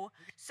know.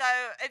 So,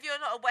 if you're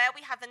not aware,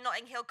 we have the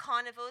Notting Hill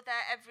Carnival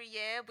there every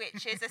year,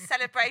 which is a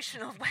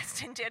celebration of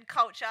West Indian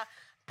culture.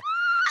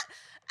 But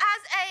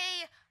as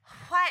a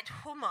white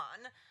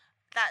woman,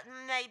 that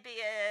may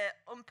be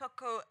un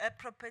poco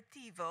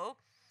appropriativo.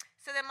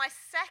 So then my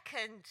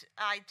second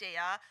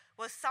idea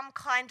was some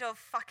kind of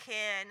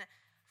fucking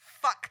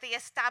fuck the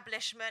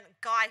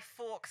establishment Guy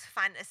Fawkes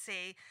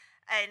fantasy,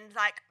 and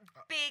like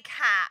big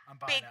hat,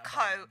 big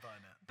coat,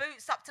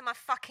 boots up to my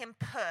fucking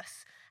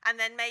puss, and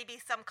then maybe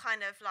some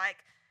kind of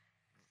like,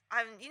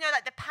 you know,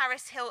 like the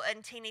Paris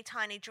Hilton teeny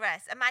tiny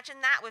dress.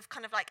 Imagine that with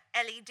kind of like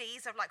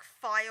LEDs of like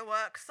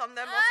fireworks on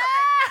them or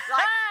something,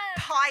 like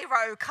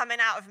pyro coming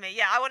out of me.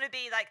 Yeah, I want to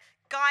be like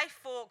Guy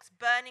Fawkes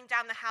burning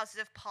down the Houses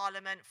of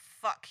Parliament.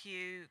 Fuck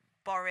you,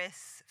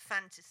 Boris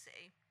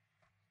fantasy.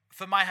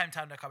 For my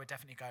hometown look, I would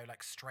definitely go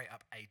like straight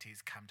up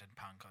 80s Camden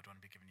punk. I'd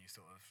want to be giving you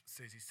sort of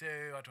Susie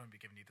Sue. I'd want to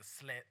be giving you the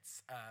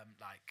slits,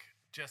 like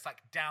just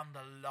like down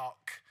the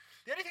lock.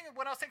 The only thing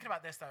when I was thinking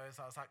about this though is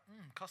I was like,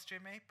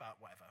 costumey, but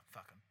whatever,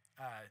 fuck them.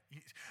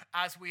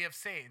 As we have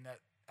seen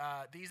that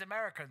these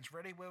Americans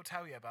really will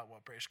tell you about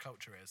what British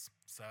culture is.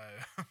 So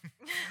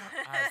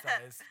as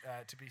that is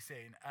to be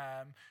seen.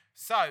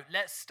 So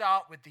let's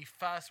start with the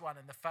first one,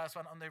 and the first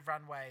one on the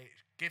runway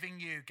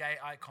giving you gay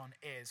icon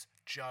is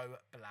Joe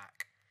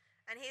Black.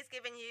 And he's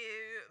given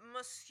you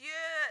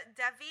Monsieur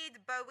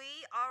David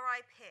Bowie,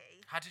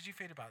 R.I.P. How did you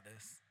feel about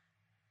this?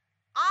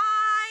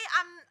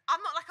 I'm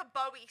not like a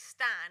Bowie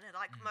stan,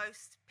 like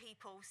most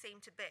people seem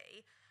to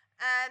be.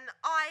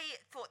 I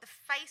thought the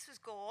face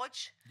was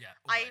gorge. Yeah,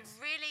 always. I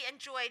really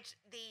enjoyed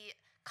the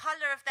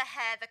colour of the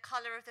hair, the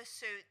colour of the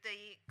suit,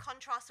 the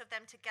contrast of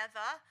them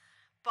together.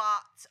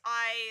 But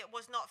I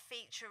was not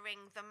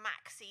featuring the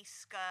maxi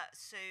skirt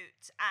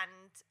suit,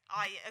 and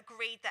I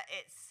agreed that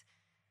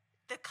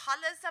the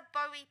colours are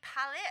Bowie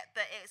palette,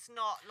 but it's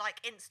not like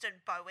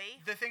instant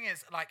Bowie. The thing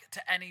is, like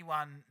to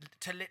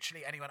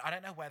literally anyone, I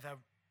don't know whether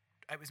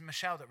it was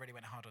Michelle that really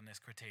went hard on this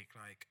critique.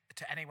 Like,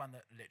 to anyone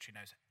that literally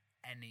knows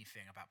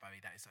anything about Bowie,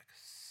 that is like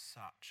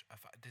such a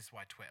this is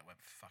why Twitter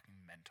went fucking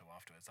mental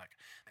afterwards. Like,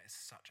 it's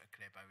such a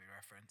clear Bowie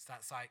reference.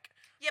 That's like,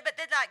 yeah, but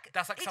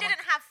that's like he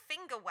didn't have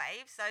finger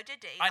waves, so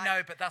did he? I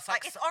know, but that's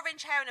like it's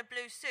orange hair and a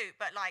blue suit,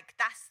 but like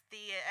that's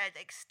the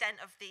extent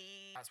of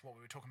the. That's what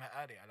we were talking about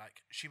earlier.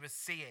 Like, she was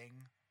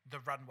seeing the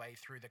runway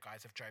through the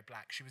guise of Joe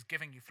Black. She was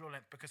giving you floor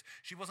length because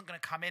she wasn't going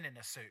to come in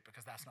a suit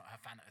because that's not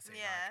her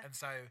fantasy. Yeah. Like, and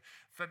so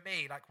for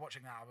me, like,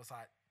 watching that, I was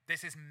like,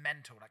 this is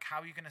mental. Like,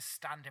 how are you going to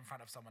stand in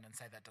front of someone and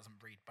say that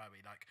doesn't read Bowie?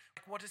 Like,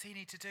 what does he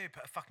need to do?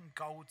 Put a fucking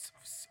gold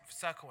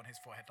circle on his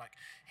forehead? Like,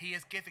 he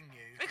is giving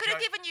you... We could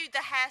have given you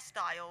the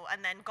hairstyle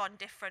and then gone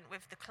different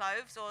with the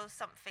clothes or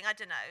something. I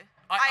don't know.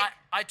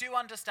 I do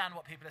understand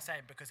what people are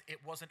saying because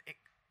it wasn't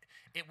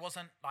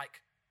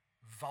like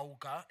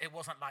vulgar. It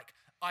wasn't like,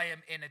 I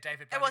am in a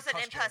David Bowie costume. It wasn't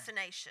costume.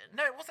 impersonation.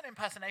 No, it wasn't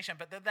impersonation.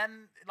 But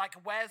then, like,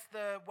 where's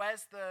the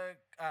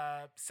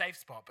safe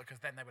spot? Because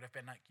then they would have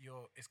been like,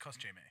 it's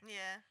costuming.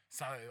 Yeah.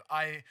 So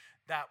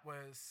that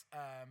was.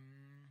 How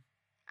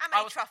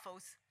many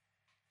truffles?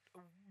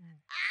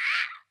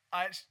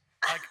 I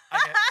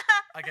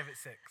gave it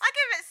 6.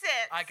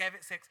 I gave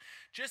it 6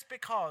 just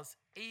because,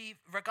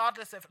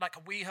 regardless of, like,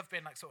 we have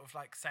been like sort of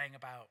like saying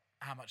about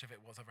how much of it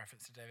was a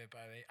reference to David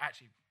Bowie.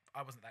 Actually,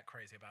 I wasn't that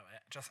crazy about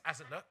it. Just as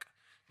a look.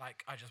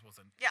 Like, I just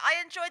wasn't. Yeah,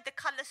 I enjoyed the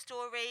colour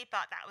story,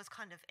 but that was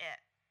kind of it.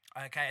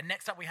 Okay, and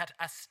next up we had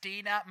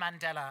Astina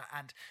Mandela,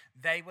 and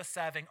they were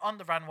serving on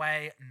the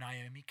runway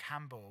Naomi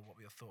Campbell. What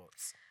were your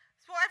thoughts?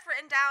 So what I've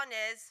written down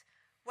is,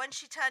 when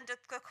she turned the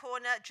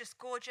corner, just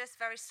gorgeous,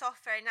 very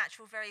soft, very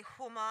natural, very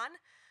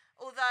human.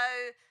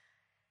 Although,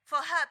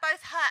 for her,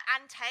 both her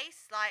and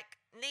Taste,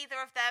 like, neither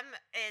of them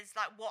is,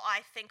 like, what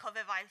I think of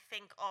if I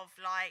think of,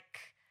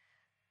 like...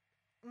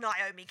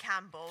 Naomi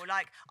Campbell.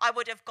 Like, I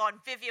would have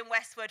gone Vivienne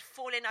Westwood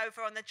falling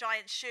over on the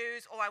giant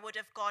shoes, or I would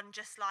have gone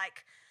just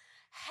like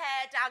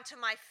hair down to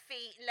my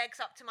feet, legs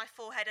up to my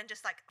forehead, and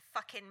just like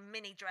fucking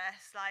mini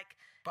dress, like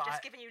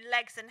giving you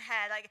legs and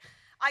hair. Like,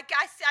 I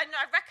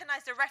know, I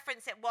recognise the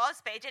reference it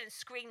was, but it didn't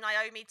scream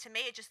Naomi to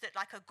me. It just looked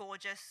like a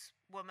gorgeous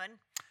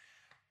woman.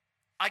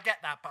 I get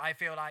that, but I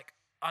feel like,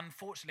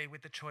 unfortunately,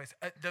 with the choice,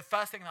 the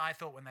first thing that I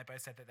thought when they both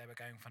said that they were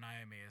going for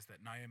Naomi is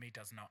that Naomi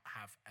does not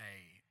have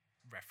a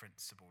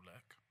referenceable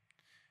look.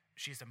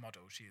 She's a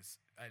model. She's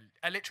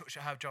a literal.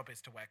 Her job is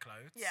to wear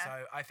clothes. Yeah. So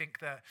I think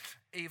that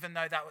even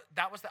though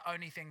that was the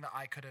only thing that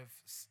I could have,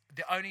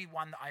 the only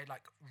one that I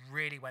like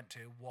really went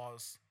to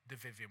was the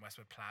Vivienne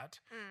Westwood plaid.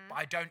 But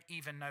I don't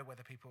even know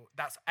whether people.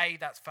 That's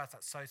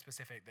so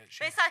specific that she.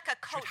 But it's like a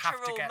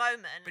cultural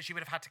moment. But she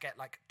would have had to get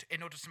like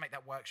in order to make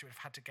that work. She would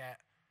have had to get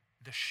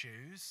the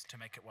shoes to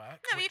make it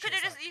work. No, you could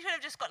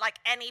have just got like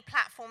any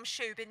platform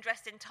shoe, been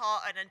dressed in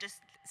tartan, and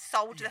just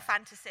sold the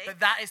fantasy. But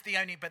that is the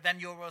only. But then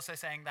you're also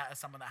saying that as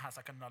someone that has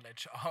like a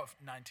knowledge of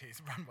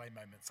 90s runway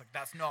moments. Like,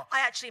 that's not. I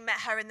actually met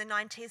her in the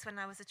 90s when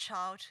I was a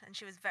child, and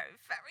she was very,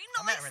 very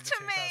nice to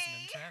me. I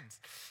met her in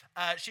the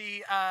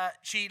 2010s.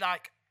 She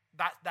like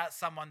that's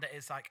someone that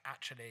is like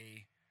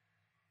actually.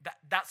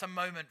 That's a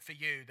moment for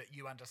you that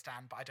you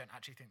understand, but I don't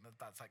actually think that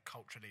that's like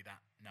culturally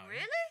that known.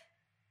 Really?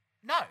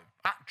 No,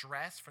 that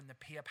dress from the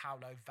Pia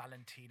Paolo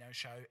Valentino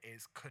show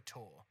is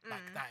couture.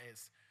 Like, that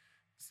is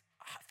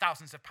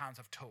thousands of pounds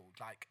of tool.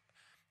 Like,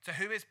 so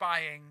who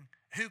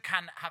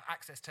can have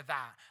access to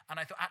that?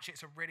 And I thought, actually,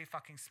 it's a really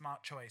fucking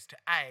smart choice to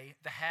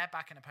the hair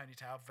back in a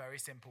ponytail, very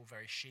simple,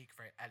 very chic,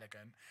 very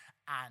elegant,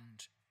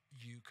 and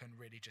you can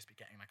really just be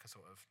getting like a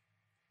sort of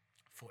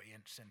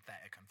 40-inch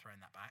synthetic and throwing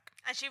that back.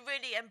 And she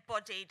really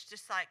embodied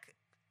just like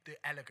the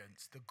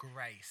elegance, the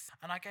grace.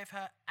 And I gave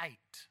her 8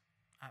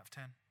 out of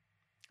 10.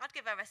 I'd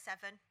give her a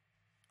 7.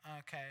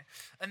 Okay.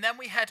 And then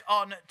we head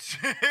on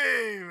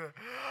to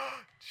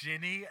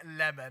Ginny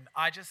Lemon.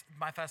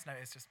 My first note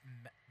is just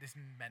this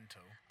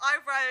mental. I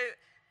wrote,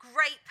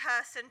 great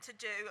person to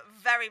do,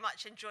 very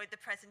much enjoyed the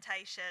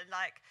presentation.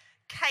 Like,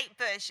 Kate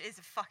Bush is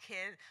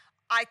fucking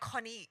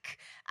iconic,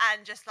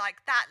 and just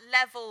like that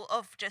level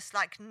of just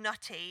like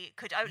nutty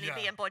could only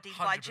be embodied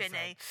 100%. By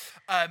Ginny.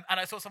 And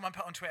I saw someone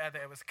put on Twitter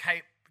that it was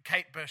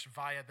Kate Bush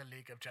via the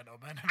League of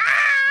Gentlemen.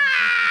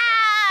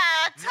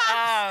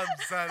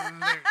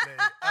 Absolutely.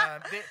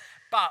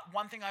 But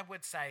one thing I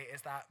would say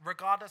is that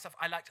regardless of,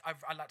 I liked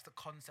the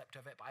concept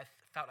of it, but I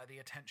felt like the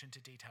attention to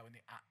detail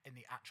in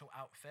the actual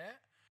outfit.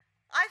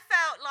 I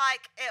felt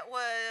like it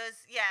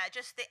was,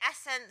 just the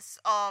essence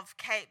of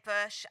Kate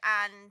Bush,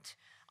 and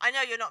I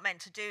know you're not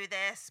meant to do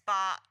this,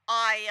 but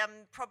I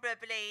am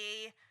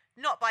probably,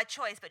 not by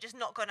choice, but just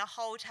not going to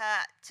hold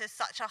her to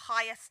such a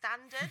higher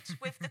standard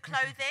with the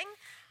clothing,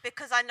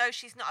 because I know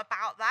she's not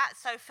about that.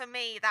 So for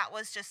me, that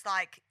was just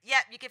like,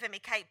 yep, you're giving me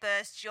Kate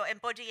Bush, you're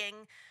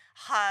embodying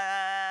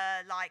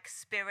her like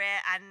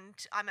spirit, and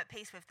I'm at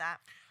peace with that.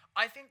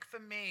 I think for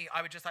me,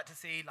 I would just like to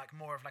see like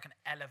more of like an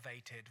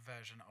elevated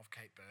version of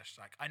Kate Bush.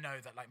 Like, I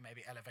know that like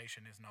maybe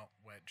elevation is not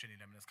where Ginny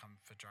Lemon has come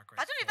for Drag Race.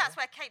 I don't know if that's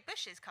where Kate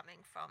Bush is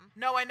coming from.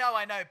 No, I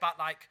know. But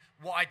like,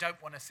 what I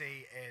don't want to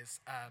see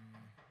is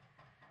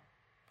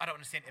I don't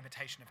want to see an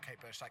imitation of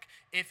Kate Bush. Like,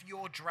 if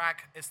your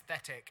drag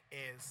aesthetic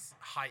is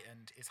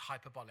heightened, is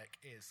hyperbolic,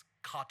 is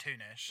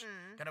cartoonish,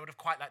 then I would have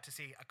quite liked to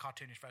see a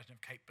cartoonish version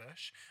of Kate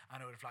Bush,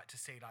 and I would have liked to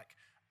see like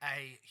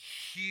a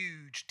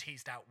huge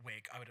teased out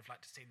wig. I would have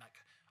liked to see like,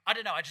 I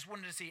don't know. I just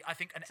wanted to see. I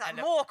think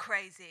more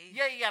crazy.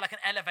 Yeah, like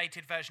an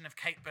elevated version of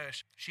Kate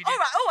Bush. She did. All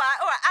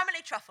right. How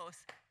many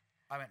truffles?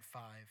 I went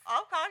 5.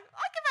 Okay,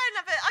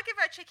 I'll give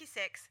her a cheeky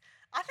 6.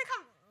 I think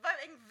I'm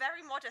voting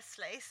very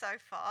modestly so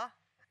far.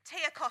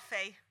 Tia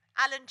Kofi,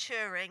 Alan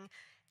Turing.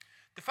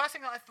 The first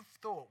thing that I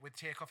thought with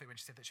Tia Kofi when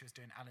she said that she was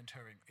doing Alan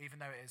Turing, even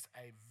though it is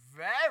a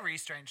very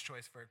strange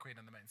choice for a queen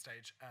on the main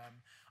stage,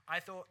 I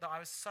thought that I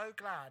was so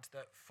glad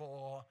that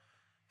for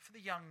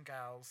the young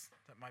girls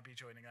that might be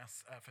joining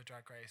us for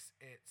Drag Race,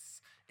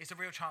 it's a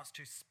real chance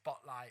to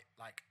spotlight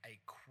like a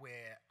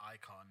queer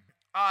icon.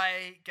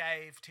 I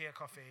gave Tia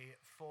Kofi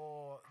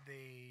for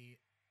the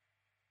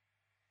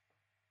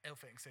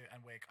ill-fitting suit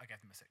and wig, I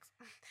gave them a 6.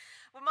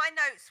 Well, my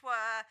notes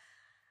were,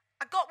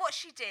 I got what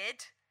she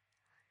did,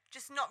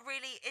 just not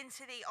really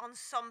into the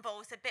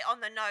ensembles, a bit on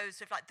the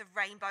nose with like the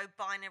rainbow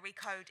binary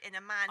code in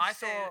a man's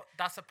suit. I thought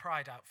that's a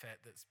Pride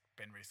outfit that's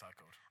been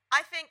recycled.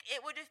 I think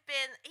it would have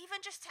been,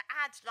 even just to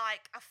add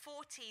like a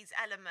 40s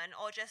element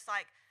or just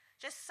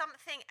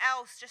something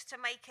else just to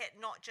make it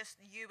not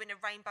just you in a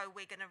rainbow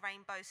wig and a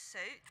rainbow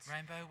suit.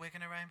 Rainbow wig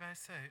and a rainbow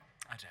suit?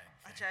 I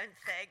don't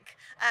think.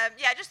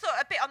 Yeah, just thought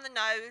a bit on the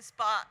nose,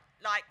 but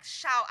like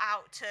shout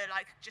out to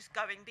like just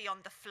going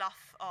beyond the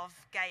fluff of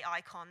gay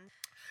icons.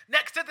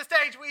 Next to the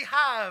stage we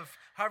have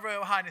Her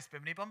Royal Highness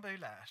Bimini Bon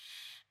Boulash.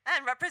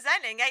 And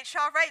representing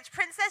HRH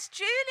Princess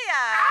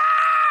Julia.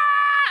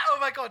 Oh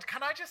my God,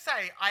 can I just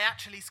say, I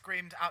actually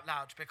screamed out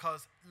loud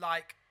because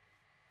like,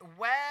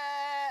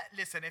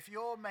 listen, if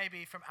you're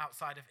maybe from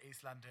outside of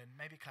East London,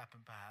 maybe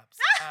Clapham perhaps,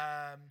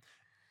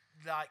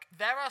 like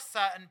there are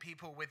certain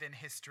people within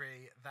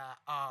history that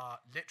are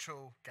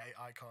literal gay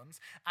icons,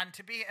 and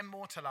to be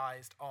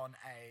immortalised on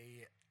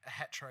a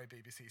hetero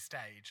BBC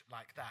stage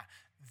like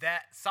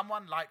that,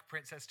 someone like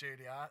Princess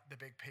Julia, the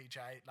big PJ,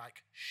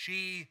 like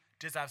she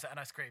deserves it, and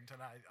I screamed,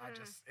 and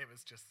it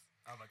was just,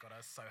 oh my God, I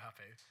was so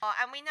happy.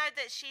 And we know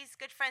that she's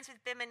good friends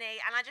with Bimini,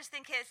 and I just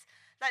think it's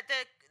like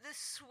the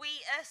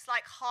sweetest,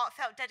 like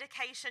heartfelt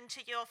dedication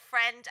to your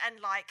friend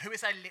and like who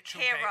is a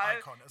literal hero. Gay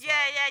icon as well.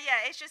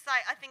 Yeah. It's just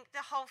like, I think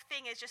the whole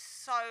thing is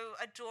just so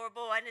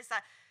adorable, and it's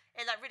like,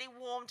 it like really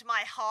warmed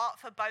my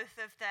heart for both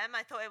of them.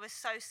 I thought it was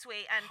so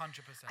sweet, and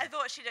 100%. I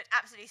thought she looked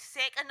absolutely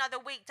sick. Another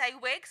weekday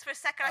wigs. For a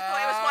second, I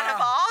thought it was one of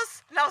ours,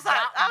 and I was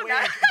like, oh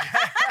no.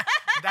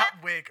 That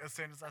wig, as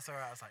soon as I saw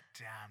it, I was like,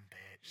 damn,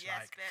 bitch.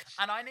 Yes, bitch.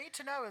 And I need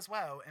to know as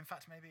well, in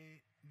fact, maybe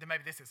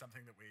this is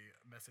something that we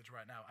message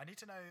right now. I need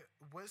to know,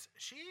 was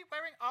she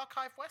wearing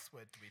Archive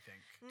Westwood, do we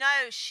think?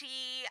 No,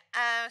 she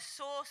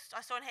sourced, I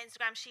saw on her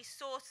Instagram, she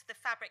sourced the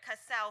fabric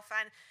herself,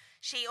 and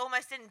she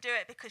almost didn't do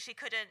it because she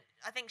couldn't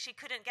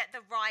get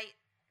the right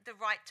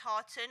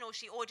tartan, or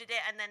she ordered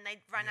it and then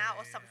they ran out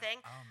or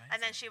something. Yeah. Oh,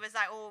 and then she was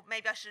like, oh,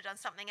 maybe I should have done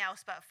something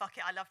else, but fuck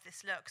it, I love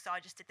this look, so I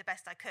just did the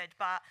best I could.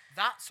 But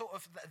that sort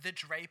of the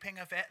draping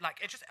of it, like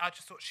I just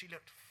thought she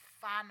looked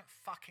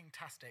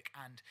fan-fucking-tastic,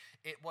 and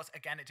it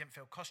didn't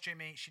feel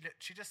costumey. She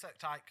just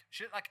looked like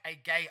a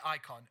gay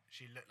icon.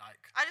 She looked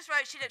like, I just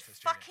wrote she looked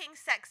fucking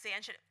sexy,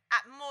 and she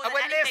more than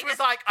when anything Liz was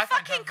like, I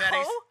find her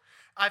very cool.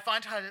 I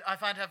find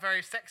her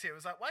very sexy. It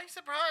was like, why are you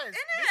surprised?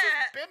 Isn't this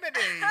is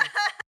Bimini.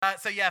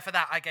 So yeah, for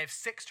that I gave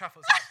 6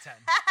 truffles out of 10.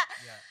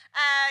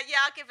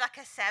 Yeah, I'll give like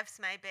a sevs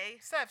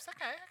maybe. Sevs,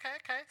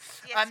 okay.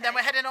 Yeah, then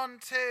we're heading on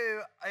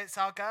to, it's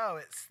our girl.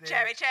 It's the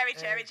Cherry.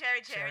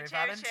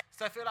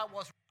 So I feel like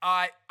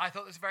I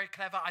thought it was very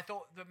clever. I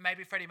thought that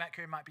maybe Freddie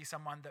Mercury might be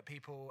someone that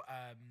people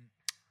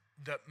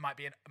that might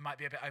be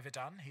a bit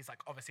overdone. He's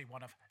like obviously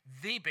one of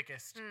the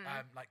biggest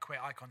like queer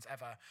icons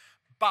ever.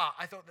 But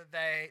I thought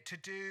that to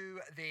do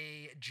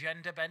the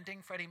gender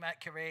bending Freddie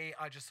Mercury,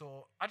 I just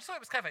thought it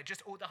was clever.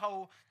 Just all the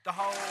whole I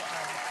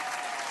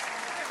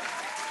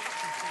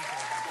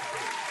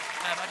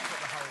just thought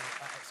the whole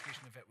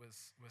execution of it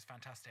was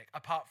fantastic.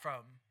 Apart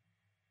from,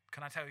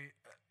 can I tell you,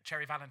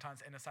 Cherry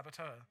Valentine's Inner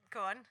Saboteur? Go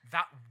on.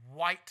 That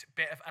white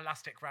bit of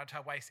elastic around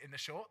her waist in the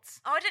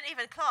shorts. Oh, I didn't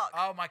even clock.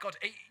 Oh my God.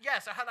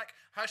 So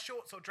her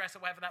shorts or dress or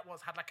whatever that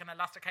was had like an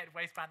elasticated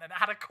waistband and it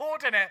had a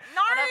cord in it. No!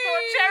 And I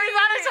thought, Cherry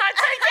Valentine,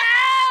 take it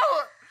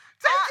out!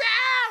 Take it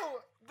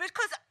out!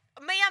 Because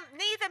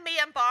neither me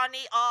and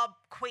Barney are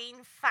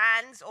Queen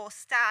fans or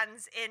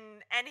stans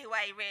in any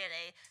way,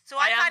 really. So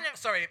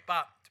sorry,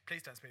 but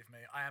please don't speak for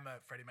me. I am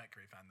a Freddie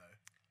Mercury fan, though.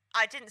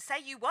 I didn't say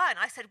you weren't.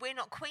 I said we're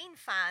not Queen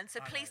fans, so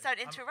please don't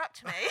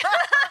interrupt me.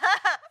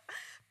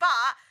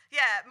 But,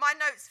 yeah, my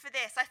notes for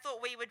this, I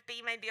thought we would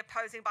be maybe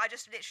opposing, but I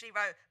just literally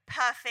wrote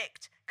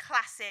perfect,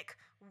 classic,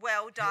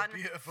 well done,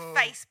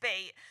 face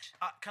beat.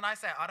 Can I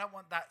say, I don't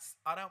want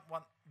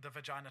the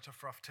vagina to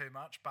froth too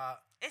much,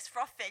 but... It's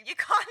frothing. You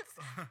can't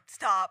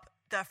stop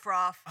the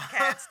froth.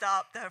 Can't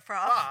stop the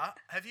froth. But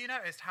have you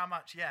noticed how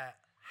much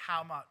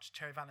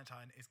Cherry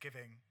Valentine is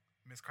giving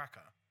Miss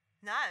Cracker?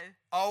 No.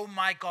 Oh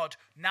my God.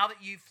 Now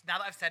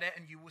that I've said it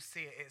and you will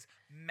see it, it's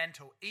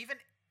mental. Even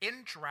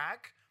in drag,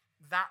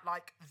 that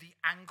like the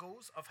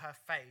angles of her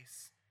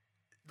face,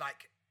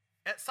 like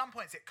at some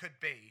points it could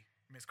be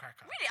Miss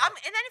Cracker. Really?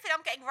 In anything,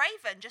 I'm getting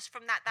Raven just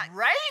from that.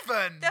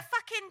 Raven? The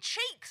fucking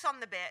cheeks on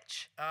the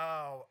bitch.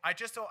 Oh, I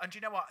just thought, and do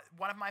you know what?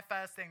 One of my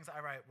first things I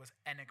wrote was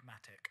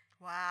enigmatic.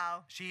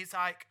 Wow. She's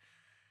like,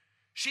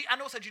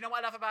 and also, do you know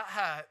what I love about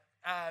her?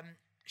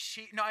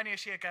 She not only is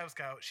she a girl's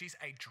girl, she's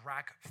a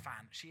drag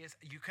fan. She is.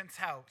 You can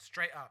tell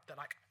straight up that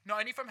like not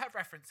only from her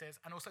references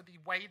and also the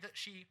way that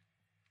she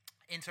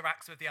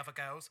interacts with the other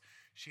girls,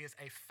 she is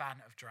a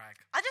fan of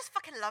drag. I just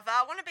fucking love her.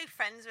 I want to be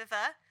friends with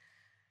her.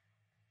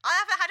 I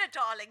haven't had a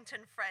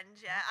Darlington friend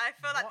yet. I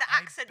feel like the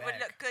accent would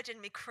look good in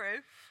me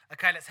crew.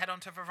 Okay, let's head on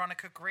to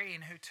Veronica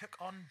Green, who took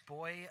on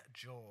Boy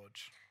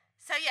George.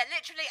 So yeah,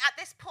 literally at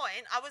this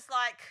point, I was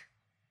like,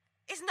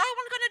 is no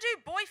one going to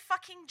do Boy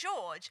fucking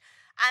George?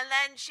 And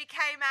then she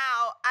came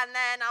out, and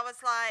then I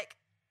was like,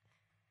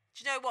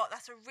 do you know what?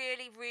 That's a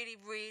really, really,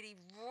 really,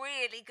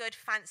 really good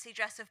fancy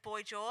dress of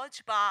Boy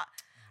George. But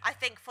I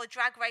think for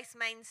Drag Race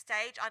main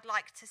stage, I'd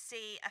like to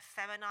see a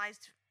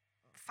feminized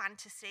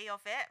fantasy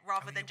of it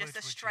rather than just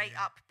a straight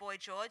up Boy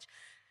George.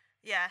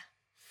 Yeah.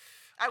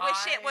 I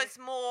wish it was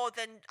more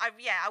than... I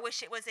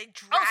wish it was a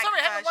drag Oh,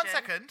 sorry, hang on 1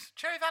 version. second.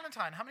 Cherry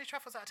Valentine, how many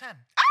truffles out of 10?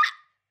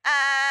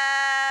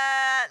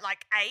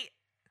 Like 8.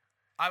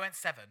 I went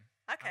 7.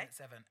 Okay. I went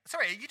 7.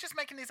 Sorry, are you just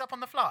making these up on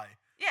the fly?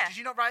 Yeah. Did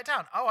you not write it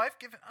down? Oh, I've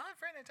written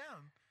it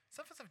down.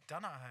 Some of us have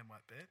done our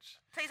homework, bitch.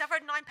 Please, I've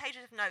read 9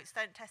 pages of notes.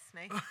 Don't test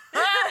me.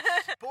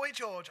 Boy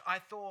George, I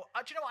thought...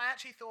 do you know what? I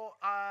actually thought...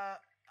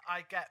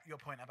 I get your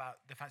point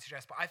about the fancy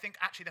dress, but I think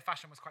actually the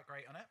fashion was quite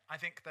great on it. I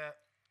think that...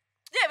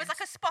 Yeah, it was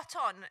like a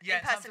spot-on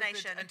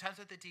impersonation. In terms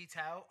of the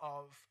detail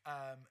of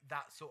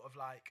that sort of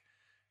like...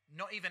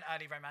 Not even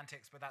early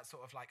romantics, but that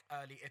sort of like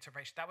early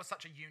iteration. That was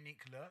such a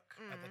unique look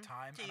at the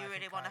time. Do you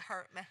really want to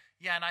hurt me?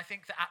 Yeah, and I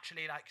think that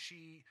actually like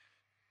she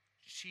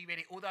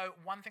really... Although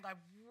one thing I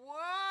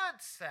would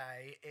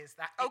say is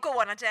that... go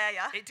on, I dare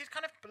ya. It did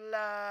kind of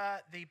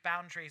blur the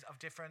boundaries of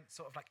different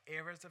sort of like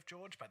eras of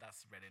George, but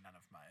that's really none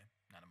of my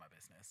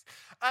business.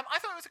 I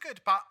thought it was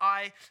good, but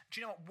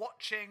do you know what?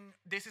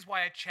 This is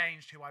why I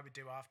changed who I would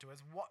do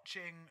afterwards.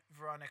 Watching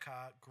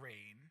Veronica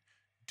Green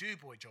do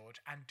Boy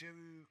George and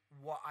do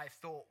what I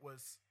thought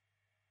was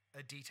a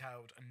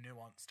detailed and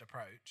nuanced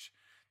approach,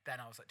 then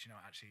I was like, do you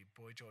know what? Actually,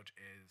 Boy George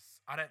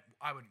is... I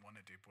wouldn't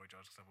want to do Boy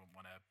George because I wouldn't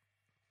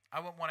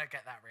want to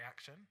get that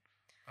reaction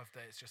of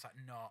that it's just like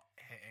not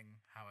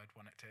hitting how I'd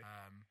want it to.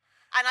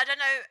 And I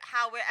don't know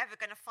how we're ever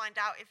going to find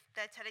out if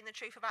they're telling the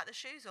truth about the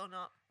shoes or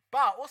not.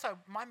 But also,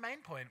 my main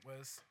point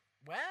was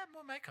wear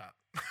more makeup.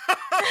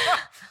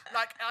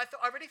 Like I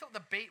really thought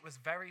the beat was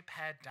very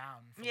pared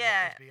down for what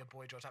would be a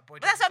Boy George.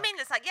 Like, that's what I mean.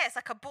 It's like it's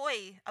like a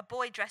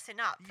boy dressing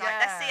up. Yeah. Like,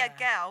 let's see a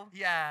girl.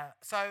 Yeah.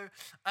 So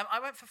I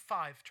went for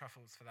 5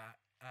 truffles for that.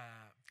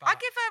 I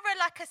give her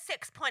like a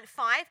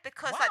 6.5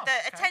 because like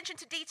the attention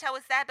to detail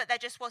was there, but there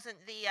just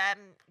wasn't the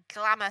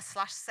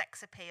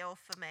glamour/sex appeal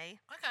for me.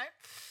 Okay.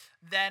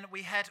 Then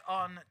we head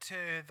on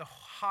to the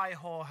high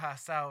whore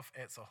herself.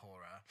 It's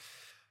A'Whora.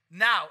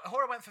 Now,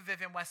 A'Whora went for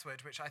Vivienne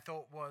Westwood, which I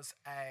thought was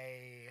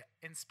a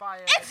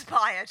inspired,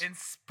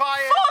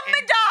 formidable,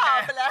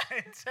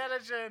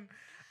 intelligent,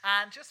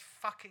 and just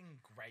fucking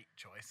great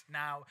choice.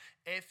 Now,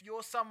 if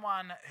you're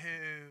someone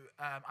who,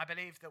 I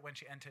believe that when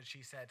she entered,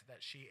 she said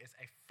that she is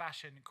a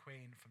fashion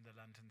queen from the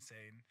London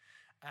scene.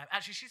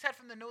 Actually, she said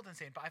from the northern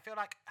scene, but I feel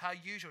like her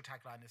usual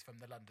tagline is from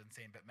the London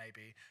scene, but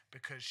maybe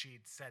because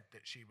she'd said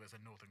that she was a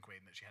northern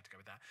queen that she had to go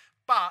with that.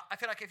 But I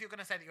feel like if you're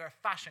going to say that you're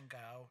a fashion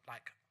girl,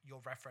 like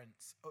your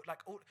reference,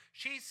 like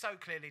she so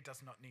clearly does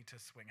not need to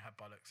swing her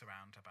bollocks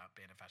around about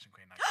being a fashion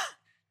queen. Like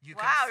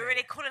wow, we're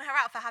really calling her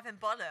out for having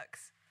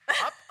bollocks.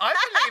 I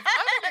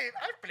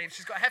believe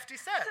she's got a hefty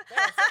set. There,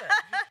 I said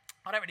it.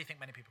 I don't really think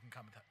many people can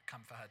come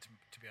for her,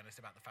 to be honest,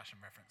 about the fashion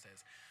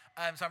references.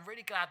 So I'm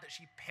really glad that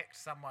she picked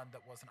someone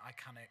that was an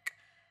iconic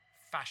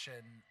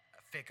fashion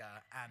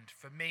figure. And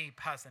for me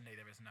personally,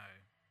 there is no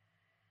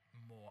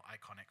more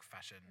iconic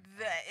fashion.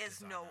 There is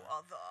designer. No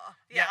other.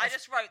 Yeah, I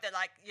just wrote that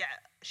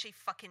she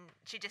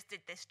just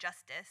did this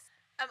justice.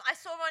 I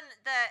saw on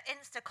the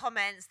Insta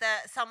comments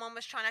that someone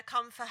was trying to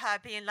come for her,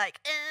 being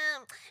like,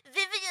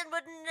 Vivienne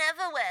would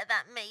never wear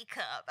that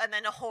makeup. And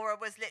then A'Whora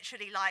was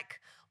literally like,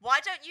 why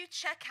don't you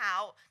check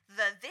out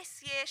the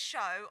this year's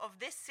show of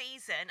this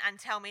season and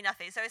tell me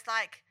nothing? So it's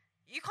like,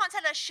 you can't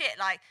tell her shit.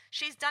 Like,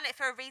 she's done it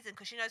for a reason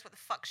because she knows what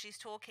the fuck she's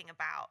talking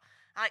about.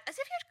 Like, as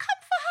if you'd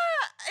come for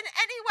her in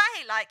any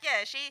way. Like,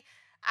 yeah, she...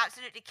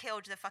 absolutely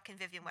killed the fucking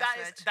Vivienne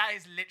Westwood. That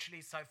is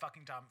literally so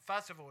fucking dumb.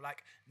 First of all,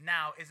 like,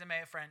 now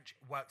Isamaya French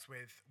works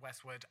with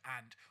Westwood,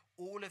 and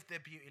all of the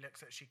beauty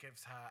looks that she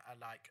gives her are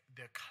like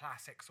the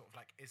classic sort of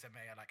like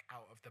Isamaya, like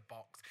out of the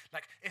box.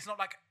 Like it's not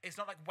like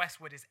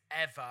Westwood is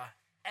ever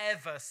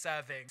ever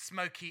serving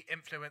smoky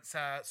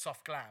influencer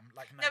soft glam.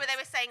 Like no, but they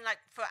were saying like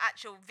for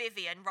actual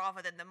Vivienne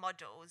rather than the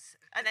models.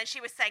 And then she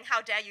was saying,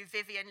 how dare you,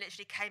 Vivienne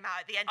literally came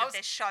out at the end of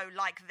this show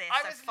like this.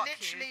 I was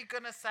literally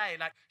gonna say,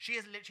 like, she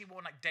has literally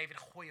worn like David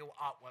Hoyle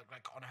artwork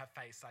like on her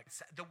face. Like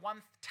the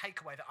one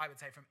takeaway that I would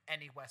say from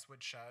any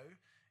Westwood show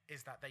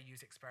is that they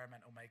use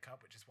experimental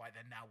makeup, which is why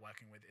they're now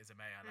working with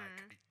Izumaya.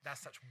 Like, that's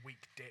such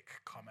weak dick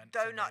comment.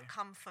 Do not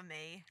come for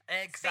me.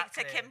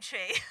 Exactly. Speak to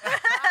Kimchi.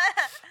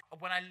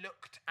 When I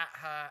looked at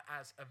her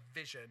as a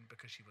vision,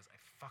 because she was a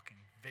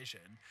fucking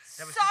vision,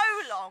 there was so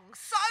long,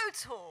 so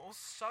tall,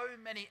 so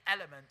many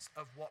elements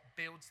of what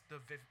builds the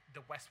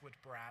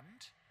Westwood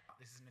brand.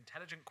 This is an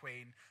intelligent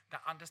queen that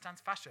understands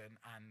fashion,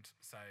 and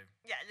so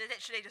yeah,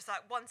 literally just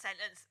like one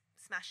sentence,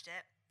 smashed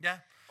it. Yeah.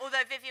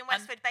 Although Vivienne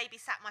Westwood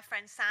babysat my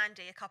friend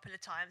Sandy a couple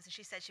of times, and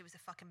she said she was a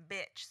fucking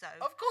bitch. So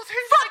of course,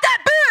 fuck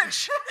that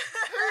bitch.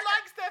 Who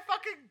likes their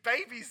fucking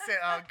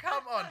babysitter?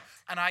 Come on.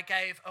 And I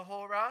gave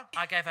Ahura,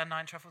 I gave her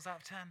 9 truffles out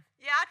of 10.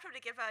 Yeah, I'd probably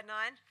give her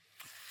 9.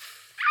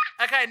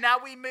 Okay, now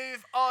we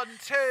move on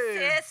to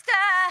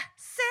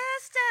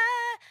sister.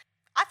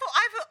 I've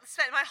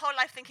spent my whole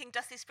life thinking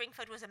Dusty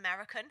Springfield was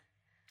American.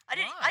 I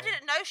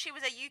didn't know she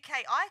was a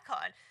UK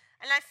icon.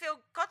 And I feel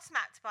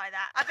gobsmacked by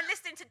that. I've been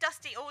listening to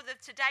Dusty all of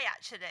today,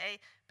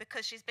 actually,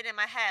 because she's been in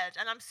my head.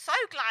 And I'm so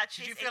glad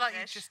she's English. Did you feel like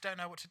you just don't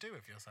know what to do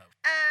with yourself?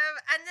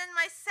 And then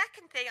my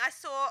second thing I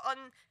saw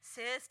on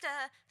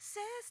Sister's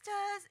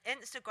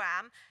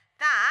Instagram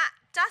that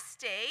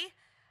Dusty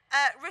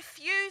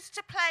refused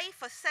to play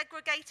for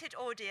segregated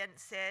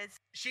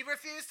audiences. She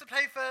refused to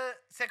play for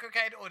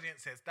segregated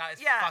audiences. That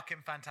is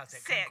fucking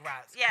fantastic. Sick.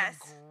 Congrats. Yes.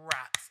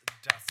 Congrats,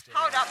 Dusty.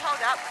 Hold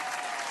up.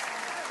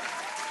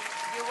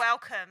 You're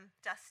welcome,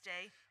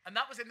 Dusty. And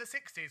that was in the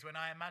 60s when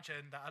I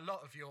imagine that a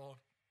lot of your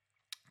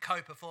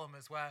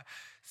co-performers were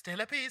still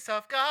a piece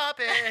of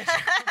garbage.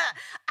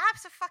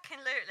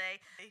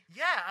 Absolutely.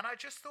 Yeah, and I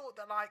just thought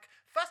that, like,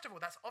 first of all,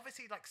 that's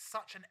obviously like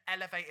such an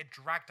elevated,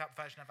 dragged up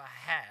version of her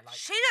hair. Like,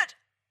 she looked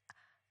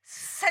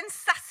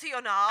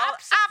sensational.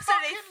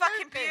 Absolutely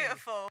fucking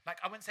beautiful. Like,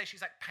 I wouldn't say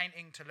she's like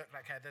painting to look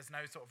like her. There's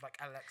no sort of like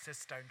Alexis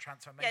Stone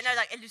transformation. Yeah, no,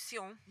 like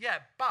illusion. Yeah,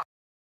 but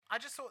I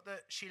just thought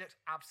that she looked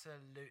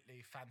absolutely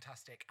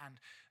fantastic, and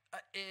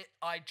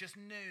I just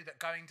knew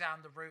that going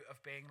down the route of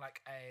being like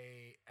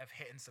of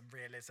hitting some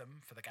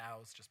realism for the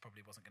gals just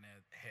probably wasn't going to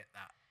hit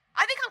that.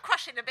 I think I'm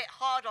crushing a bit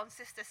hard on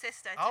Sister, to be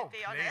honest. Oh,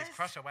 please,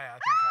 crush away. I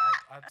think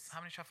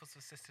how many truffles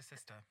was Sister?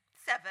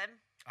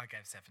 7. I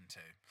gave 7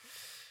 too.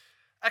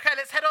 Okay,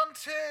 let's head on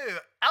to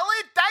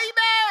Ellie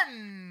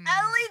Damon.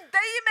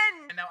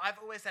 Now,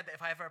 I've always said that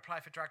if I ever apply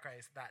for Drag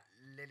Race, that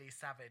Lily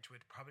Savage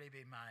would probably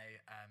be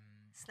my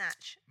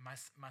snatch. My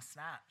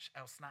snatch,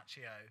 El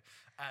Snatchio,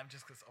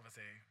 just because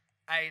obviously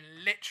a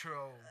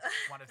literal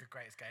one of the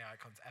greatest gay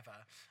icons ever.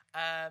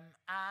 And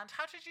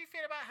how did you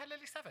feel about her,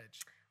 Lily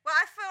Savage? Well,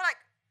 I feel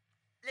like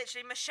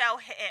literally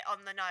Michelle hit it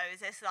on the nose.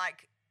 It's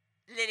like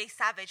Lily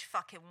Savage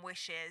fucking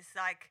wishes.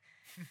 Like,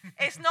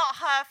 it's not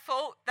her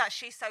fault that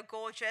she's so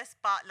gorgeous,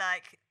 but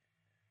like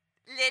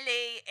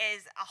Lily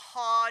is a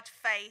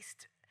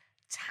hard-faced,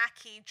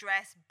 tacky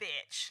dress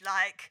bitch.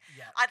 Like,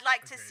 I'd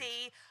like to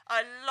see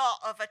a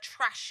lot of a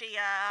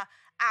trashier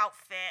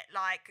outfit,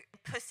 like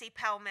pussy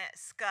pelmet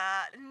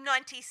skirt,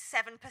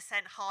 97%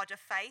 harder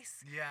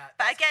face. Yeah.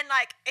 But again,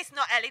 like, it's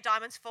not Ellie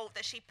Diamond's fault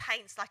that she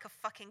paints like a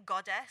fucking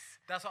goddess.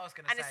 That's what I was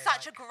going to say. And it's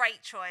such a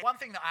great choice. One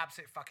thing that I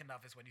absolutely fucking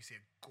love is when you see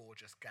a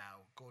gorgeous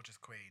gal, gorgeous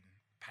queen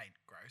paint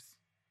gross.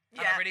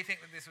 And I really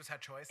think that this was her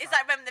choice. It's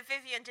like when the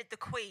Vivienne did the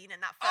Queen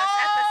in that first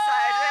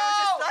episode. And it was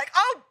just like,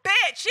 oh,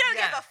 bitch, you don't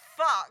give a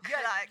fuck.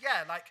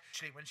 Yeah, like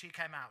actually when she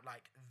came out,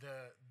 like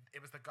it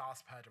was the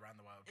gasp heard around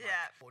the world.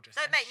 Yeah. Like, gorgeous.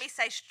 Don't make me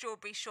say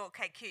strawberry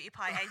shortcake cutie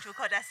pie angel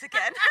goddess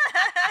again.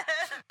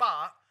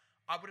 But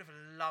I would have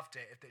loved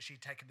it if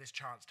she'd taken this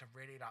chance to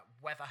really like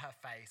weather her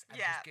face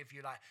and just give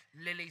you like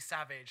Lily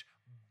Savage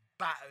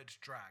battered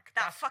drag.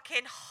 That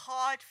fucking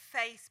hard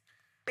face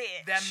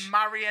bitch. They're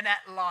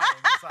marionette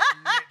lines, like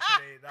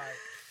literally, like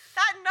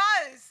that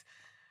nose.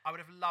 I would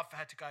have loved for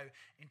her to go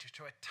into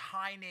a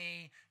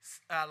tiny,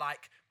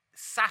 like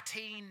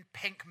sateen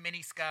pink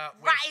miniskirt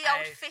with ratty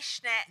old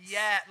fishnets.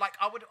 Yeah, like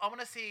I want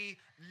to see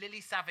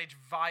Lily Savage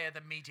via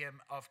the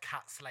medium of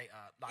Kat Slater.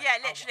 Like, yeah,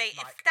 literally,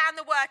 like, down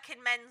the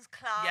working men's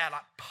club. Yeah,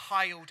 like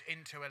piled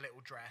into a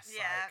little dress.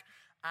 Yeah. Like,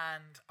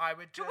 and I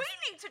would just... Do we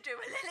need to do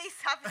a Lily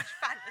Savage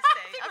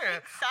fantasy? I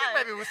think so. I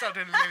think maybe we'll start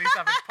doing a Lily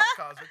Savage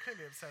podcast. We're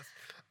clearly obsessed.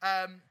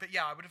 But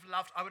yeah, I would have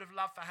loved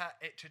for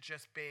it to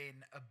just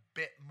been a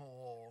bit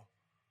more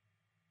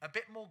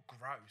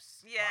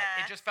gross. Yeah.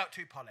 Like, it just felt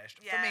too polished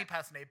for me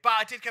personally. But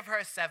I did give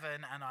her a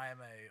 7, and I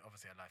am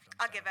obviously a lifelong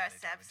fan. I'll give her a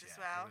 7 as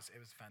well.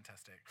 It was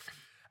fantastic.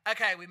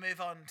 Okay, we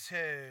move on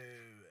to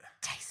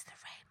Taste the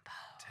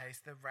Rainbow.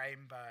 Taste the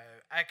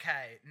Rainbow.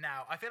 Okay,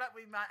 now I feel like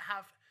we might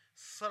have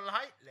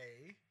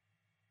slightly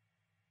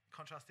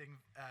contrasting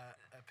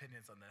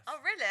opinions on this. Oh,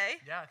 really?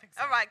 Yeah, I think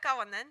so. All right, go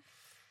on then.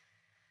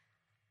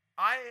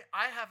 I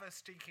have a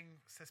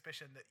stinking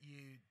suspicion that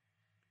you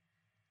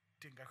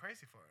didn't go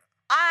crazy for it.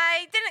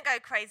 I didn't go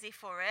crazy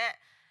for it.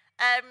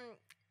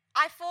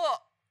 I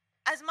thought,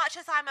 as much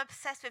as I'm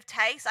obsessed with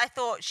Tayce, I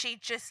thought she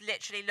just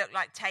literally looked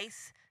like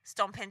Tayce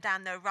stomping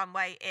down the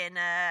runway in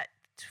a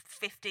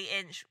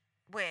 50-inch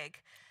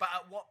wig. But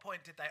at what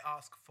point did they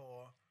ask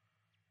for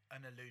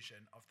an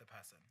illusion of the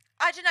person?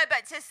 I don't know,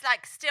 but just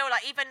like still,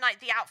 like even like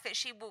the outfit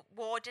she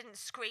wore didn't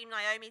scream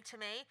Naomi to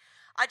me.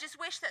 I just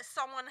wish that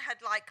someone had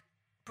like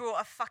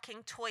brought a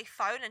fucking toy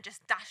phone and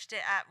just dashed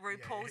it at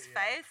RuPaul's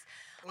face.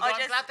 Although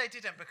I'm glad they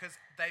didn't, because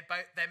they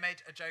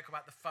made a joke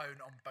about the phone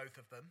on both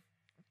of them.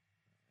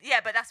 Yeah,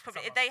 but that's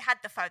probably if they had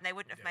the phone, they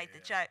wouldn't have made the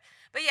joke.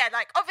 But yeah,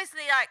 like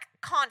obviously, like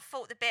can't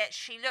fault the bitch.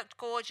 She looked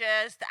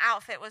gorgeous. The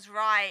outfit was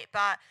right,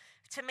 but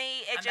to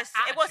me, it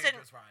wasn't.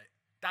 Was right.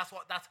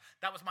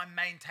 That was my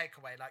main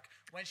takeaway. Like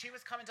when she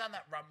was coming down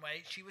that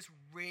runway, she was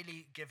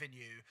really giving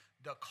you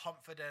the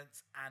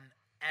confidence and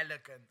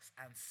elegance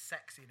and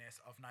sexiness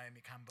of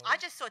Naomi Campbell. I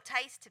just saw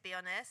Tayce, to be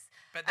honest.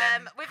 But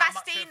then with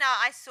Astina,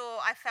 I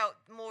felt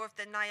more of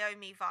the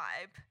Naomi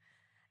vibe.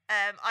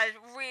 I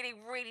really,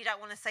 really don't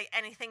want to say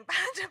anything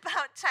bad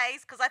about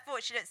Tayce because I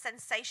thought she looked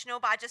sensational,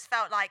 but I just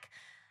felt like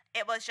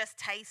it was just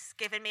Tayce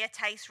giving me a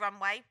Tayce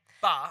runway.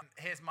 But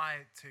here's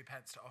my 2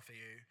 pence to offer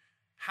you.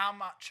 How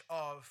much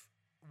of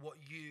what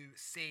you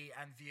see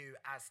and view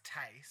as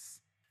Tayce,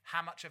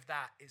 how much of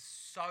that is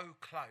so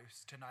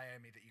close to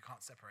Naomi that you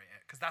can't separate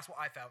it? Because that's what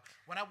I felt.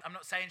 I'm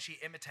not saying she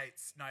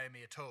imitates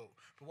Naomi at all,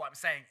 but what I'm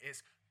saying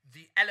is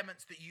the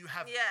elements that you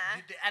have,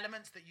 the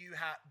elements that you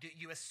have, that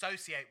you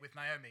associate with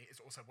Naomi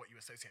is also what you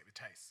associate with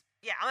Tayce.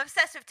 Yeah, I'm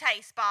obsessed with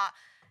Tayce, but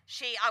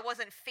I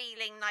wasn't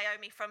feeling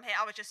Naomi from here.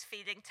 I was just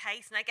feeling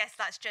Tayce, and I guess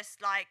that's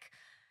just like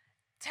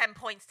 10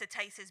 points to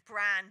Tayce's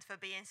brand for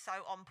being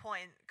so on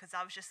point, because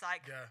I was just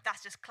like,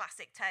 that's just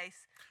classic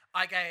Tayce.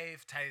 I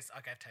gave Tayce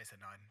a 9.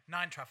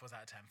 9 truffles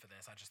out of 10 for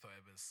this. I just thought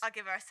it was... I'll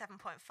give her a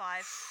 7.5.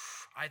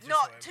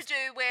 Not to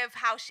do with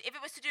how she... If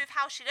it was to do with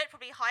how she looked,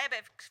 probably higher,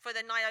 but for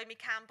the Naomi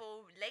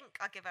Campbell link,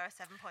 I'll give her a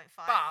 7.5.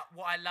 But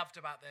what I loved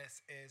about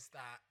this is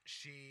that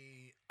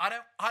I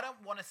don't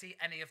want to see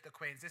any of the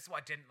queens. This is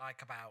what I didn't like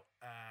about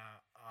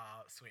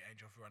our sweet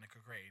angel Veronica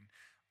Green.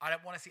 I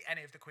don't want to see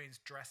any of the queens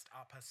dressed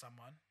up as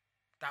someone.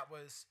 That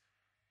was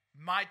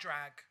my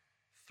drag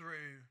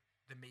through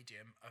the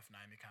medium of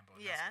Naomi Campbell.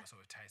 And that's what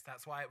sort of taste.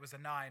 That's why it was a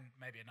 9,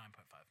 maybe a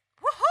 9.5.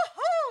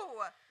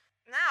 Woohoo!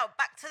 Now,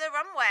 back to the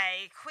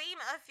runway. Queen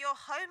of your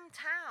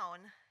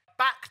hometown.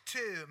 Back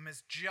to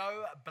Ms.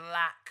 Joe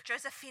Black.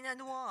 Josephina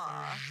Noir.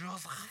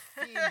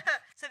 Josephine.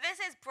 So this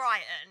is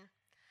Brighton.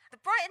 The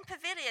Brighton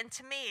Pavilion,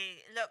 to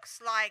me, looks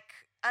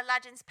like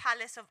Aladdin's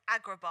Palace of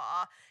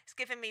Agrabah. It's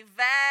giving me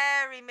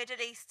very Middle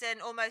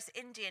Eastern, almost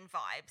Indian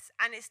vibes.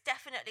 And it's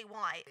definitely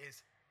white. It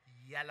is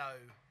yellow.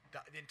 The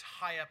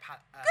entire...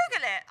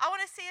 Google it. I want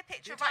to see a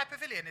picture. The entire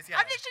pavilion is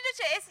yellow. I've literally looked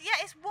at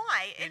it. It's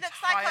white. It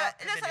looks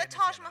like a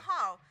Taj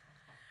Mahal.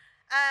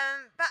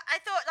 But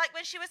I thought, like,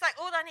 when she was like,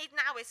 all I need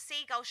now is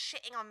seagulls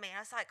shitting on me. I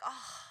was like,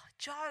 oh,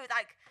 Joe,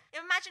 like,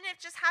 imagine if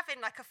just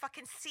having, like, a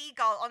fucking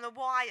seagull on a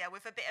wire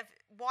with a bit of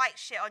white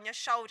shit on your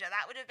shoulder.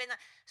 That would have been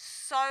like,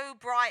 so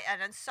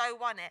Brighton and so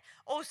won it.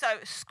 Also,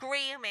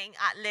 screaming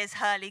at Liz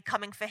Hurley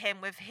coming for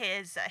him with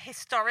his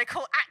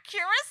historical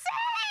accuracy.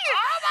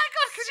 Oh, my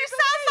God. She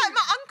sounds like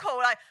my uncle.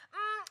 Like,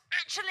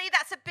 actually,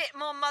 that's a bit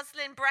more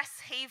muslin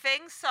breast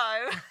heaving,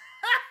 so...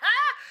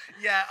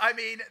 Yeah, I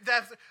mean,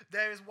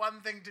 there is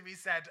one thing to be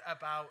said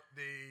about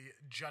the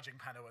judging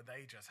panel, and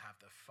they just have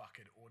the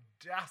fucking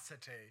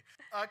audacity.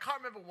 I can't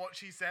remember what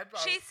she said,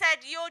 but she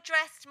said you're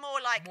dressed more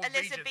like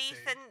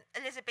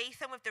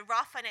Elizabethan with the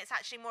ruff, and it's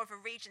actually more of a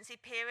Regency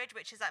period,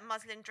 which is like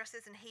muslin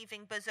dresses and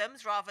heaving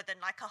bosoms rather than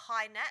like a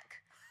high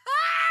neck.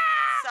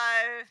 So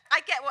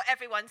I get what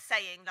everyone's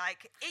saying.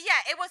 Like,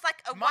 yeah, it was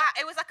like a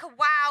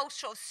wow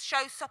sort of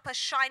showstopper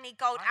shiny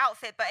gold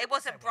outfit, but it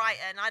wasn't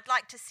Brighton. I'd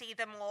like to see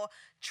the more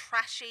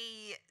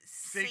trashy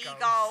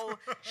seagull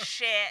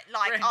shit,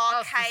 like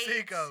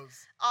arcade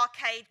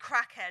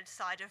crackhead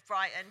side of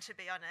Brighton. To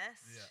be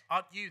honest,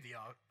 aren't you the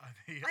I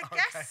arcade?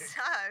 guess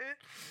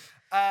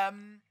so.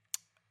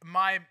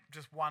 My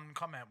just one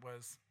comment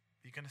was,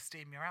 "You're gonna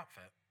steam your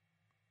outfit."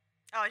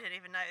 Oh, I didn't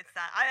even notice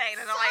that. I ain't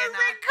an so iron now.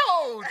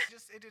 Cold.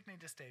 It did need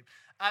to steam.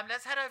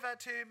 Let's head over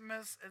to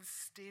Ms.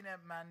 Stina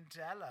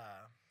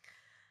Mandela.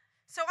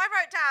 So I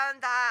wrote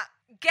down that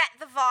get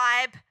the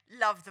vibe,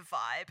 love the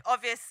vibe.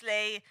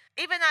 Obviously,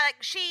 even though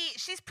like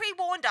she's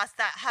pre-warned us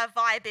that her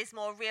vibe is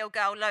more real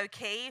girl low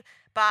key,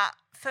 but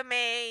for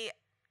me,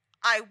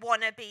 I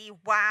want to be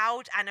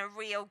wowed, and a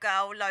real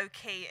girl low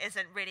key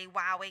isn't really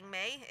wowing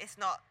me. It's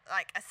not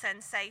like a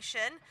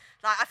sensation.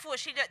 Like, I thought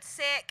she looked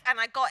sick and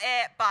I got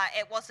it, but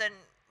it wasn't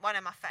one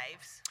of my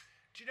faves.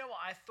 Do you know what?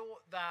 I thought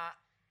that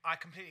I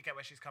completely get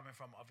where she's coming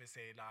from.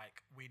 Obviously,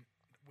 like we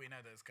know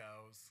those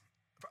girls.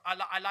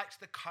 I liked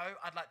the coat.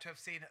 I'd like to have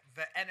seen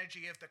the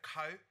energy of the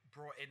coat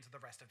brought into the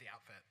rest of the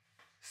outfit.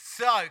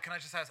 So, can I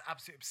just say I was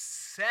absolutely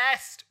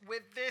obsessed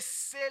with this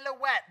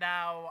silhouette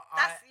now.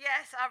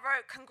 Yes, I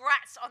wrote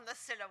congrats on the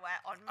silhouette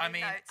on my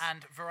notes.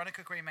 And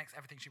Veronica Green makes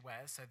everything she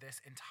wears, so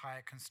this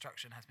entire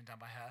construction has been done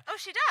by her. Oh,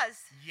 she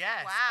does?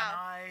 Yes.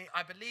 Wow. And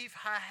I believe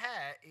her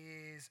hair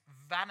is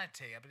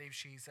vanity. I believe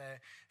she's,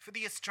 for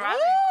the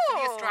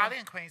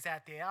Australian queens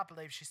out there, I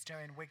believe she's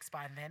doing wigs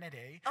by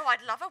Vanity. Oh,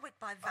 I'd love a wig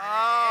by Vanity.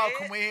 Oh,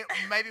 can we,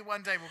 maybe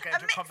one day we'll get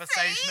into a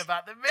conversation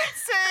about the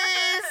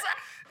Mitsies.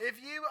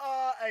 If you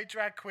are a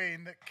drag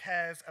queen that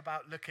cares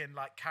about looking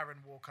like Karen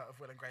Walker of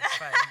Will and Grace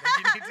fame, then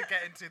you need to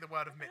get into the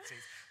world of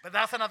Mitsies. But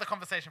that's another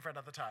conversation for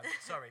another time.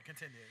 Sorry,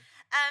 continue.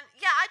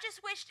 Yeah, I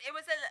just wished it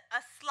was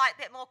a slight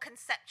bit more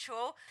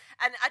conceptual,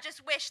 and I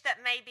just wish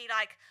that maybe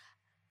like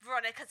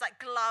Veronica's like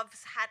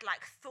gloves had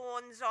like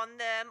thorns on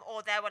them,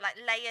 or there were like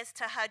layers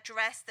to her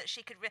dress that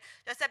she could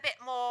just a bit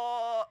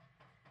more.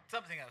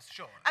 Something else,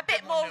 sure. A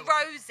bit more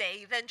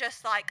rosy than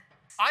just like.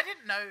 I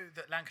didn't know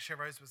that Lancashire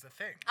Rose was a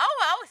thing. Oh,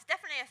 well, it's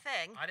definitely a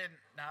thing. I didn't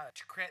know.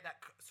 To create that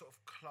sort of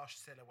cloche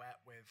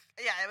silhouette with...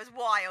 Yeah, it was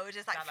wild.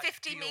 It's like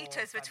 50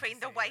 metres between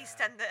the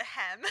waist and the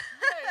hem.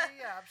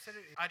 Yeah,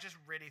 absolutely. I just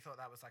really thought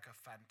that was like a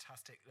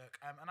fantastic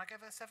look. And I gave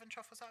her 7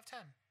 truffles out of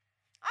 10.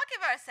 I'll give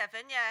her a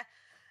 7, yeah.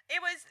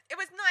 It was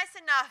nice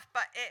enough,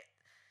 but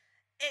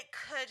it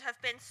could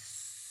have been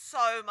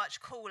so much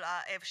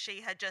cooler if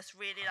she had just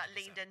really like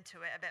 100%. leaned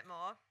into it a bit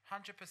more.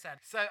 100%.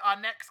 So our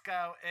next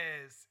girl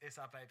is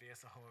our baby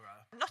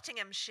Asahura.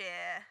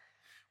 Nottinghamshire.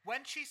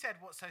 When she said,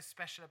 "What's so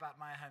special about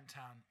my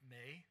hometown,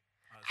 me?"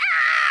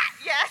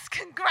 Yes,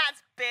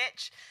 congrats,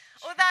 bitch.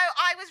 Although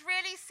I was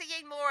really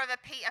seeing more of a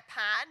Peter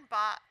Pan,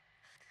 but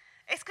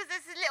it's because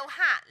there's a little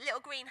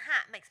green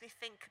hat makes me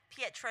think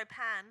Pietro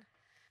Pan.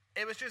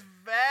 It was just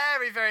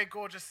very, very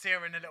gorgeous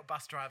Sia in a little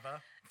bus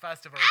driver.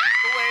 First of all,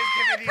 she's always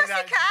giving you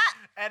that,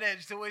 and then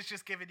she's always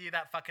just giving you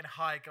that fucking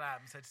high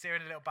glam. So Sia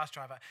in a little bus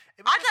driver.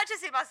 I'd like to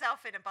see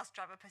myself in a bus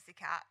driver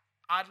pussycat.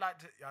 I'd like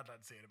to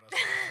see it in a bus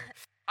driver.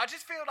 I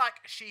just feel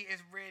like she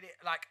is really,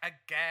 like,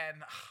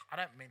 again, I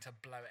don't mean to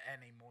blow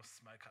any more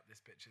smoke up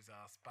this bitch's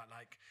ass, but,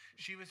 like,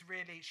 she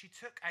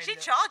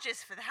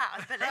charges for that,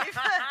 I believe.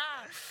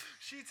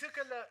 She took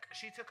a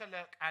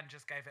look and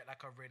just gave it,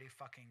 like, a really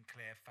fucking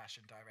clear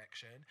fashion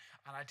direction.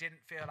 And I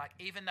didn't feel like,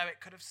 even though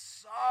it could have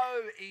so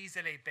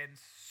easily been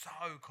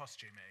so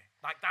costumey,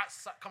 like,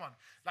 come on.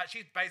 Like,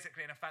 she's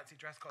basically in a fancy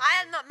dress costume. I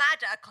am not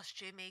mad at a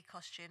costume,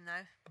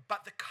 though.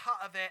 But the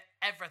cut of it,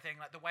 everything,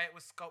 like, the way it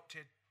was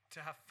sculpted to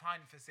her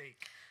fine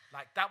physique,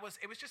 like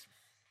it was just,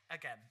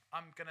 again,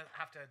 I'm gonna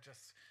have to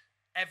just,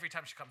 every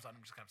time she comes on,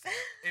 I'm just gonna say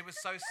it was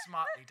so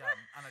smartly done,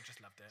 and I just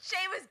loved it. She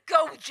was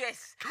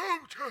gorgeous.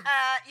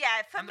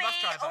 Yeah, for me,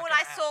 all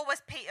I saw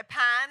was Peter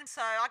Pan, so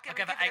I'll give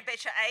it a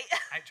bitch at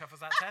 8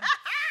 truffles out of 10.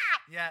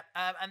 Yeah,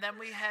 and then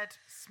we head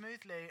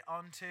smoothly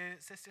on to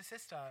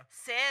Sister.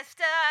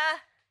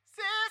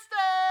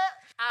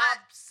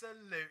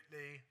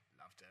 Absolutely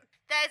loved it.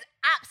 There's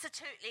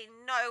absolutely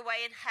no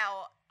way in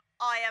hell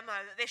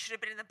IMO that this should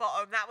have been in the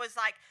bottom. That was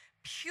like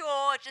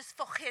pure, just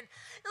fucking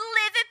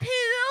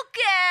Liverpool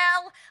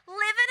girl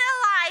living a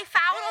life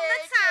out on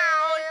the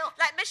town.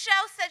 Like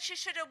Michelle said, she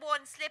should have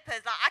worn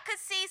slippers. Like I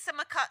could see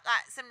some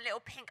little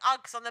pink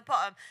Uggs on the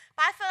bottom,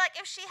 but I feel like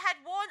if she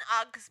had worn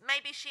Uggs,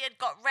 maybe she had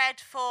got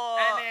red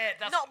for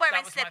not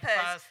wearing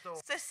slippers.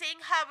 So seeing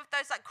her with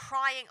those like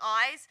crying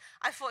eyes,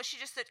 I thought she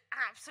just looked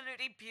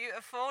absolutely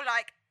beautiful.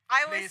 Like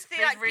I always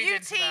see like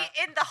beauty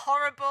in the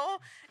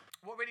horrible.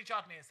 What really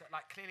jarred me is that,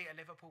 like, clearly a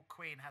Liverpool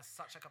queen has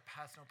such, like, a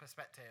personal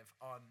perspective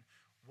on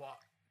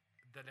what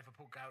the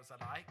Liverpool girls are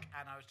like.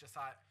 And I was just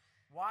like,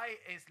 why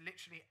is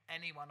literally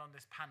anyone on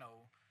this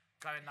panel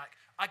going, like,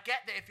 I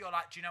get that if you're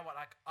like, do you know what,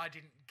 like, I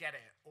didn't get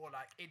it, or,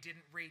 like, it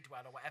didn't read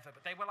well, or whatever,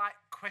 but they were, like,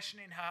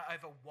 questioning her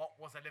over what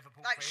was a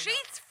Liverpool queen. Like,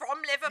 she's from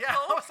Liverpool. Yeah,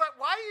 I was like,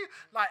 why are you,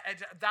 like,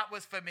 that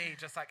was for me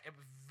just, like, it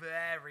was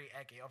very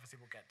eggy. Obviously,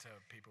 we'll get to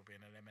people being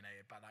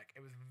eliminated, but, like,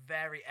 it was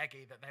very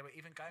eggy that they were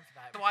even going for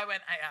that. So I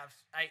went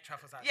 8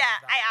 truffles out of 10.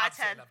 Yeah, 8 out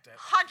of 10. Loved it.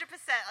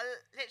 100%,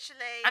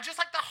 literally. And just,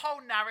 like, the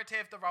whole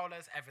narrative, the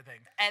rollers,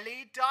 everything.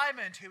 Ellie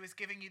Diamond, who is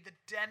giving you the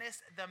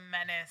Dennis the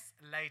Menace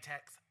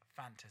latex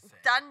fantasy.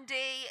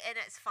 Dundee in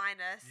its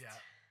finest. Yeah.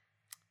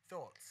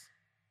 Thoughts?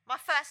 My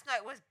first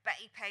note was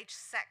Betty Page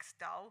sex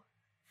doll.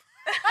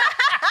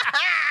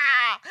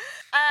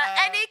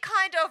 Any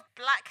kind of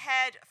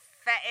black-haired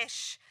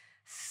fetish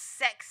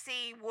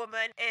sexy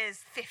woman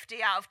is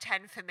 50 out of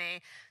 10 for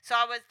me. So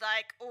I was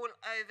like all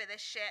over this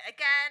shit.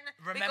 Again,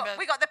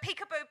 we got the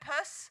peekaboo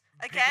puss.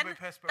 Again, peekaboo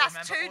puss, but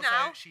that's remember 2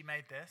 now. She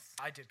made this.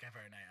 I did give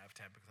her an 8 out of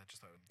 10 because I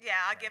just thought it was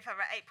I give her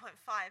an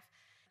 8.5.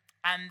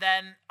 And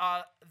then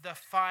the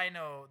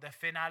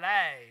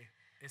finale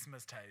is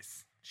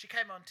Muztaz. She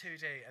came on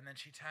 2D and then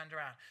she turned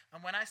around.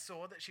 And when I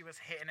saw that she was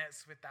hitting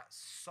us with that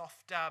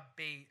softer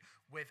beat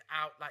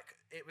without, like,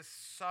 it was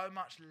so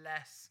much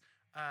less,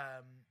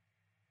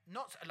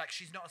 not, like,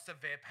 she's not a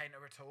severe painter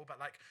at all, but,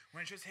 like,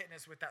 when she was hitting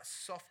us with that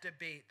softer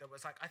beat that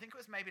was, like, I think it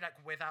was maybe, like,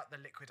 without the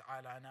liquid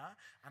eyeliner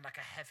and, like,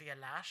 a heavier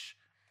lash.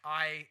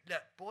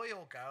 Look, boy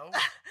or girl,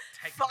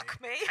 take Fuck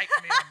me. Take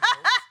me on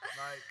yours.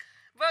 Like...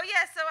 Well,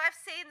 yeah, so I've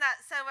seen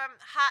that. So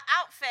her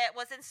outfit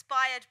was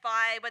inspired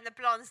by when the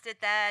Blondes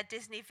did their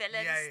Disney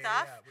villain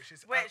stuff. Yeah, which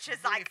is like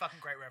really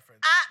fucking great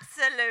reference.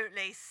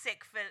 Absolutely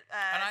sick, and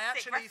I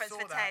sick actually reference saw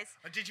for that. Taze.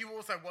 And did you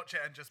also watch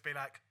it and just be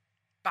like,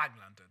 bang,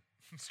 London?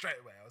 Straight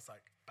away, I was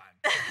like, bang.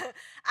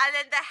 And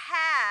then the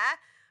hair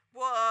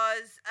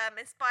was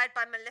inspired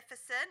by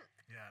Maleficent.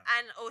 Yeah.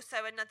 And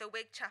also another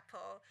wig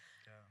chapel.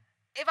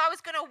 Yeah. If I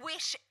was going to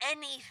wish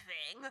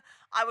anything,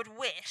 I would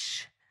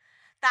wish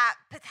that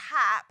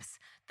perhaps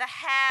the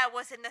hair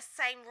was in the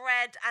same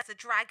red as a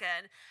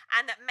dragon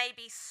and that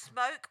maybe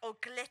smoke or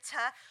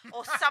glitter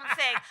or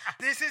something.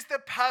 This is the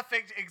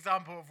perfect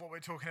example of what we're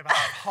talking about,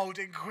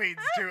 holding queens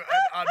to an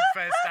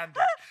unfair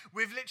standard.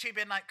 We've literally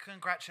been like,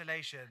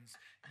 congratulations,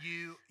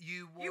 you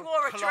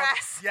wore a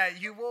dress. Yeah,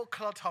 you wore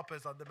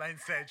clodhoppers on the main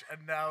stage,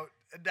 and now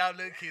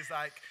Lukey's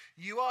like,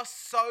 you are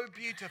so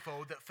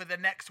beautiful that for the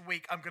next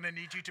week I'm going to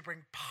need you to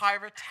bring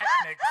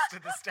pyrotechnics to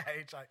the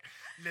stage. Like,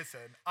 listen,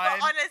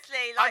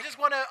 honestly, like, I just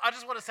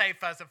want to say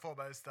first and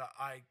foremost that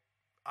I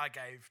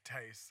gave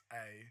Taze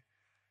a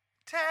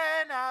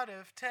 10 out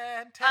of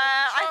 10.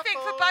 I think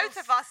for both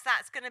of us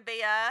that's going to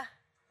be a...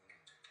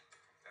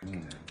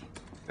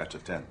 That's a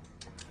 10.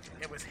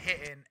 It was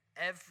hitting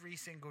every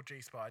single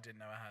G-spot I didn't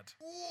know I had.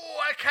 Ooh,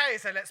 okay,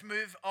 so let's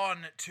move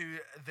on to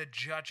the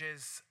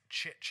judges'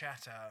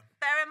 chit-chatter.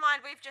 Bear in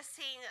mind, we've just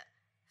seen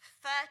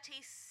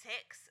 36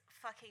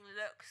 fucking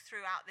looks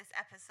throughout this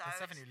episode. There's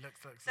 70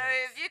 looks. So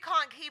if you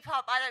can't keep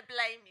up, I don't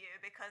blame you,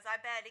 because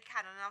I barely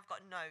can and I've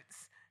got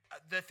notes.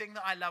 The thing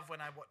that I love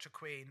when I watch a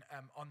queen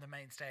on the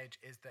main stage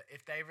is that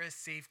if they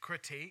receive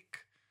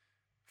critique,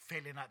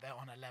 feeling like they're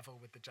on a level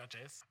with the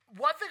judges.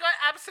 One thing I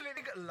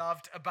absolutely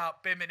loved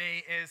about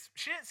Bimini is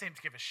she didn't seem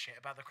to give a shit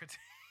about the critique.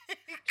 She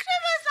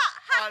was like,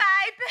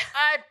 hi, babe.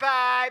 Hi,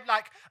 babe.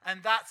 Like,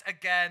 and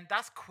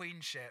that's queen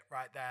shit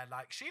right there.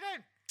 Like, she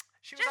was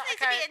just like,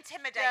 needs to be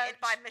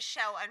intimidated by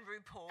Michelle and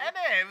RuPaul.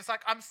 It was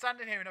like, I'm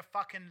standing here in a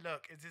fucking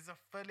look. It is a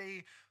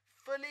fully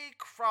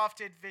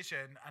crafted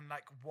vision, and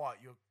like,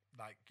 what you're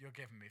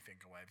giving me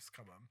finger waves.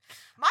 Come on.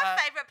 My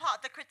favourite part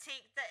of the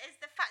critique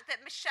is the fact that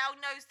Michelle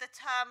knows the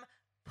term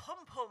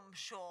pom-pom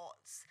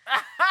shorts,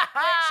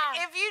 which,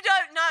 if you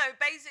don't know,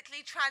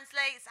 basically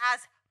translates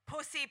as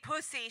pussy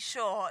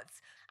shorts.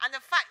 And the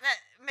fact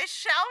that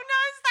Michelle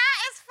knows that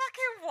is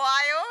fucking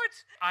wild.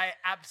 I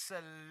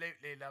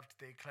absolutely loved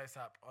the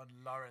close-up on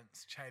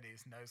Lawrence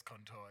Chaney's nose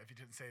contour. If you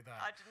didn't see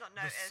that. I did not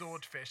notice. The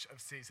swordfish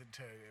of season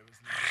 2. It was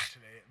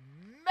literally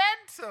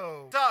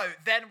mental. So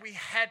then we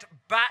head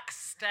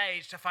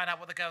backstage to find out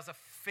what the girls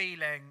are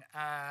feeling.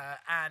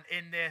 And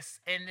in this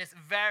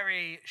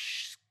very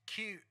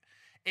cute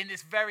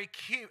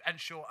and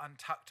short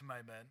untucked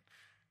moment,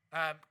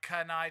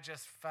 can I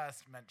just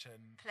first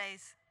mention...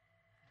 Please.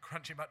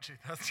 Crunchy Munchy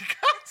Thirsty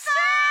Kirsty.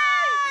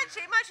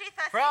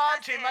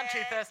 Crunchy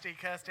Munchy Thirsty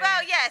Kirsty.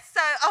 Well, yes,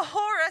 so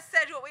Ahura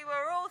said what we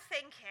were all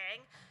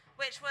thinking,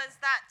 which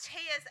was that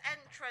Tia's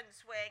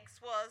entrance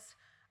wigs was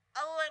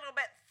a little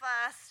bit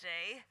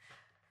thirsty.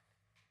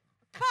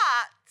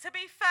 But, to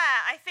be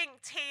fair, I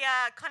think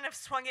Tia kind of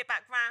swung it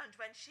back round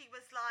when she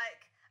was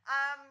like,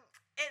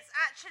 it's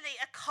actually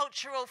a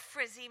cultural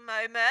frizzy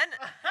moment.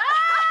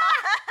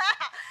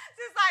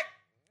 It's like,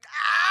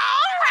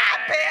 all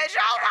right,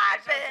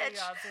 bitch.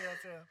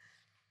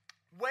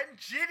 When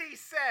Ginny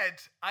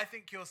said, I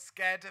think you're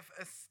scared of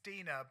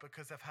Estina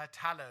because of her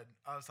talent,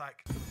 I was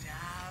like,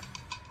 damn,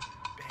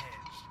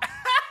 bitch.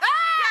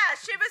 Yeah,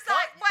 she was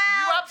like,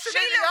 well,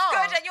 she looks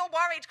good and you're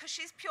worried because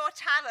she's pure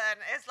talent.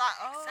 It's like,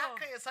 oh.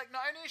 Exactly. It's like,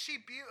 not only is she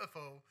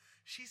beautiful,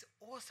 she's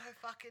also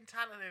fucking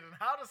talented. And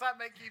how does that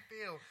make you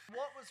feel?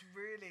 What was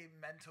really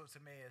mental to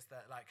me is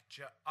that, like,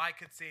 I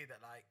could see that,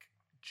 like,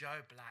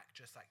 Joe Black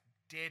just, like,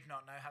 did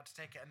not know how to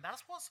take it. And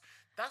that's what's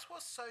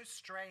so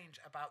strange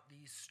about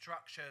these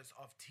structures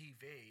of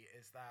TV,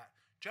 is that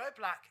Joe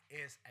Black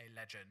is a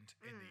legend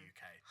in the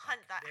UK.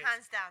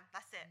 Hands down,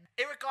 that's it.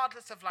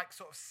 Irregardless of like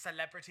sort of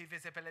celebrity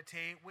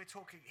visibility, we're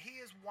talking,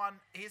 he is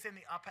in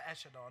the upper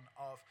echelon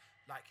of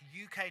like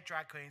UK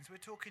drag queens.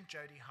 We're talking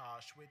Jodie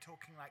Harsh. We're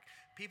talking like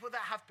people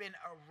that have been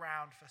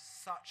around for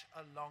such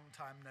a long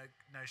time.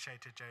 No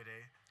shade to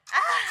Jodie.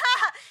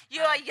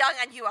 You are young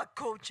and you are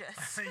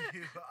gorgeous.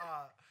 You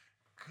are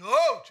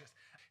gorgeous.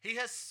 He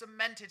has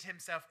cemented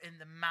himself in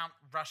the Mount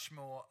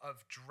Rushmore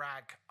of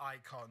drag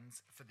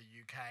icons for the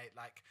UK.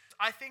 Like,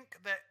 I think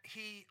that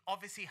he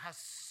obviously has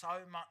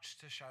so much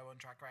to show on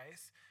Drag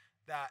Race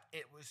that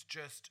it was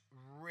just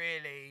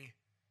really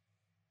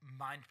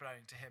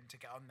mind-blowing to him to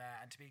get on there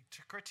and to be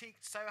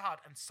critiqued so hard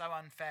and so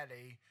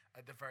unfairly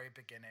at the very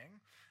beginning.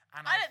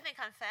 And I don't think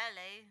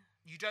unfairly.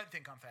 You don't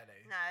think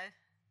unfairly? No.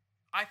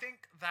 I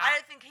think that... I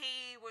don't think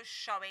he was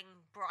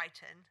showing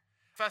Brighton.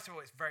 First of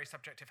all, it's very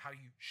subjective how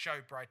you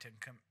show Brighton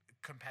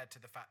compared to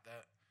the fact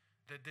that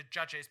the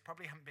judges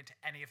probably haven't been to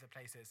any of the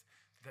places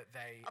that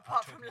they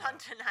apart from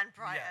London and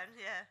Brighton,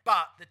 yeah.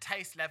 But the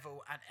taste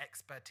level and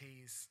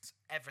expertise,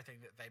 everything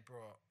that they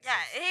brought.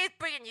 Yeah, he's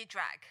bringing you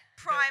drag.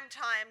 Prime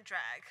time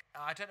drag.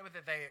 I don't know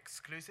whether they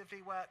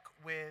exclusively work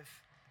with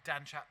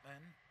Dan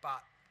Chapman,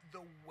 but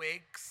the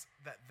wigs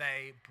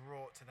they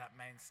brought to that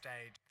main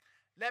stage.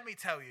 Let me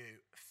tell you,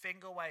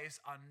 finger waves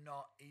are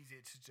not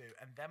easy to do,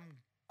 and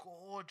them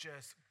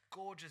gorgeous,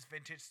 gorgeous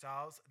vintage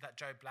styles that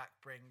Joe Black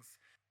brings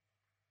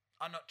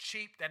are not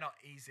cheap, they're not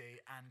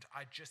easy, and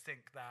I just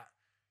think that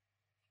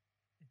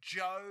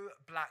Joe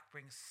Black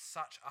brings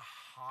such a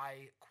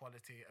high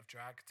quality of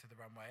drag to the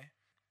runway.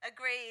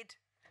 Agreed.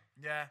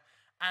 Yeah.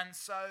 And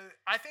so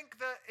I think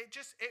that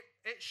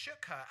it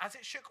shook her, as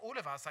it shook all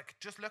of us. Like,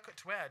 just look at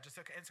Twitter, just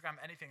look at Instagram,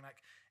 anything.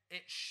 Like,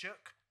 it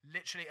shook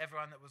literally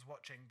everyone that was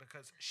watching,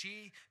 because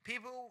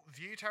people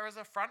viewed her as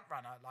a front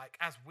runner, like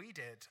as we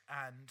did,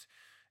 and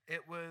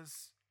it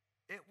was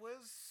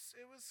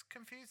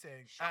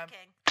confusing.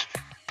 Shocking.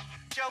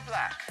 Joe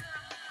Black.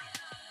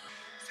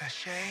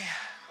 Sashay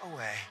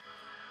away.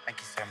 Thank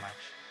you so much.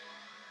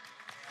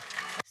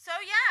 So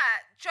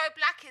yeah, Joe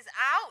Black is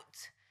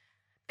out.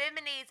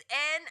 Bimini's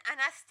in, and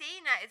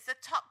Astina is the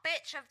top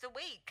bitch of the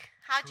week.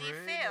 How do you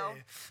feel?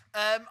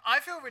 I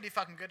feel really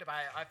fucking good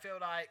about it. I feel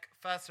like,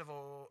 first of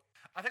all,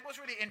 I think what's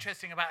really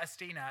interesting about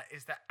Astina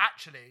is that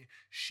actually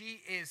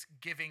she is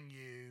giving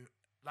you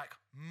like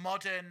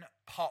modern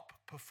pop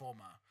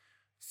performer.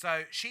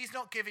 So she's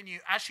not giving you,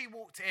 as she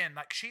walked in,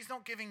 like she's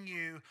not giving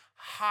you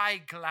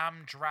high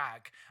glam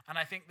drag. And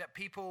I think that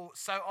people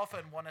so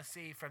often want to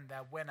see from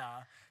their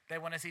winner, they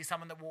want to see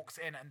someone that walks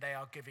in and they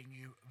are giving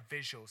you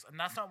visuals. And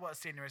that's not what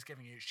Astina is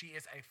giving you. She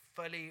is a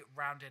fully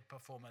rounded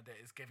performer that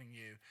is giving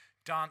you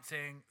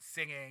dancing,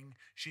 singing.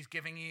 She's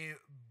giving you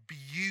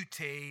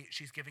beauty.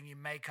 She's giving you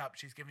makeup.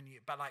 She's giving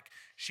you, but like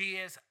she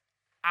is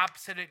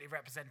absolutely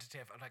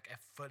representative of like a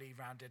fully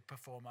rounded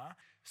performer.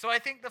 So I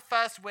think the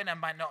first winner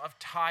might not have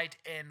tied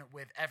in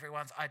with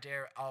everyone's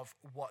idea of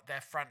what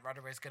their front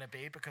runner is going to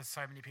be, because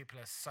so many people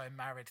are so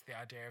married to the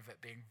idea of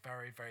it being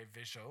very, very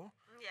visual.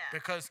 Yeah.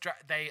 Because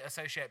they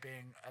associate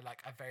being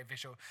like a very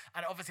visual.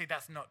 And obviously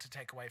that's not to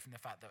take away from the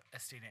fact that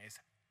Astina is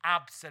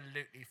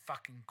absolutely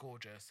fucking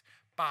gorgeous,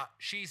 but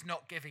she's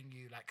not giving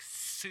you like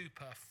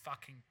super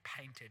fucking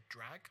painted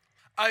drag.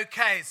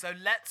 Okay, so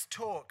let's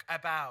talk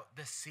about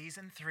the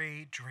season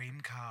 3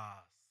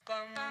 Dreamcast.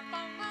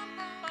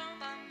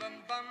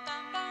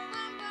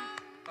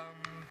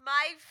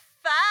 My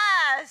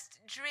first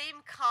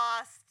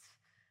Dreamcast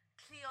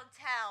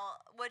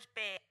clientele would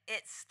be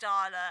It's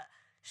Starlet.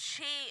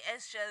 She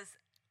is just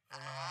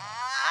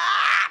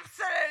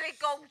absolutely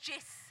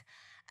gorgeous.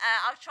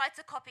 I've tried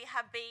to copy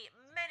her beat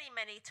many,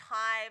 many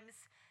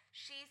times.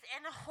 She's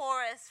in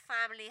Horace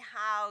family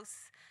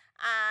house,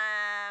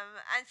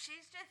 and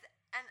she's just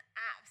an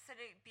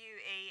absolute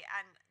beauty,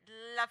 and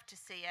love to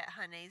see it,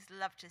 honeys.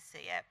 Love to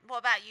see it. What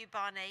about you,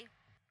 Barney?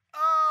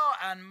 Oh,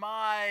 and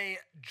my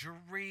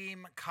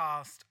dream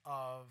cast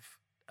of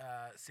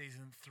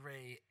season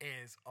 3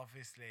 is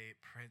obviously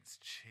Prince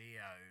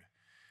Chio.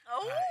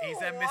 Oh,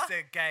 he's a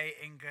Mr. Gay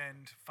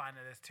England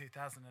finalist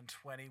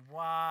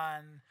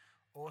 2021.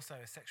 Also,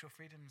 Sexual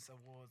Freedoms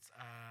Awards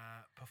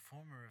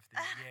Performer of the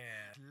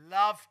Year.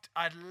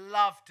 I'd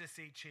love to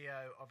see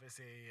Chio.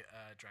 Obviously,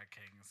 Drag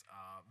Kings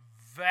are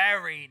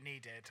very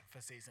needed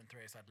for season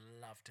 3, so I'd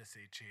love to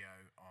see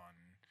Chio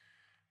on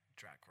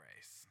Drag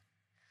Race.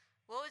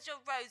 What was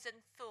your rose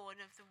and thorn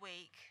of the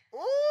week?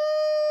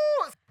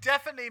 Ooh!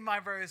 Definitely my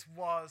rose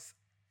was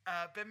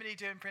Bimini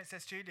doing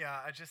Princess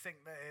Julia. I just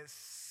think that it's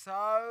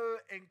so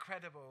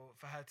incredible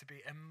for her to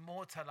be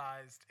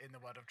immortalized in the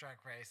world of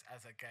Drag Race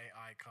as a gay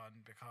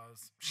icon,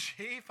 because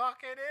she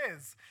fucking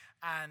is.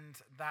 And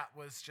that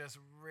was just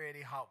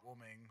really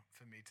heartwarming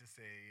for me to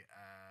see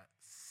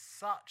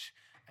such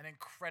an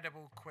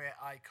incredible queer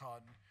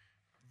icon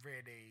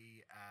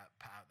really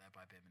put out there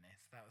by Bimini.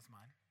 So that was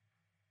mine.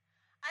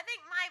 I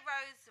think my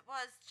rose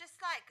was just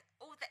like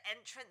all the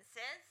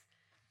entrances.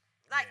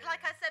 Like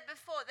I said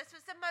before, this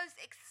was the most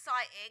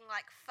exciting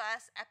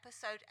first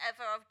episode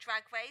ever of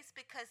Drag Race,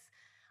 because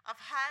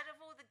I've heard of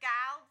all the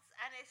gals,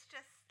 and it's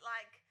just so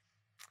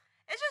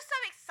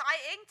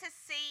exciting to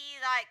see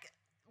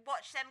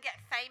watch them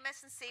get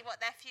famous and see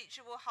what their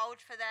future will hold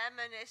for them,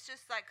 and it's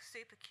just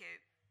super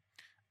cute.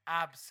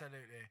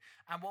 Absolutely.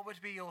 And what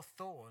would be your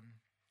thorn?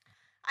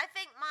 I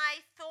think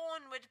my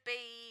thorn would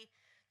be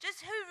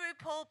just who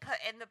RuPaul put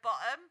in the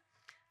bottom.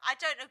 I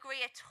don't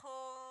agree at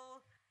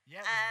all.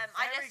 Yeah,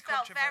 I just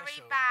felt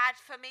very bad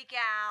for me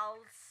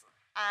gals.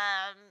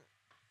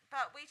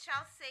 But we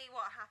shall see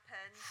what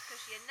happens,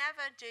 because you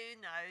never do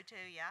know, do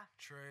ya?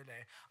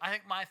 Truly. I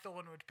think my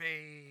thorn would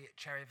be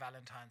Cherry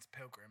Valentine's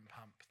pilgrim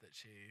pump that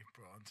she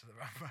brought onto the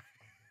runway.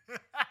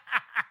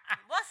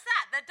 What's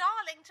that? The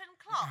Darlington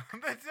clock?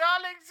 The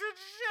Darlington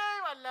shoe!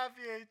 I love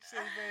you,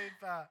 TV,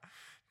 but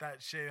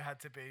that shoe had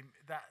to be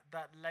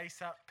that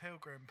lace-up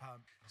pilgrim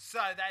pump. So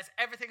that's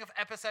everything of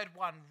episode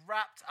 1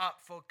 wrapped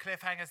up for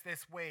Cliffhangers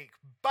this week.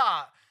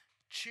 But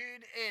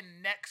tune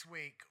in next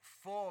week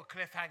for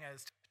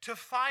Cliffhangers to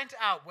find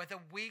out whether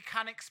we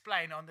can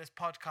explain on this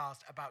podcast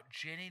about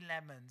Ginny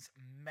Lemon's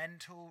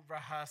mental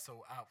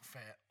rehearsal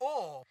outfit,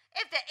 or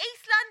if the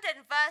East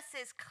London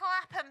versus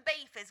Clapham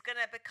beef is going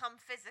to become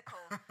physical.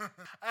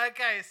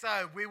 Okay,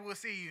 so we will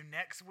see you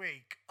next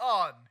week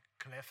on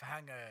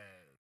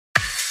Cliffhangers.